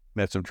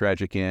met some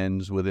tragic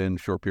ends within a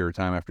short period of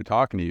time after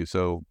talking to you.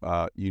 So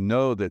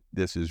that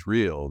this is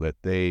real, that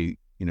they,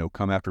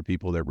 come after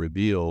people that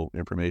reveal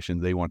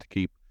information they want to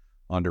keep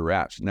under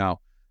wraps. Now,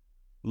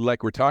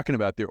 like we're talking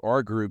about, there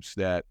are groups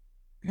that,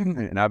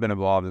 and I've been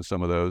involved in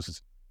some of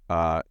those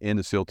in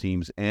the SEAL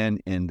teams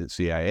and in the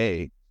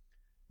CIA,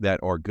 that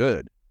are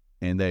good,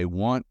 and they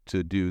want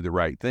to do the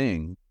right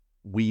thing.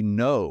 We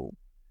know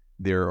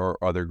there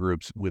are other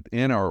groups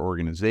within our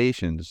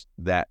organizations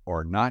that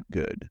are not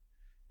good,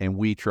 and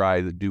we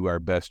try to do our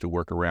best to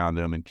work around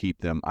them and keep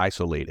them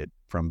isolated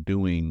from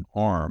doing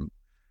harm.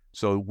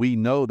 So we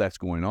know that's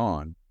going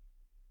on.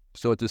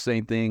 So it's the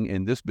same thing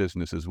in this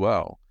business as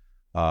well.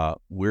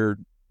 We're,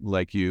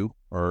 like you,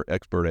 are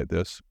expert at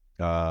this,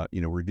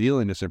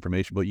 revealing this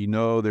information, but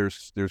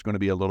there's going to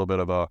be a little bit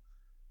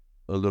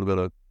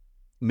of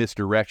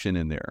misdirection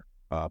in there.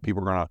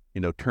 People are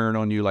going to, turn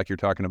on you, like you're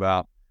talking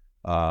about.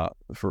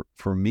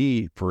 For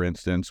me, for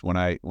instance, when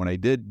I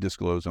did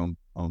disclose on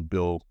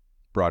Bill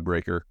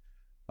Broadbreaker,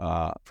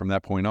 from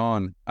that point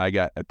on, I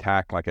got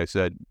attacked, like I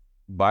said,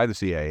 by the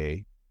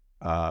CIA,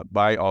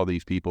 by all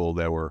these people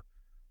that were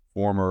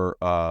former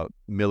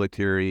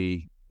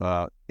military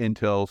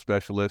intel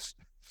specialists,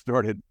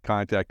 started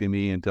contacting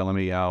me and telling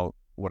me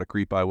what a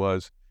creep I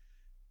was.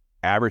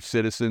 Average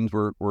citizens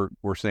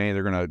were saying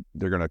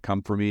they're gonna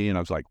come for me, and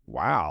I was like,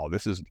 wow,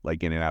 this is like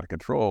getting out of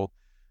control.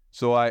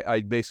 So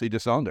I basically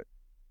disowned it.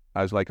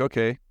 I was like,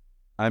 okay,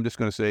 I'm just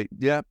gonna say,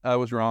 yeah, I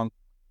was wrong.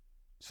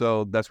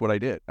 So that's what I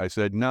did. I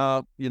said,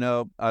 no,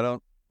 I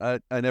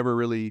never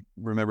really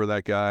remember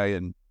that guy,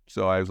 and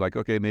so I was like,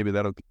 okay, maybe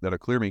that'll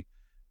clear me.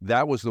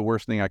 That was the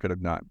worst thing I could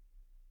have done.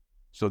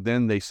 So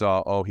then they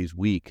saw, oh, he's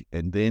weak,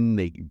 and then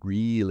they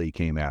really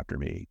came after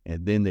me,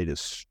 and then they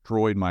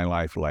destroyed my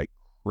life like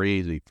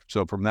crazy.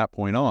 So from that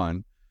point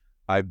on,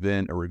 I've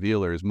been a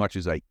revealer as much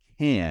as I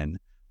can,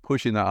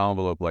 pushing the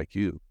envelope like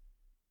you.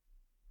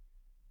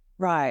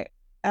 Right.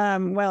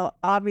 Well,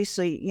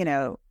 obviously,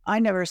 I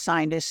never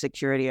signed a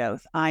security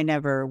oath. I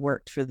never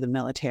worked for the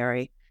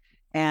military.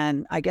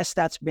 And I guess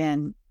that's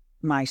been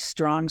my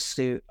strong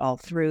suit all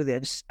through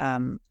this.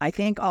 I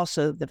think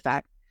also the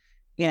fact,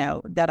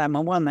 that I'm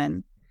a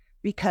woman,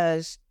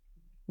 because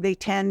they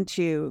tend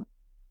to,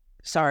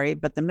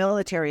 but the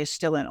military is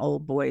still an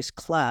old boys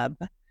club,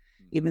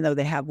 even though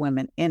they have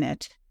women in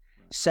it.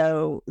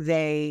 So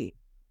they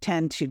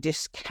tend to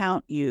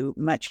discount you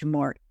much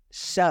more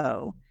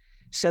so.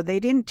 So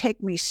they didn't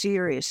take me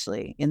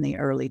seriously in the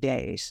early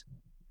days.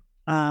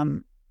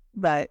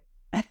 But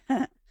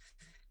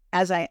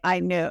as I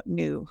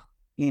knew,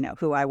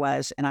 who I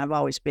was, and I've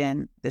always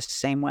been the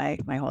same way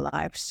my whole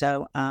life.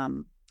 So,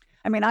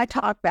 I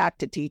talk back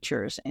to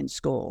teachers in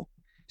school.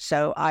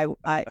 So I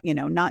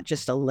not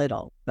just a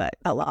little, but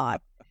a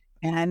lot.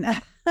 And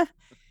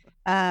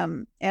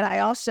And I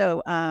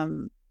also,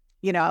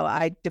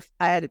 I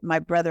had my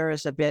brother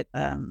is a bit,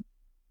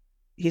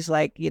 he's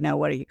like,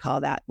 what do you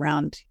call that?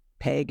 Round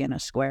peg in a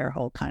square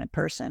hole kind of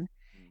person.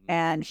 Mm-hmm.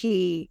 And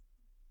he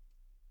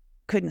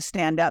couldn't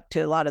stand up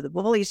to a lot of the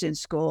bullies in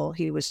school.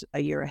 He was a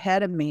year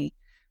ahead of me,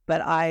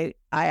 but I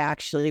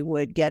actually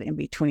would get in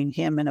between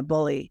him and a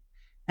bully,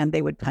 and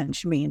they would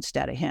punch me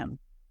instead of him.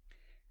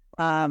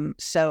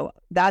 So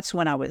that's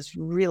when I was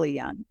really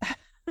young.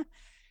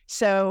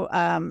 So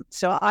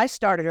I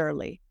started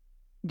early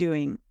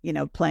doing,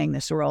 playing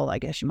this role, I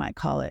guess you might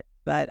call it.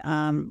 But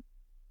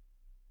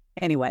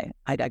anyway,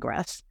 I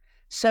digress.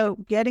 So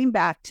getting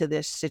back to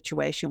this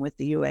situation with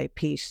the UA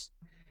piece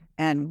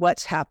and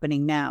what's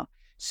happening now.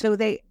 So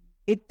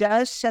it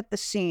does set the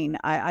scene.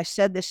 I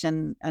said this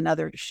in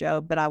another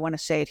show, but I want to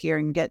say it here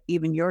and get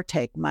even your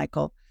take,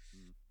 Michael,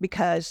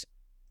 because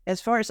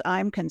as far as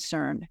I'm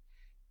concerned,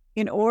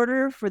 in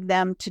order for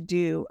them to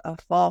do a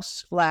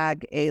false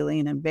flag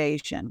alien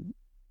invasion,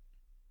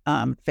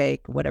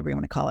 fake, whatever you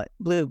want to call it,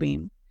 blue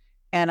beam,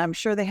 and I'm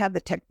sure they have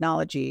the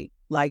technology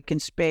like in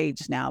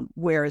spades now,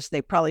 whereas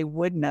they probably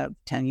wouldn't have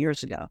 10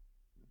 years ago.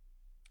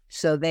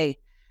 So they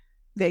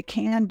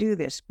can do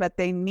this, but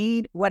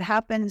what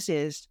happens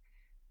is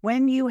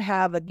when you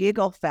have a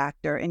giggle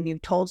factor and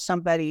you've told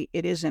somebody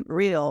it isn't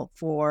real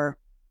for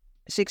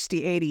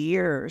 60, 80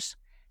 years,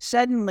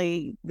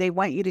 suddenly they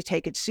want you to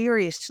take it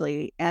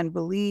seriously and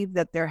believe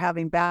that they're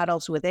having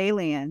battles with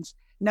aliens.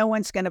 No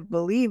one's going to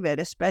believe it,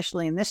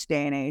 especially in this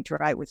day and age,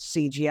 right, with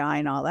CGI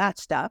and all that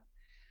stuff.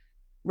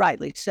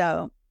 Rightly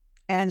so.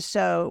 And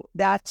so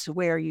that's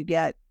where you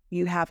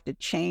have to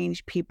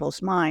change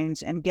people's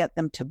minds and get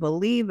them to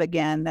believe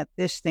again that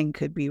this thing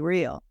could be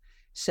real.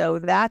 So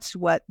that's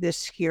what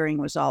this hearing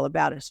was all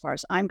about, as far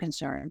as I'm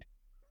concerned.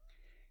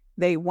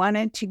 They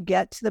wanted to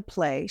get to the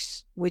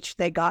place, which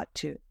they got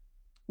to,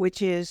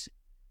 which is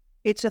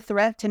it's a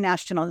threat to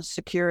national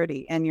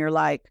security. And you're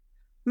like,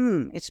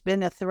 it's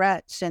been a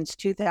threat since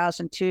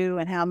 2002.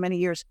 And how many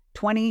years?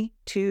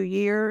 22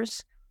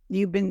 years.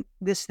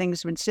 This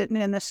thing's been sitting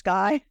in the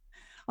sky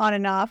on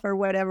and off, or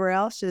whatever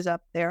else is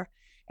up there.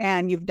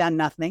 And you've done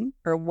nothing,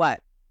 or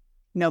what?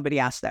 Nobody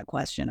asked that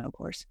question, of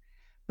course.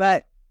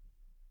 But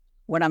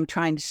what I'm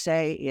trying to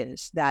say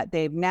is that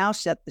they've now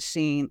set the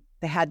scene.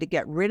 They had to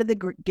get rid of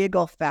the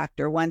giggle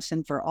factor once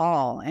and for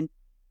all. And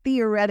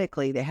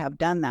theoretically, they have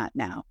done that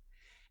now.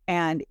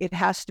 And it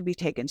has to be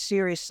taken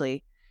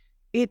seriously.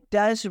 It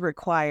does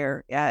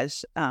require,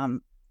 as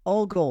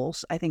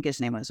Ogles, I think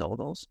his name was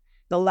Ogles,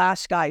 the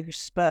last guy who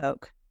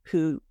spoke,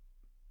 who,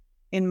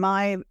 in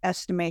my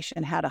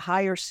estimation, had a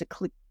higher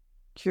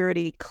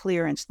security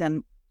clearance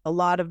than a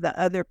lot of the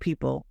other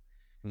people,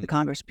 the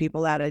Congress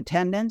people at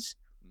attendance.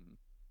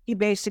 He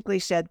basically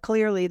said,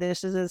 clearly,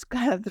 this is a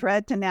kind of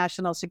threat to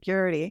national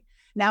security.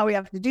 Now we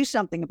have to do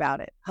something about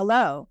it.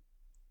 Hello.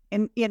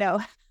 And, I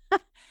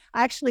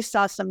actually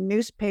saw some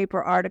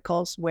newspaper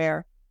articles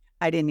where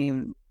I didn't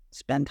even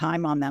spend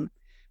time on them,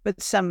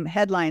 but some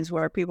headlines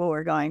where people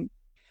were going,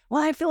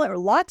 well, I feel a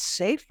lot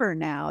safer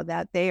now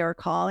that they are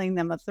calling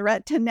them a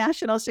threat to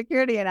national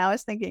security. And I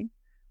was thinking,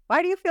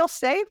 why do you feel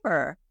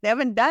safer? They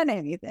haven't done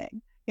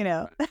anything.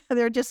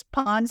 They're just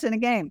pawns in a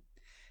game.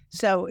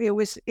 So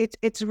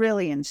it's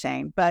really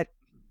insane. But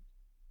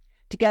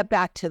to get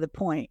back to the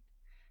point,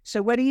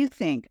 so what do you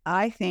think?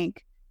 I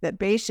think that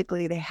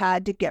basically they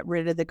had to get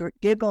rid of the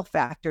giggle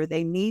factor.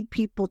 They need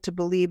people to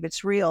believe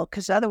it's real,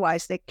 because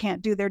otherwise they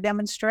can't do their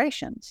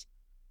demonstrations.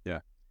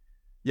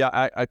 Yeah,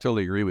 I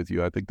totally agree with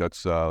you. I think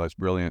that's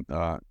brilliant.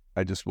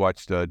 I just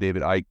watched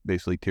David Icke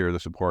basically tear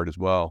this apart as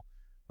well.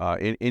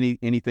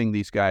 Anything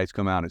these guys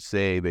come out and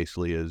say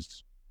basically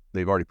is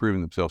they've already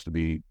proven themselves to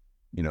be,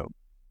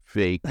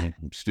 fake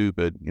and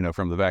stupid.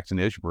 From the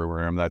vaccination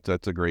program,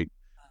 that's a great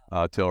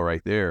tell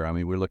right there. I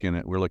mean, we're looking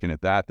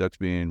at that's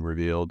being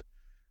revealed,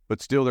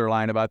 but still they're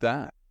lying about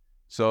that.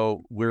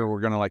 So we're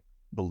gonna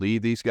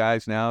believe these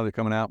guys now? They're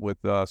coming out with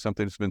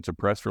something that's been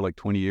suppressed for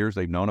 20 years.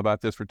 They've known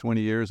about this for 20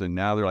 years, and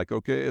now they're like,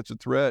 okay, it's a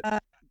threat.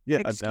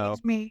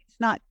 Excuse me, it's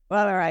not.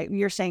 Well, all right,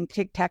 you're saying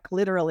Tic Tac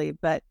literally,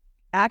 but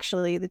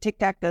actually the Tic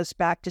Tac goes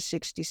back to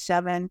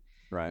 1967.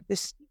 Right. The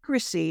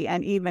secrecy,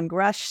 and even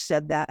Grush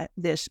said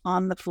this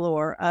on the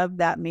floor of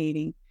that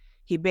meeting.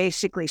 He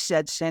basically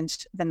said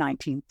since the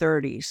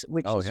 1930s,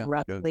 which is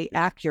roughly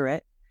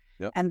accurate.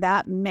 Yep. And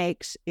that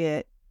makes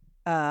it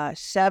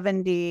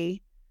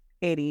 70,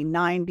 80,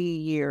 90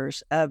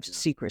 years of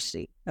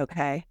secrecy.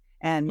 Okay.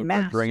 And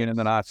bringing in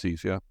the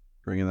Nazis. Yeah.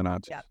 Bringing in the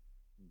Nazis. Yeah.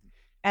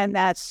 And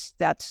that's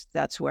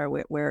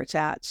where it's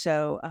at.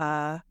 So,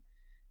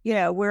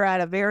 we're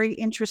at a very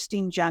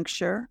interesting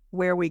juncture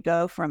where we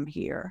go from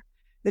here.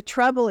 The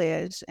trouble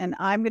is, and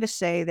I'm going to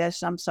say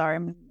this, I'm sorry,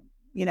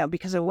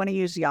 because I want to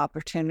use the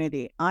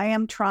opportunity. I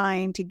am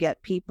trying to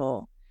get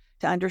people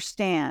to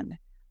understand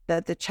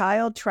that the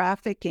child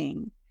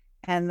trafficking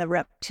and the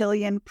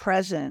reptilian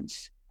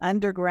presence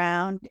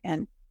underground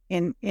and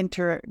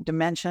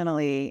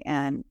interdimensionally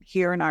and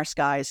here in our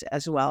skies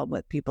as well,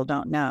 what people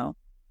don't know,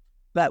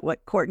 but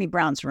what Courtney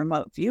Brown's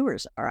remote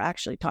viewers are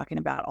actually talking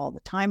about all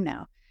the time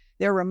now.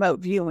 they're remote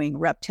viewing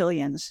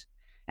reptilians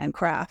and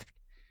craft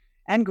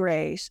and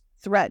grays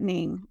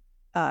threatening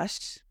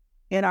us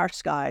in our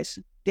skies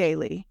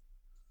daily.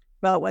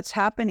 But what's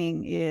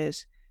happening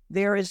is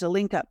there is a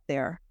link up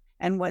there.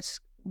 And what's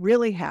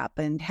really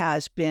happened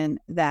has been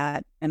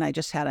that, and I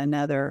just had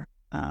another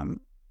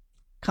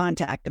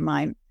contact of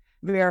mine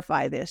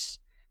verify this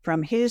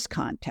from his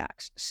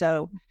contacts.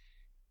 So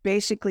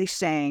basically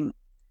saying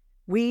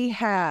we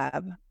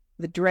have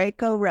the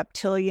Draco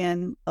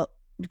Reptilian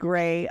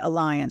Gray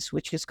Alliance,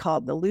 which is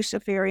called the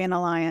Luciferian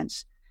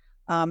Alliance.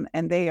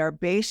 And they are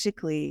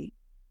basically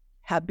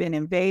have been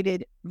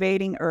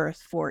invading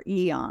Earth for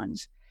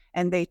eons.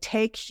 And they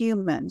take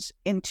humans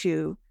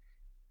into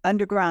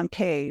underground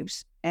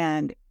caves,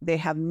 and they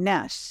have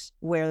nests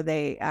where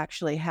they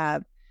actually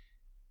have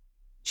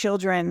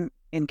children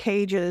in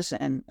cages,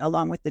 and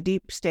along with the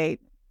deep,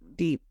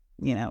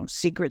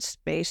 secret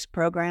space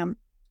program,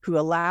 who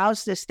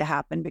allows this to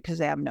happen because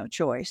they have no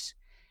choice.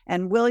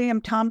 And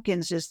William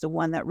Tompkins is the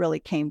one that really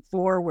came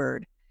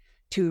forward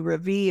to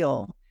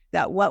reveal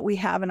that what we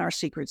have in our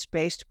secret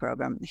space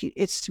program,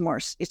 it's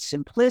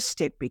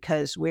simplistic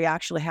because we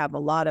actually have a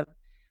lot of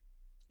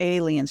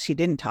aliens he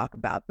didn't talk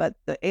about, but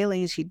the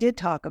aliens he did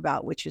talk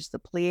about, which is the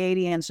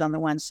Pleiadians on the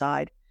one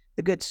side,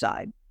 the good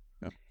side,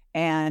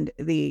 and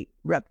the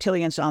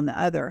reptilians on the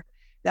other,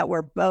 that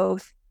were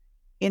both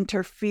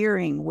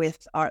interfering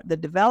with the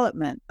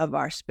development of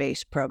our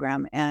space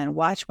program. And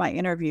watch my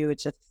interview.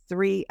 It's a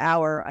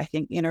 3-hour, I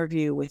think,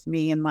 interview with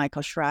me and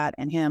Michael Schratt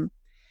and him.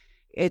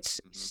 It's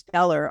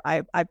stellar.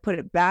 I put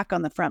it back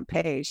on the front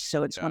page.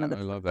 So it's one of the...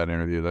 I love that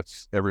interview.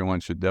 Everyone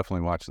should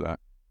definitely watch that.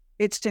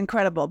 It's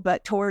incredible.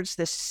 But towards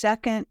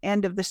the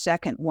end of the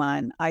second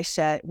one,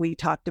 we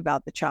talked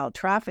about the child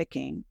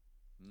trafficking.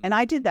 And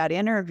I did that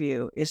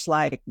interview. It's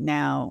like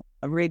now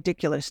a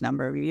ridiculous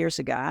number of years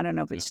ago. I don't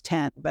know if it's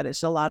 10, but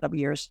it's a lot of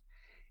years.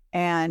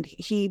 And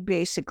he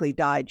basically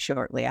died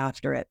shortly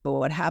after it. But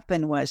what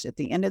happened was at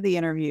the end of the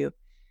interview,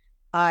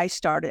 I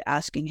started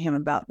asking him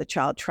about the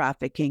child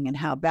trafficking and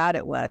how bad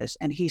it was.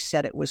 And he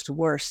said it was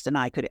worse than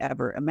I could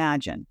ever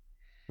imagine.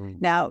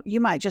 Now,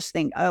 you might just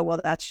think, oh, well,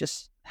 that's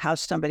just how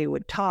somebody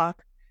would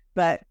talk.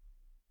 But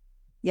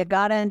you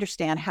got to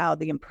understand how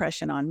the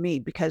impression on me,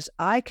 because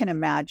I can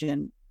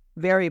imagine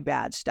very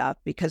bad stuff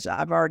because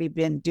I've already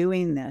been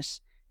doing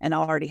this and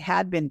already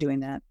had been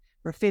doing that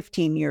for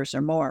 15 years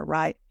or more,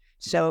 right?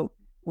 So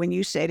when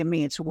you say to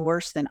me it's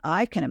worse than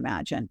I can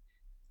imagine,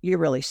 you're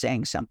really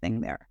saying something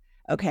there.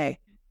 Okay.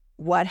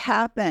 What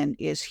happened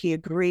is he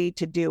agreed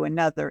to do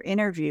another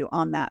interview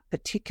on that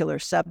particular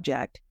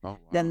subject. Oh, wow.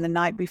 Then the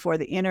night before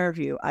the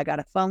interview, I got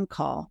a phone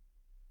call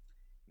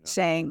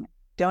saying,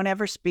 don't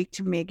ever speak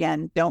to me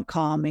again. Don't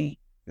call me.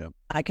 Yep.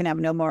 I can have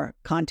no more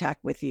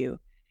contact with you.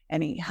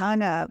 And he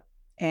hung up,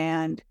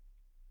 and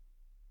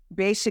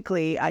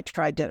basically I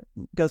tried to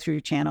go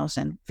through channels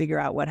and figure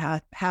out what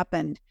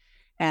happened.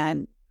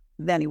 And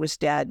then he was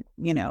dead,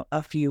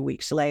 a few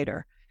weeks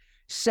later.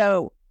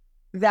 So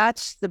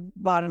that's the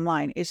bottom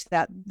line, is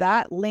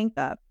that link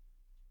up.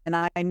 And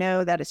I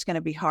know that it's going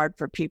to be hard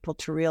for people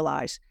to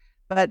realize,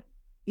 but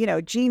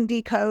Gene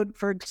Decode,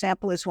 for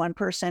example, is one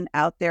person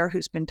out there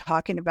who's been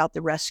talking about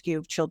the rescue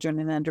of children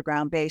in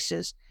underground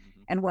bases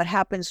and what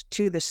happens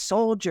to the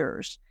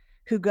soldiers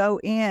who go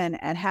in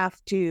and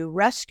have to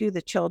rescue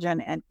the children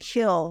and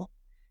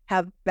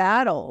have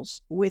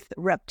battles with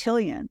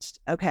reptilians,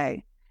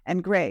 okay,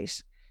 and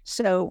grays.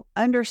 So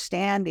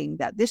understanding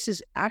that this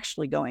is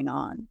actually going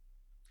on.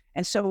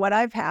 And so what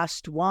I've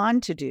asked Juan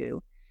to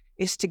do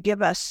is to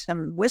give us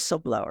some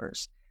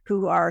whistleblowers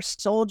who are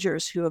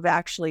soldiers who have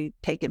actually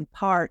taken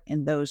part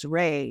in those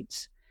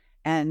raids,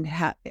 and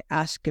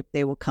ask if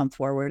they will come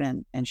forward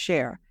and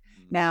share.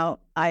 Now,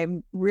 I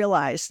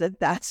realize that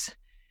that's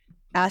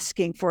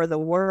asking for the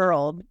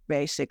world,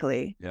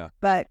 basically. Yeah.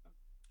 But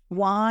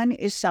Juan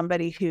is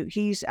somebody who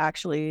he's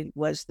actually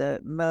was the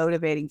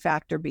motivating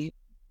factor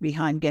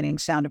behind getting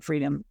Sound of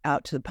Freedom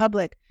out to the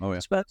public. Oh, yeah.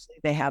 Supposedly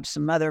they have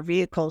some other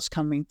vehicles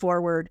coming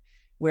forward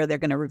where they're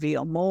going to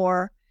reveal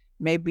more.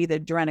 Maybe the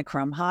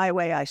Adrenochrome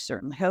Highway. I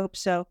certainly hope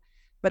so.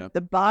 But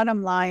the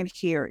bottom line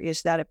here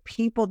is that if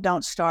people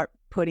don't start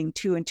putting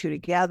two and two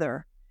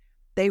together,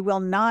 they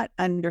will not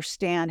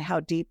understand how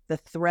deep the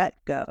threat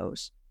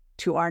goes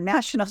to our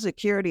national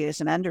security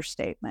is an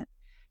understatement,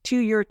 to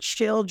your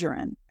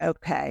children,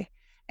 okay?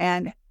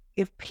 And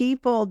if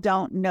people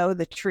don't know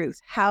the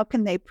truth, how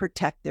can they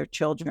protect their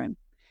children?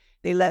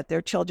 They let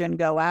their children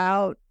go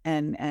out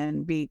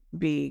and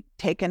be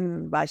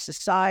taken by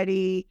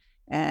society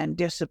and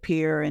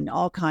disappear in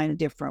all kinds of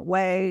different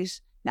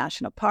ways,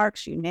 national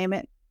parks, you name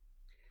it,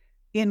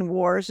 in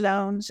war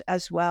zones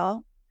as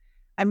well.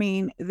 I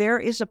mean, there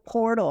is a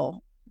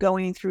portal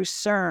going through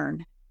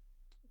CERN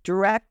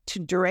direct to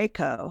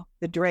Draco,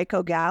 the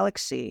Draco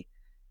galaxy,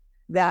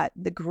 that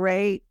the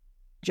great,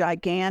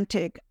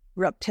 gigantic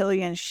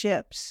reptilian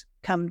ships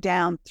come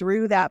down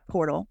through that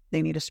portal.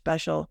 They need a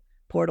special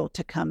portal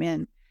to come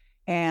in.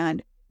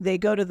 And they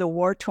go to the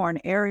war-torn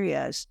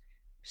areas,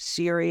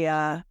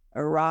 Syria,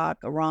 Iraq,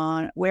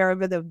 Iran,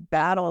 wherever the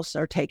battles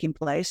are taking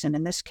place. And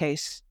in this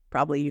case,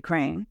 probably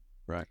Ukraine.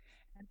 Right.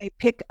 And they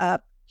pick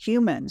up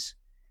humans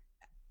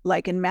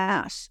like in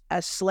mass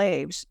as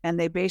slaves, and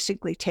they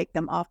basically take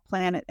them off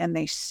planet and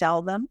they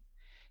sell them.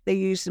 They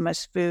use them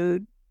as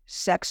food,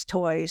 sex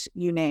toys,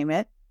 you name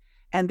it.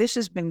 And this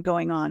has been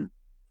going on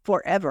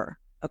forever.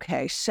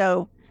 Okay.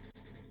 So,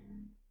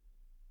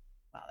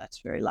 wow, that's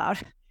very loud.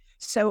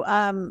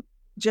 So,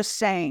 just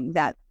saying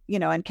that,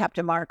 and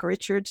Captain Mark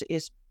Richards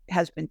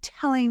has been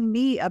telling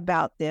me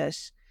about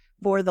this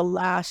for the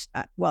last,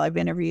 I've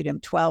interviewed him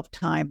 12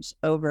 times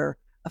over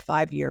a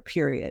 5-year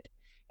period.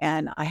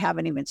 And I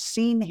haven't even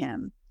seen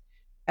him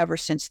ever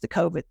since the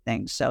COVID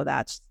thing. So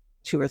that's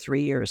 2 or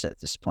 3 years at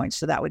this point.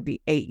 So that would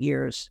be 8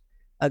 years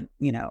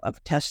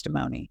of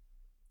testimony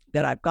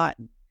that I've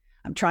gotten.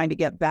 I'm trying to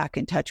get back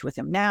in touch with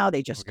him now.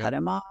 They just cut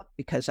him off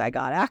because I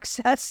got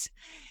access.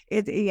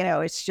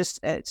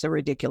 It's a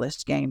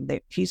ridiculous game.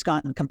 He's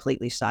gotten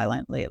completely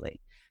silent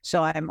lately.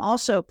 So I'm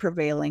also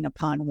prevailing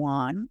upon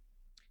Juan,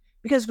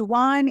 because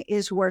Juan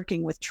is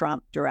working with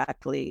Trump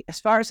directly. As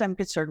far as I'm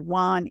concerned,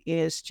 Juan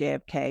is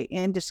JFK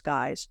in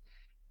disguise.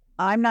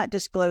 I'm not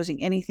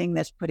disclosing anything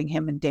that's putting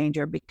him in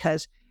danger,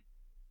 because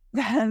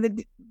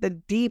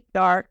the deep,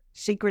 dark,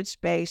 secret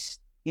space,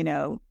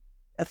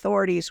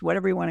 authorities,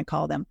 whatever you want to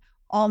call them,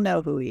 all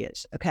know who he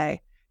is, okay?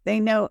 They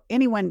know,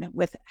 anyone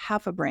with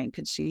half a brain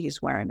could see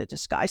he's wearing a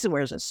disguise. He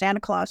wears a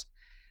Santa Claus,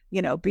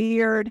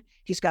 beard.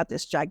 He's got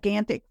this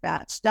gigantic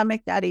fat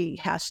stomach that he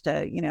has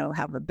to,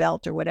 have a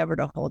belt or whatever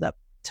to hold up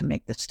to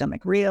make the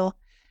stomach real,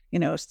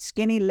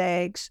 skinny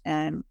legs,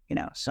 and,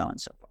 so on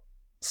and so forth.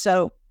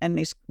 So, and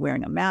he's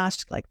wearing a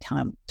mask like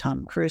Tom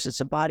Cruise.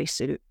 It's a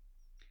bodysuit.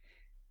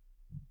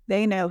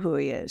 They know who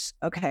he is.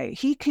 Okay.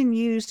 He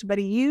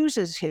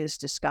uses his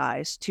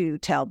disguise to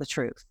tell the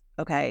truth.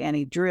 Okay. And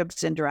he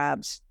dribs and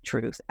drabs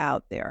truth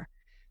out there.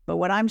 But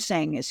what I'm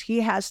saying is he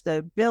has the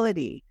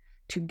ability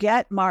to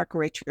get Mark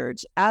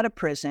Richards out of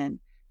prison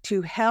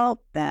to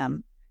help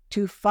them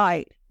to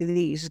fight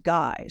these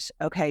guys.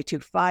 Okay. To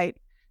fight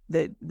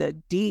the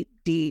deep,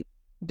 deep,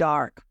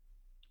 dark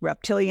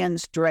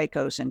reptilians,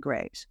 Dracos, and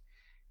Greys.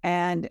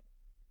 And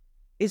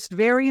it's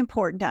very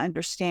important to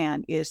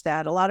understand is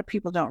that a lot of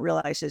people don't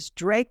realize is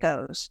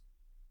Dracos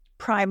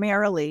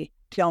primarily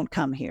don't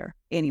come here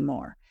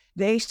anymore.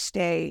 They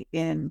stay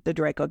in the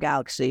Draco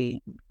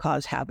galaxy,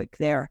 cause havoc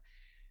there.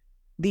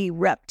 The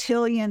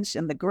reptilians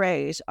and the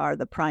Greys are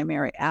the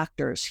primary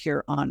actors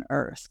here on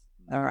Earth.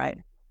 All right.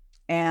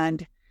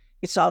 And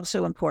it's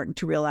also important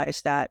to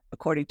realize that,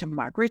 according to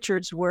Mark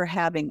Richards,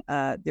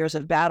 there's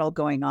a battle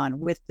going on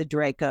with the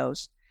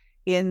Dracos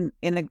in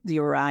the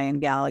Orion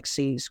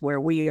galaxies, where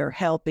we are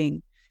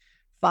helping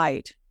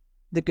fight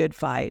the good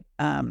fight.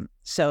 And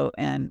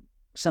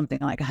something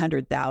like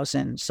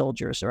 100,000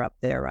 soldiers are up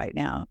there right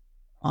now,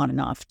 on and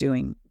off,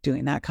 doing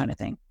that kind of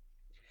thing.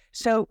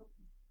 So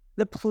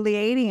the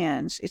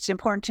Pleiadians, it's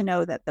important to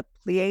know that the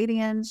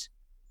Pleiadians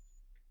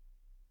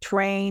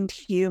trained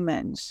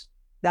humans.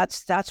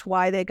 That's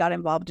why they got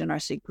involved in our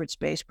secret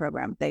space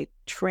program. They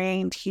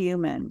trained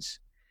humans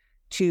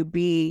to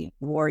be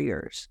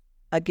warriors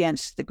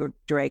against the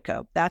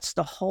Draco. That's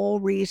the whole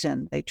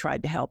reason they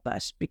tried to help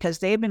us, because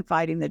they've been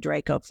fighting the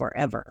Draco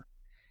forever,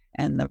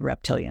 and the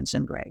reptilians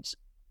and Greys.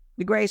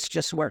 The Greys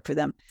just work for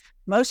them.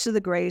 Most of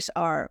the Greys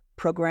are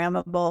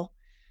programmable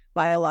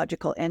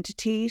biological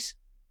entities,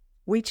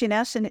 which in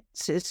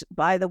essence is,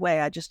 by the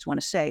way, I just want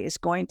to say, is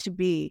going to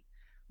be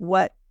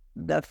what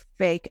the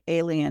fake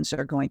aliens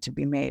are going to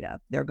be made of.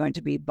 They're going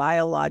to be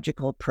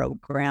biological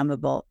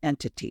programmable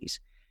entities.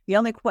 The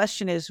only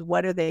question is,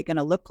 what are they going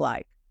to look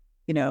like?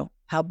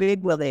 How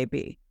big will they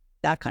be?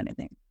 That kind of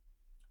thing.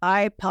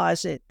 I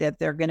posit that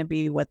they're going to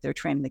be what they're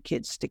training the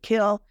kids to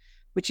kill,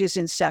 which is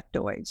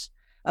insectoids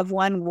of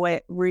one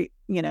way,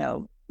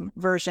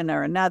 version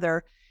or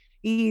another.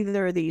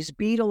 Either these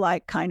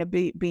beetle-like kind of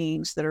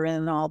beings that are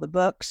in all the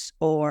books,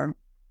 or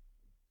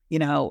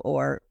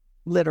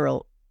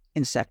literal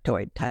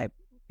insectoid type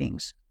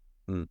beings.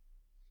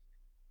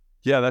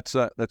 Yeah, that's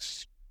a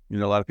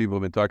lot of people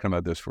have been talking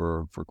about this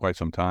for quite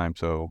some time.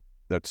 So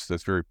that's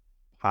very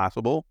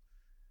possible.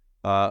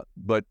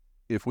 But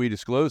if we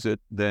disclose it,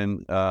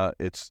 then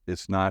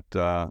it's not.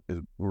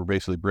 We're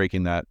basically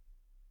breaking that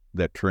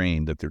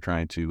train that they're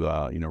trying to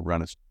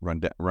run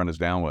us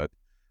down with.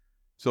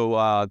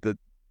 So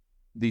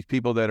these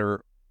people that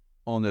are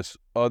on this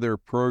other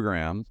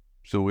program,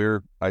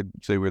 so I'd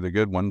say we're the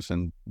good ones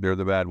and they're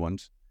the bad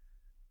ones.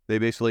 They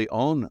basically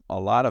own a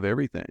lot of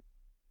everything.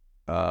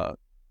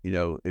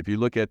 If you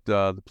look at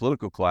the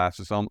political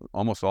classes,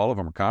 almost all of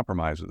them are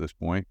compromised at this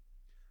point.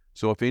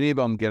 So if any of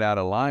them get out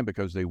of line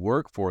because they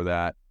work for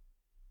that,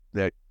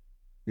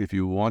 if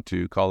you want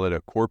to call it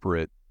a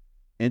corporate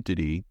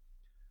entity,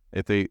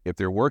 if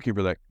they're working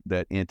for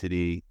that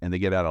entity and they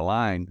get out of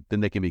line, then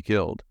they can be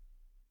killed.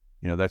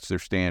 That's their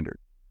standard.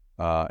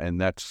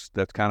 And that's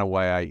kind of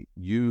why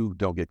you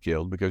don't get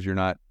killed, because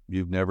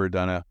you've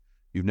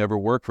never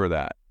worked for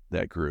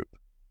that group.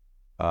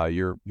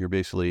 You're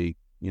basically,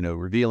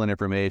 revealing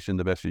information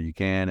the best that you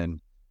can. And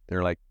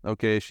they're like,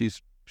 okay,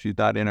 she's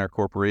not in our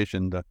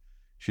corporation.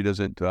 She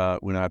doesn't,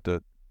 we don't have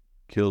to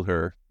killed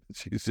her.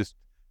 She's just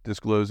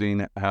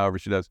disclosing however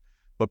she does.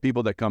 But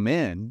people that come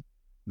in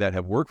that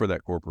have worked for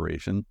that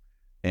corporation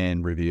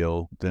and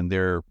reveal, then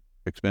they're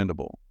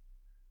expendable.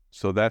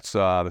 So that's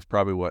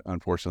probably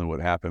unfortunately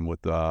what happened with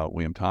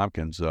William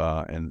Tompkins.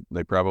 And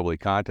they probably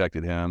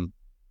contacted him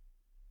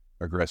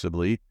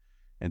aggressively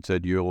and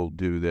said, you'll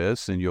do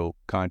this, and you'll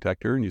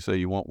contact her, and you say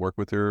you won't work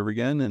with her ever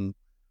again, and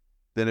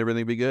then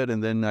everything will be good.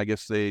 And then I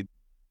guess they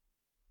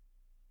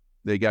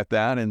got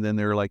that, and then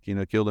they're like,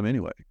 killed him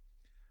anyway.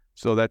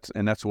 So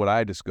that's what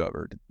I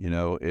discovered.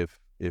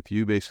 If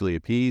you basically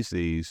appease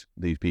these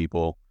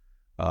people,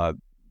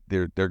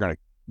 they're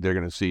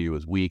gonna see you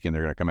as weak, and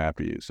they're gonna come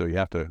after you. So you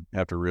have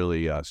to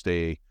really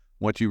stay.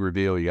 Once you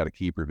reveal, you got to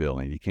keep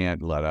revealing. You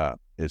can't let up.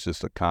 It's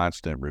just a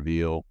constant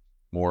reveal.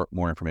 More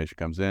information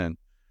comes in.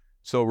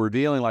 So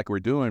revealing, like we're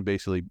doing,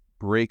 basically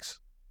breaks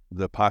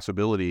the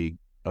possibility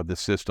of the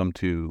system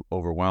to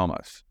overwhelm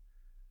us.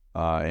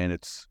 And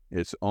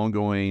it's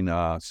ongoing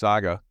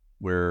saga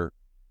where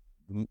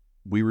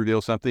we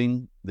reveal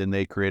something, then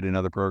they create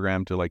another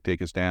program to like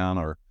take us down,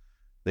 or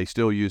they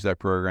still use that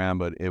program,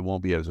 but it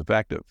won't be as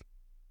effective.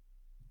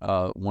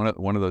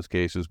 One of those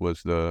cases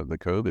was the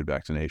COVID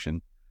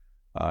vaccination.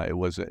 It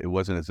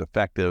wasn't as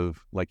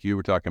effective, like you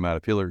were talking about.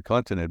 If Hillary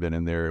Clinton had been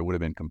in there, it would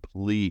have been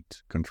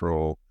complete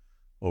control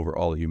over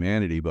all of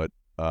humanity. But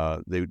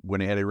they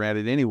went ahead and ran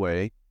it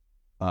anyway,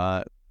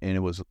 and it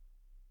was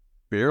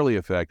fairly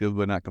effective,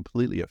 but not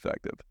completely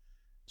effective.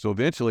 So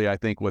eventually, I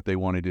think what they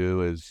want to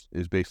do is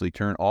basically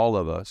turn all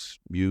of us,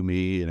 you,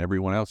 me, and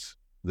everyone else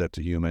that's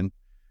a human,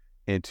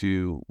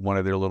 into one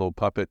of their little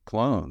puppet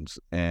clones.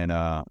 And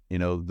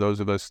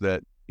those of us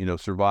that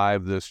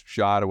survive this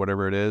shot or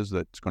whatever it is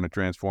that's going to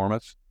transform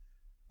us,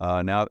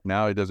 now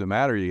it doesn't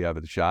matter you have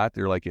the shot.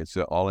 They're like, it's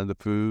all in the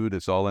food,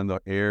 it's all in the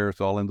air,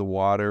 it's all in the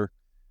water.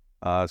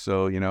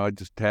 So I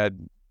just had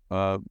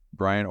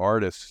Brian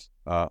Ardis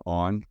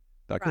on,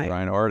 Dr. Right.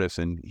 Brian Ardis,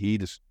 and he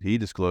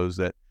disclosed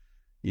that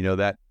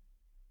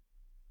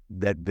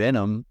that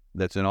venom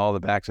that's in all the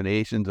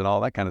vaccinations and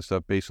all that kind of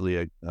stuff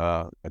basically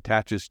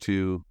attaches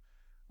to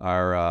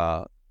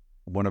our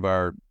one of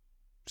our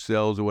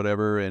cells or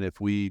whatever, and if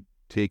we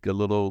take a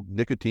little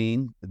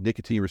nicotine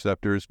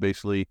receptors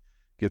basically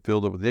get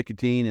filled up with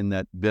nicotine, and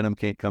that venom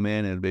can't come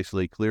in, and it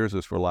basically clears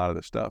us for a lot of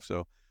the stuff.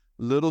 So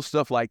little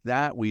stuff like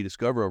that we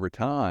discover over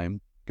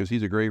time, because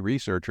he's a great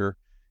researcher,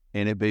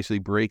 and it basically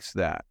breaks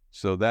that.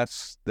 So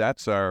that's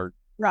our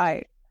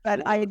Right.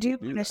 But I do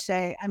want to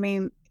say, I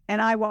mean,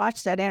 and I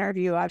watched that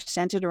interview. I've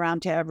sent it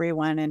around to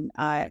everyone, and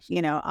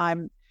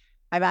I'm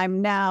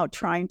now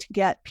trying to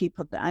get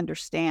people to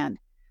understand.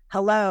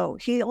 Hello,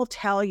 he'll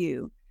tell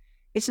you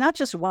it's not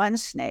just one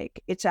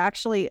snake. It's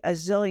actually a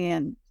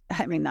zillion.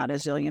 I mean, not a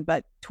zillion,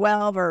 but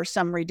 12 or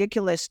some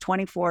ridiculous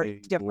 24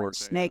 different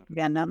snake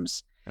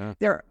venoms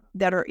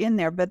that are in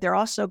there. But they're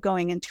also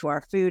going into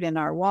our food and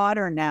our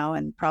water now,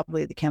 and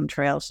probably the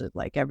chemtrails,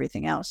 like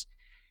everything else.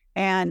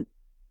 And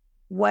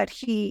what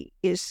he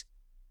is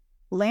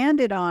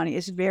landed on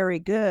is very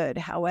good.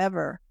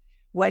 However,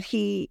 what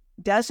he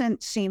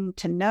doesn't seem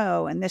to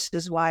know, and this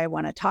is why I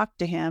want to talk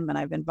to him, and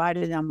I've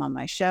invited him on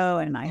my show,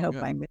 and I hope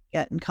I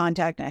get in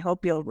contact, and I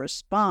hope he'll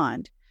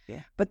respond.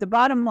 Yeah. But the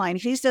bottom line,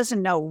 he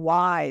doesn't know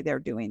why they're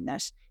doing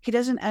this. He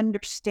doesn't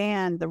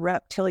understand the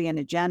reptilian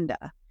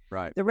agenda.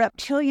 Right. The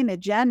reptilian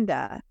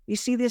agenda, you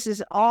see, this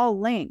is all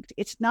linked.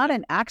 It's not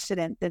an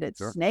accident that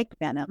it's snake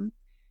venom.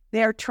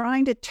 They're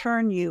trying to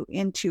turn you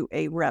into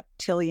a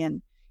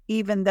reptilian,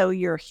 even though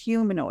you're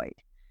humanoid.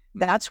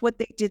 That's what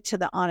they did to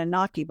the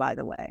Anunnaki, by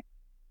the way.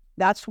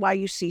 That's why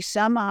you see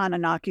some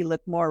Anunnaki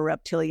look more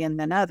reptilian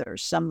than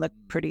others. Some look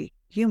pretty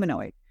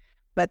humanoid.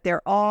 But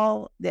they're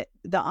all, the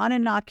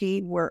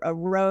Anunnaki were a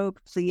rogue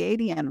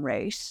Pleiadian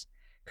race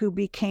who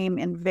became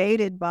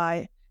invaded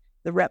by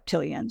the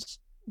reptilians,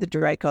 the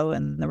Draco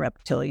and the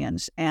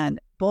reptilians, and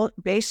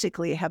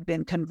basically have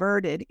been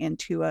converted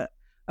into a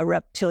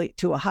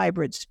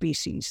hybrid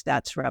species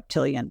that's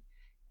reptilian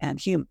and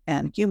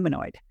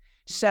humanoid.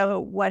 So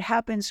what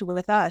happens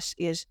with us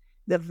is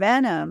the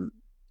venom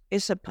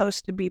is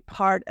supposed to be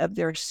part of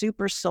their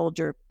super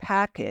soldier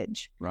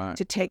package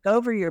to take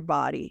over your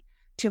body,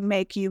 to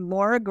make you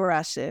more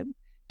aggressive,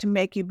 to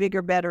make you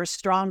bigger, better,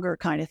 stronger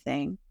kind of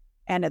thing.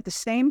 And at the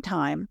same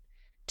time,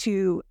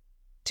 to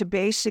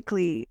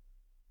basically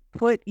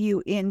put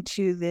you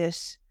into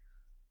this,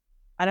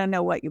 I don't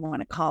know what you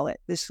want to call it,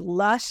 this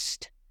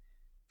lust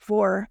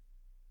for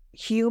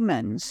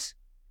humans,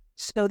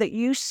 so that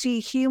you see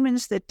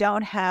humans that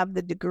don't have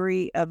the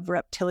degree of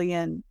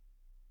reptilian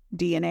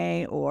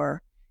DNA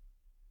or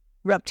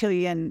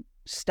reptilian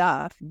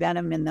stuff,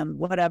 venom in them,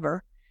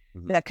 whatever,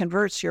 that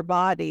converts your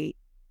body.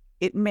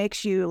 It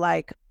makes you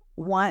like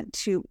want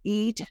to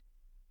eat,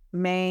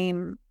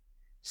 maim,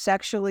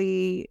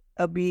 sexually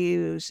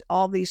abuse,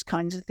 all these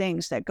kinds of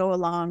things that go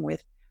along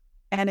with,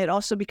 and it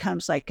also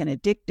becomes like an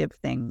addictive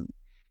thing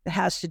that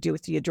has to do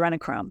with the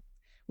adrenochrome,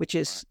 which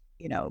is,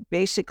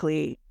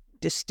 basically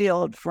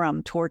distilled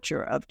from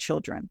torture of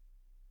children.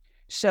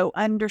 So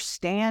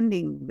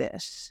understanding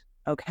this,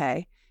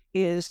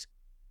 is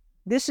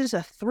this is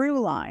a through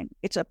line.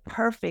 It's a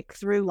perfect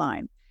through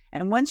line.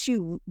 And once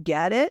you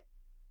get it,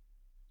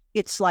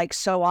 it's like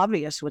so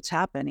obvious what's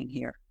happening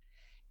here.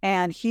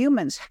 And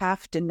humans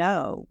have to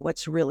know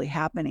what's really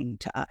happening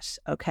to us,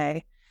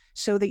 okay?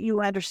 So that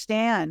you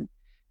understand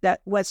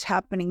that what's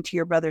happening to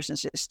your brothers and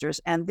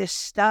sisters. And this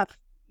stuff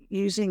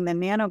using the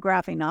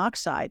nanographene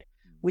oxide,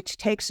 which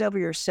takes over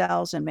your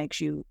cells and makes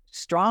you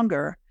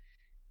stronger,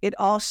 it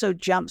also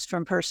jumps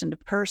from person to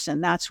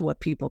person. That's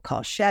what people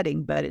call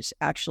shedding, but it's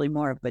actually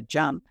more of a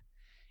jump.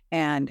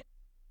 And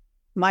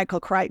Michael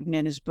Crichton,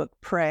 in his book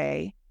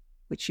Prey,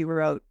 which he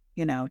wrote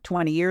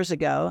 20 years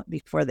ago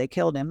before they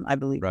killed him. I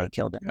believe they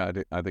killed him.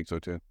 Yeah, I think so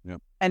too. Yeah.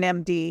 An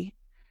MD,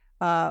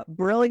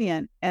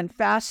 brilliant and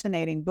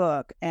fascinating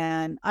book.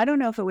 And I don't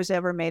know if it was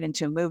ever made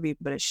into a movie,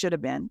 but it should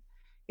have been.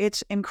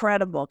 It's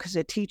incredible because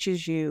it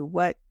teaches you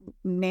what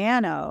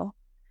nano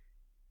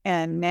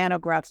and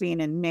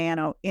nanographene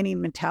and any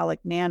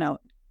metallic nano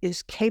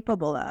is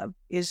capable of,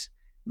 is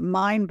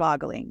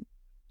mind-boggling.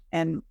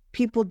 And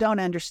people don't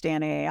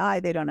understand AI,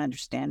 they don't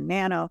understand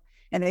nano,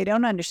 and they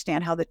don't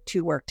understand how the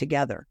two work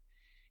together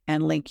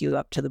and link you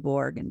up to the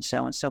Borg and so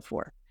on and so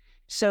forth.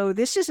 So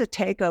this is a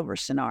takeover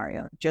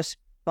scenario, just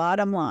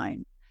bottom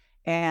line.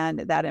 And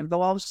that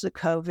involves the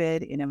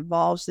COVID, it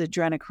involves the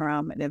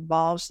adrenochrome, it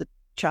involves the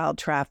child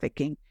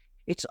trafficking.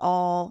 It's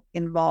all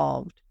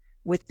involved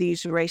with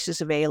these races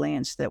of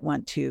aliens that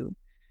want to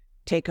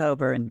take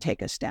over and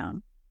take us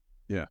down.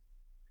 Yeah.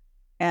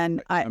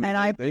 And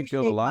they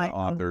killed a lot of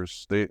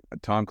authors.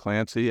 Tom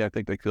Clancy, I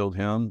think they killed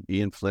him,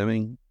 Ian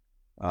Fleming,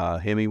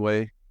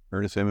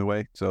 Ernest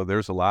Hemingway. So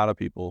there's a lot of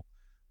people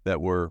that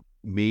were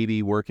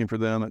maybe working for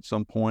them at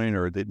some point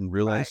or didn't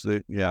realize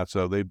that. Yeah.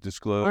 So they've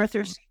disclosed.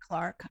 Arthur C.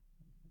 Clarke.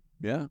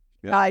 Yeah.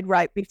 Died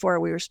right before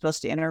we were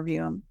supposed to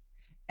interview him.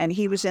 And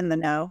he was in the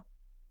know.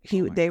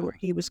 He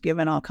was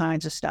given all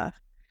kinds of stuff.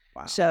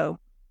 Wow. So,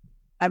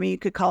 I mean, you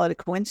could call it a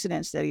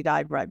coincidence that he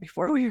died right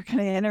before we were going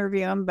to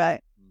interview him,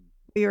 but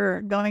we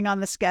were going on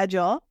the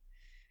schedule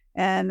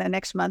and the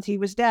next month he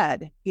was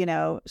dead,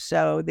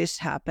 so this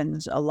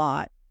happens a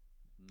lot.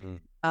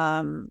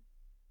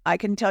 I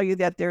can tell you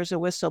that there's a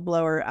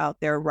whistleblower out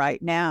there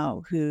right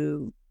now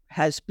who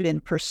has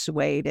been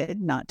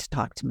persuaded not to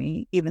talk to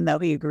me, even though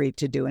he agreed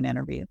to do an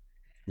interview.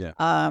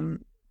 Yeah.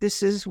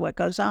 This is what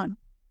goes on.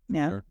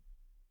 Yeah. Sure.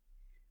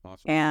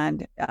 Awesome.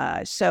 And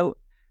so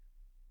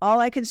all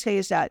I can say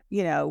is that,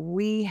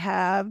 we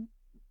have,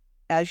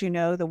 as you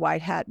know, the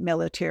white hat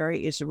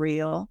military is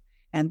real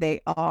and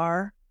they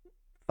are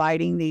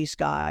fighting these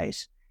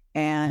guys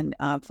and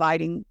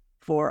fighting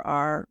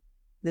for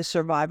the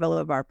survival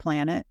of our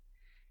planet.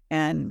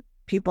 And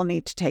people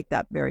need to take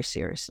that very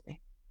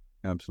seriously.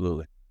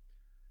 Absolutely.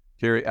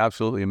 Carrie,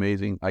 absolutely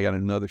amazing. I got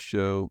another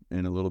show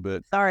in a little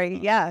bit. Sorry.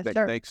 Yeah.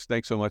 Sure.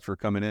 Thanks so much for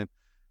coming in.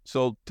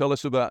 So tell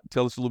us a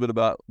little bit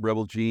about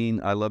Rebel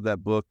Gene. I love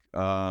that book.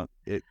 I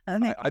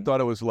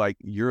thought it was like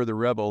You're the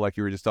Rebel, like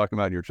you were just talking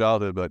about in your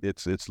childhood, but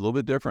it's a little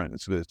bit different.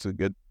 It's a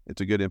good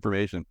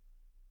information.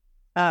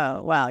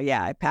 Oh, well,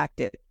 yeah, I packed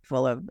it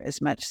full of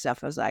as much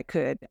stuff as I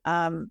could.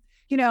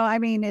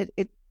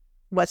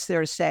 What's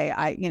there to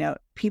say?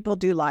 People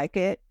do like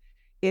it.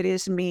 It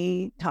is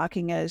me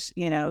talking as,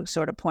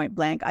 sort of point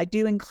blank. I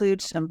do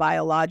include some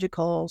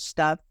biological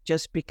stuff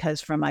just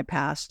because from my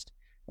past,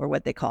 or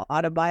what they call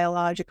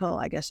autobiological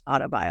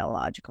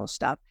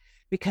stuff,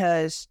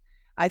 because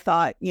I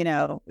thought, if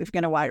you're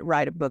going to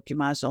write a book, you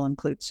might as well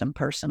include some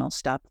personal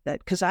stuff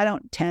because I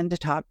don't tend to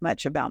talk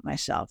much about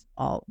myself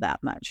all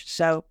that much.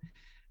 So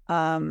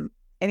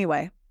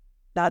anyway,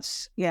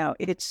 that's,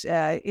 it's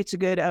a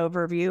good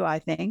overview,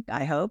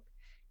 I hope.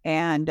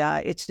 And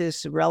it's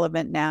as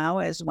relevant now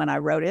as when I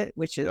wrote it,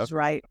 which is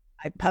right.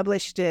 I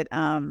published it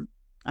on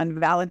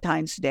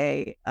Valentine's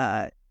Day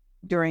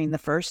during the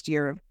first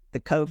year of the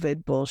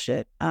COVID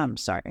bullshit. In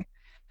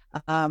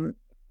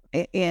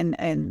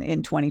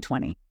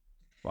 2020.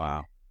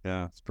 Wow.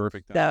 Yeah, it's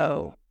perfect.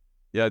 So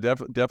yeah,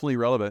 definitely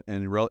relevant,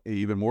 and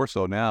even more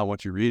so now.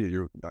 Once you read it,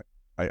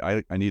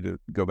 I need to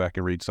go back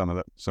and read some of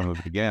it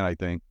again. I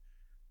think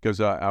because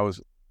I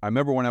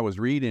remember when I was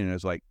reading, it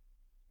was like,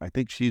 I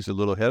think she's a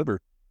little ahead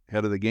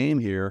of the game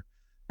here,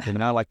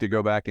 and I like to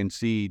go back and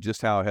see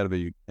just how ahead of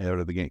the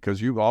game,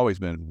 because you've always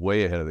been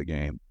way ahead of the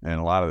game and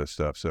a lot of this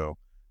stuff. So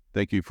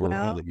thank you for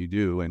all that you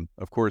do, and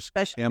of course,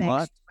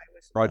 Camelot,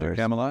 Project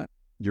Camelot,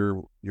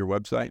 your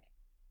website.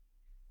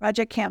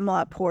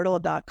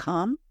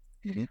 ProjectCamelotPortal.com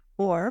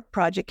or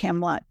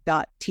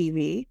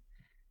ProjectCamelot.tv.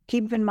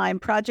 Keep in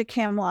mind,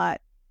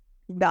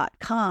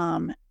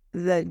 ProjectCamelot.com,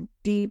 the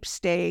deep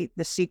state,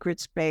 the secret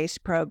space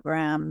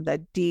program, the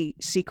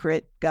deep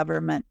secret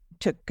government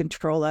took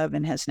control of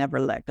and has never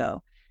let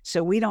go.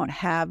 So we don't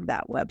have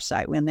that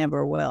website. We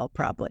never will,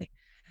 probably.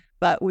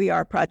 But we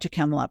are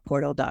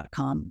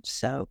ProjectCamelotPortal.com.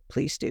 So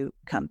please do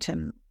come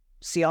to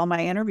see all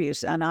my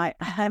interviews. And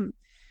I'm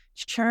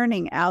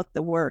churning out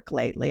the work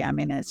lately. I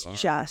mean, it's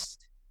just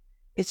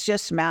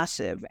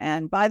massive.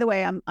 And by the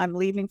way, I'm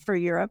leaving for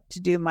Europe to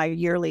do my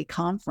yearly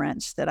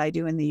conference that I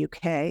do in the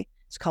UK.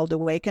 It's called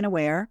Awake and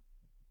Aware.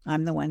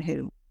 I'm the one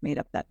who made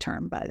up that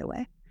term, by the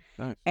way.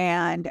 Nice.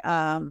 And,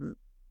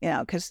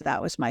 because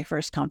that was my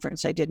first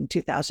conference I did in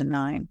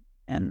 2009.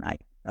 And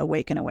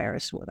Awaken Aware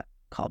is what I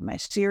called my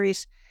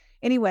series.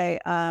 Anyway,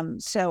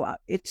 so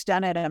it's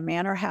done at a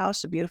manor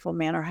house, a beautiful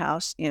manor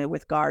house,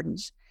 with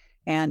gardens.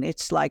 And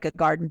it's like a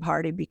garden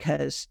party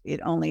because it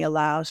only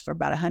allows for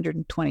about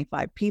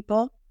 125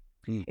 people.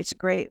 It's a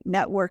great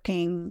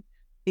networking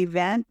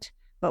event,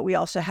 but we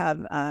also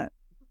have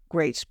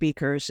great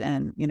speakers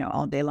and,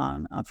 all day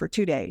long for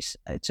 2 days.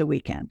 It's a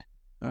weekend.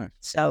 Nice.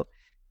 So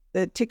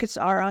the tickets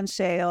are on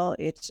sale.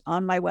 It's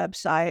on my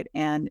website.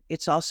 And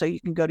it's also, you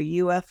can go to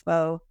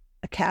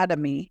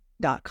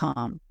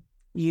UFOacademy.com,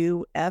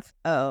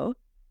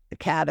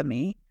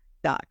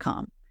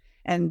 UFOacademy.com,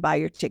 and buy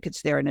your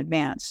tickets there in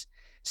advance.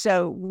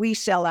 So we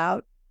sell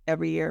out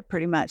every year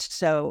pretty much.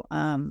 So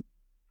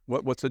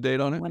what's the date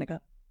on it? I want to go.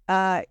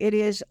 It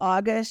is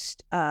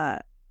August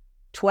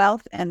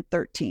 12th and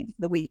 13th,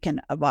 the weekend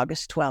of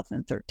August 12th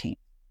and 13th.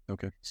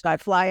 Okay. So I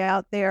fly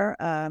out there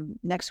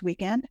next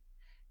weekend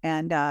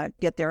and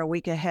get there a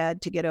week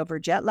ahead to get over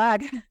jet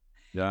lag.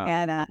 Yeah.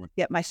 And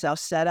get myself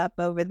set up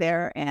over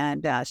there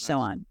and so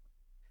on.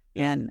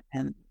 Yeah.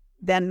 And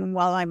then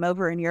while I'm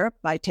over in Europe,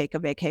 I take a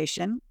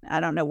vacation. I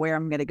don't know where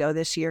I'm going to go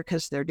this year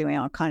because they're doing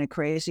all kind of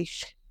crazy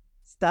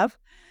stuff.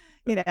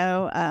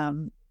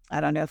 I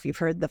don't know if you've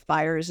heard the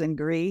fires in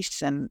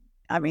Greece. And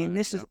I mean,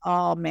 this is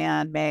all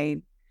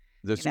man-made.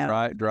 Just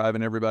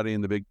driving everybody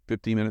in the big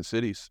 15-minute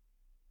cities.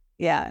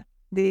 Yeah.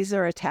 These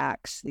are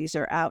attacks. These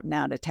are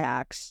out-and-out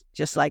attacks,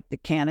 just like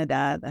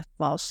the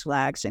false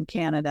flags in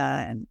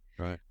Canada and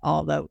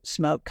all the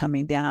smoke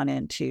coming down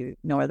into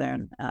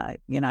northern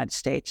United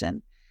States,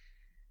 and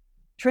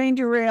train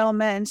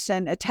derailments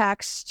and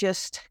attacks,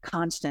 just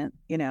constant.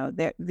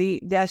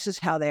 This is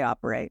how they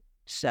operate.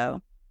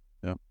 So,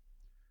 yeah.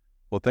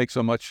 Well, thanks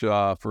so much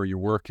for your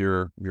work.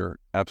 You're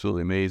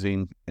absolutely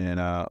amazing,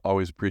 and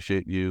always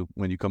appreciate you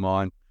when you come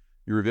on.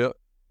 You reveal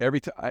every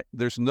time.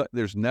 There's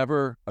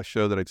never a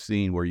show that I've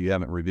seen where you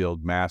haven't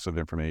revealed massive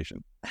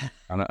information. I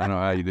don't know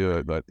how you do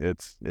it, but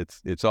it's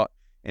all,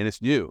 and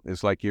it's new.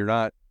 It's like you're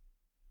not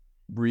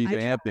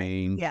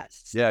revamping.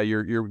 Yes. Yeah,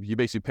 you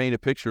basically paint a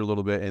picture a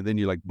little bit, and then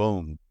you like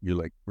boom, you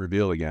like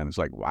reveal again. It's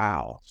like,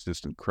 wow, it's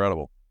just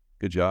incredible.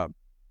 Good job.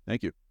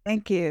 Thank you.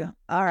 Thank you.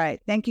 All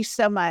right. Thank you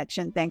so much,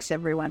 and thanks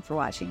everyone for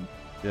watching.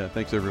 Yeah,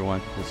 thanks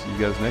everyone. We'll see you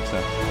guys next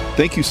time.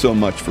 Thank you so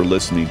much for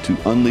listening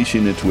to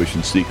Unleashing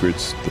Intuition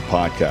Secrets, the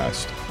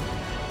podcast.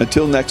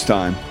 Until next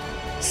time,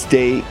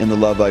 stay in the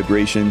love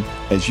vibration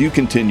as you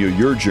continue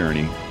your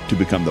journey to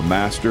become the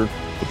master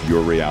of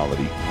your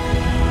reality.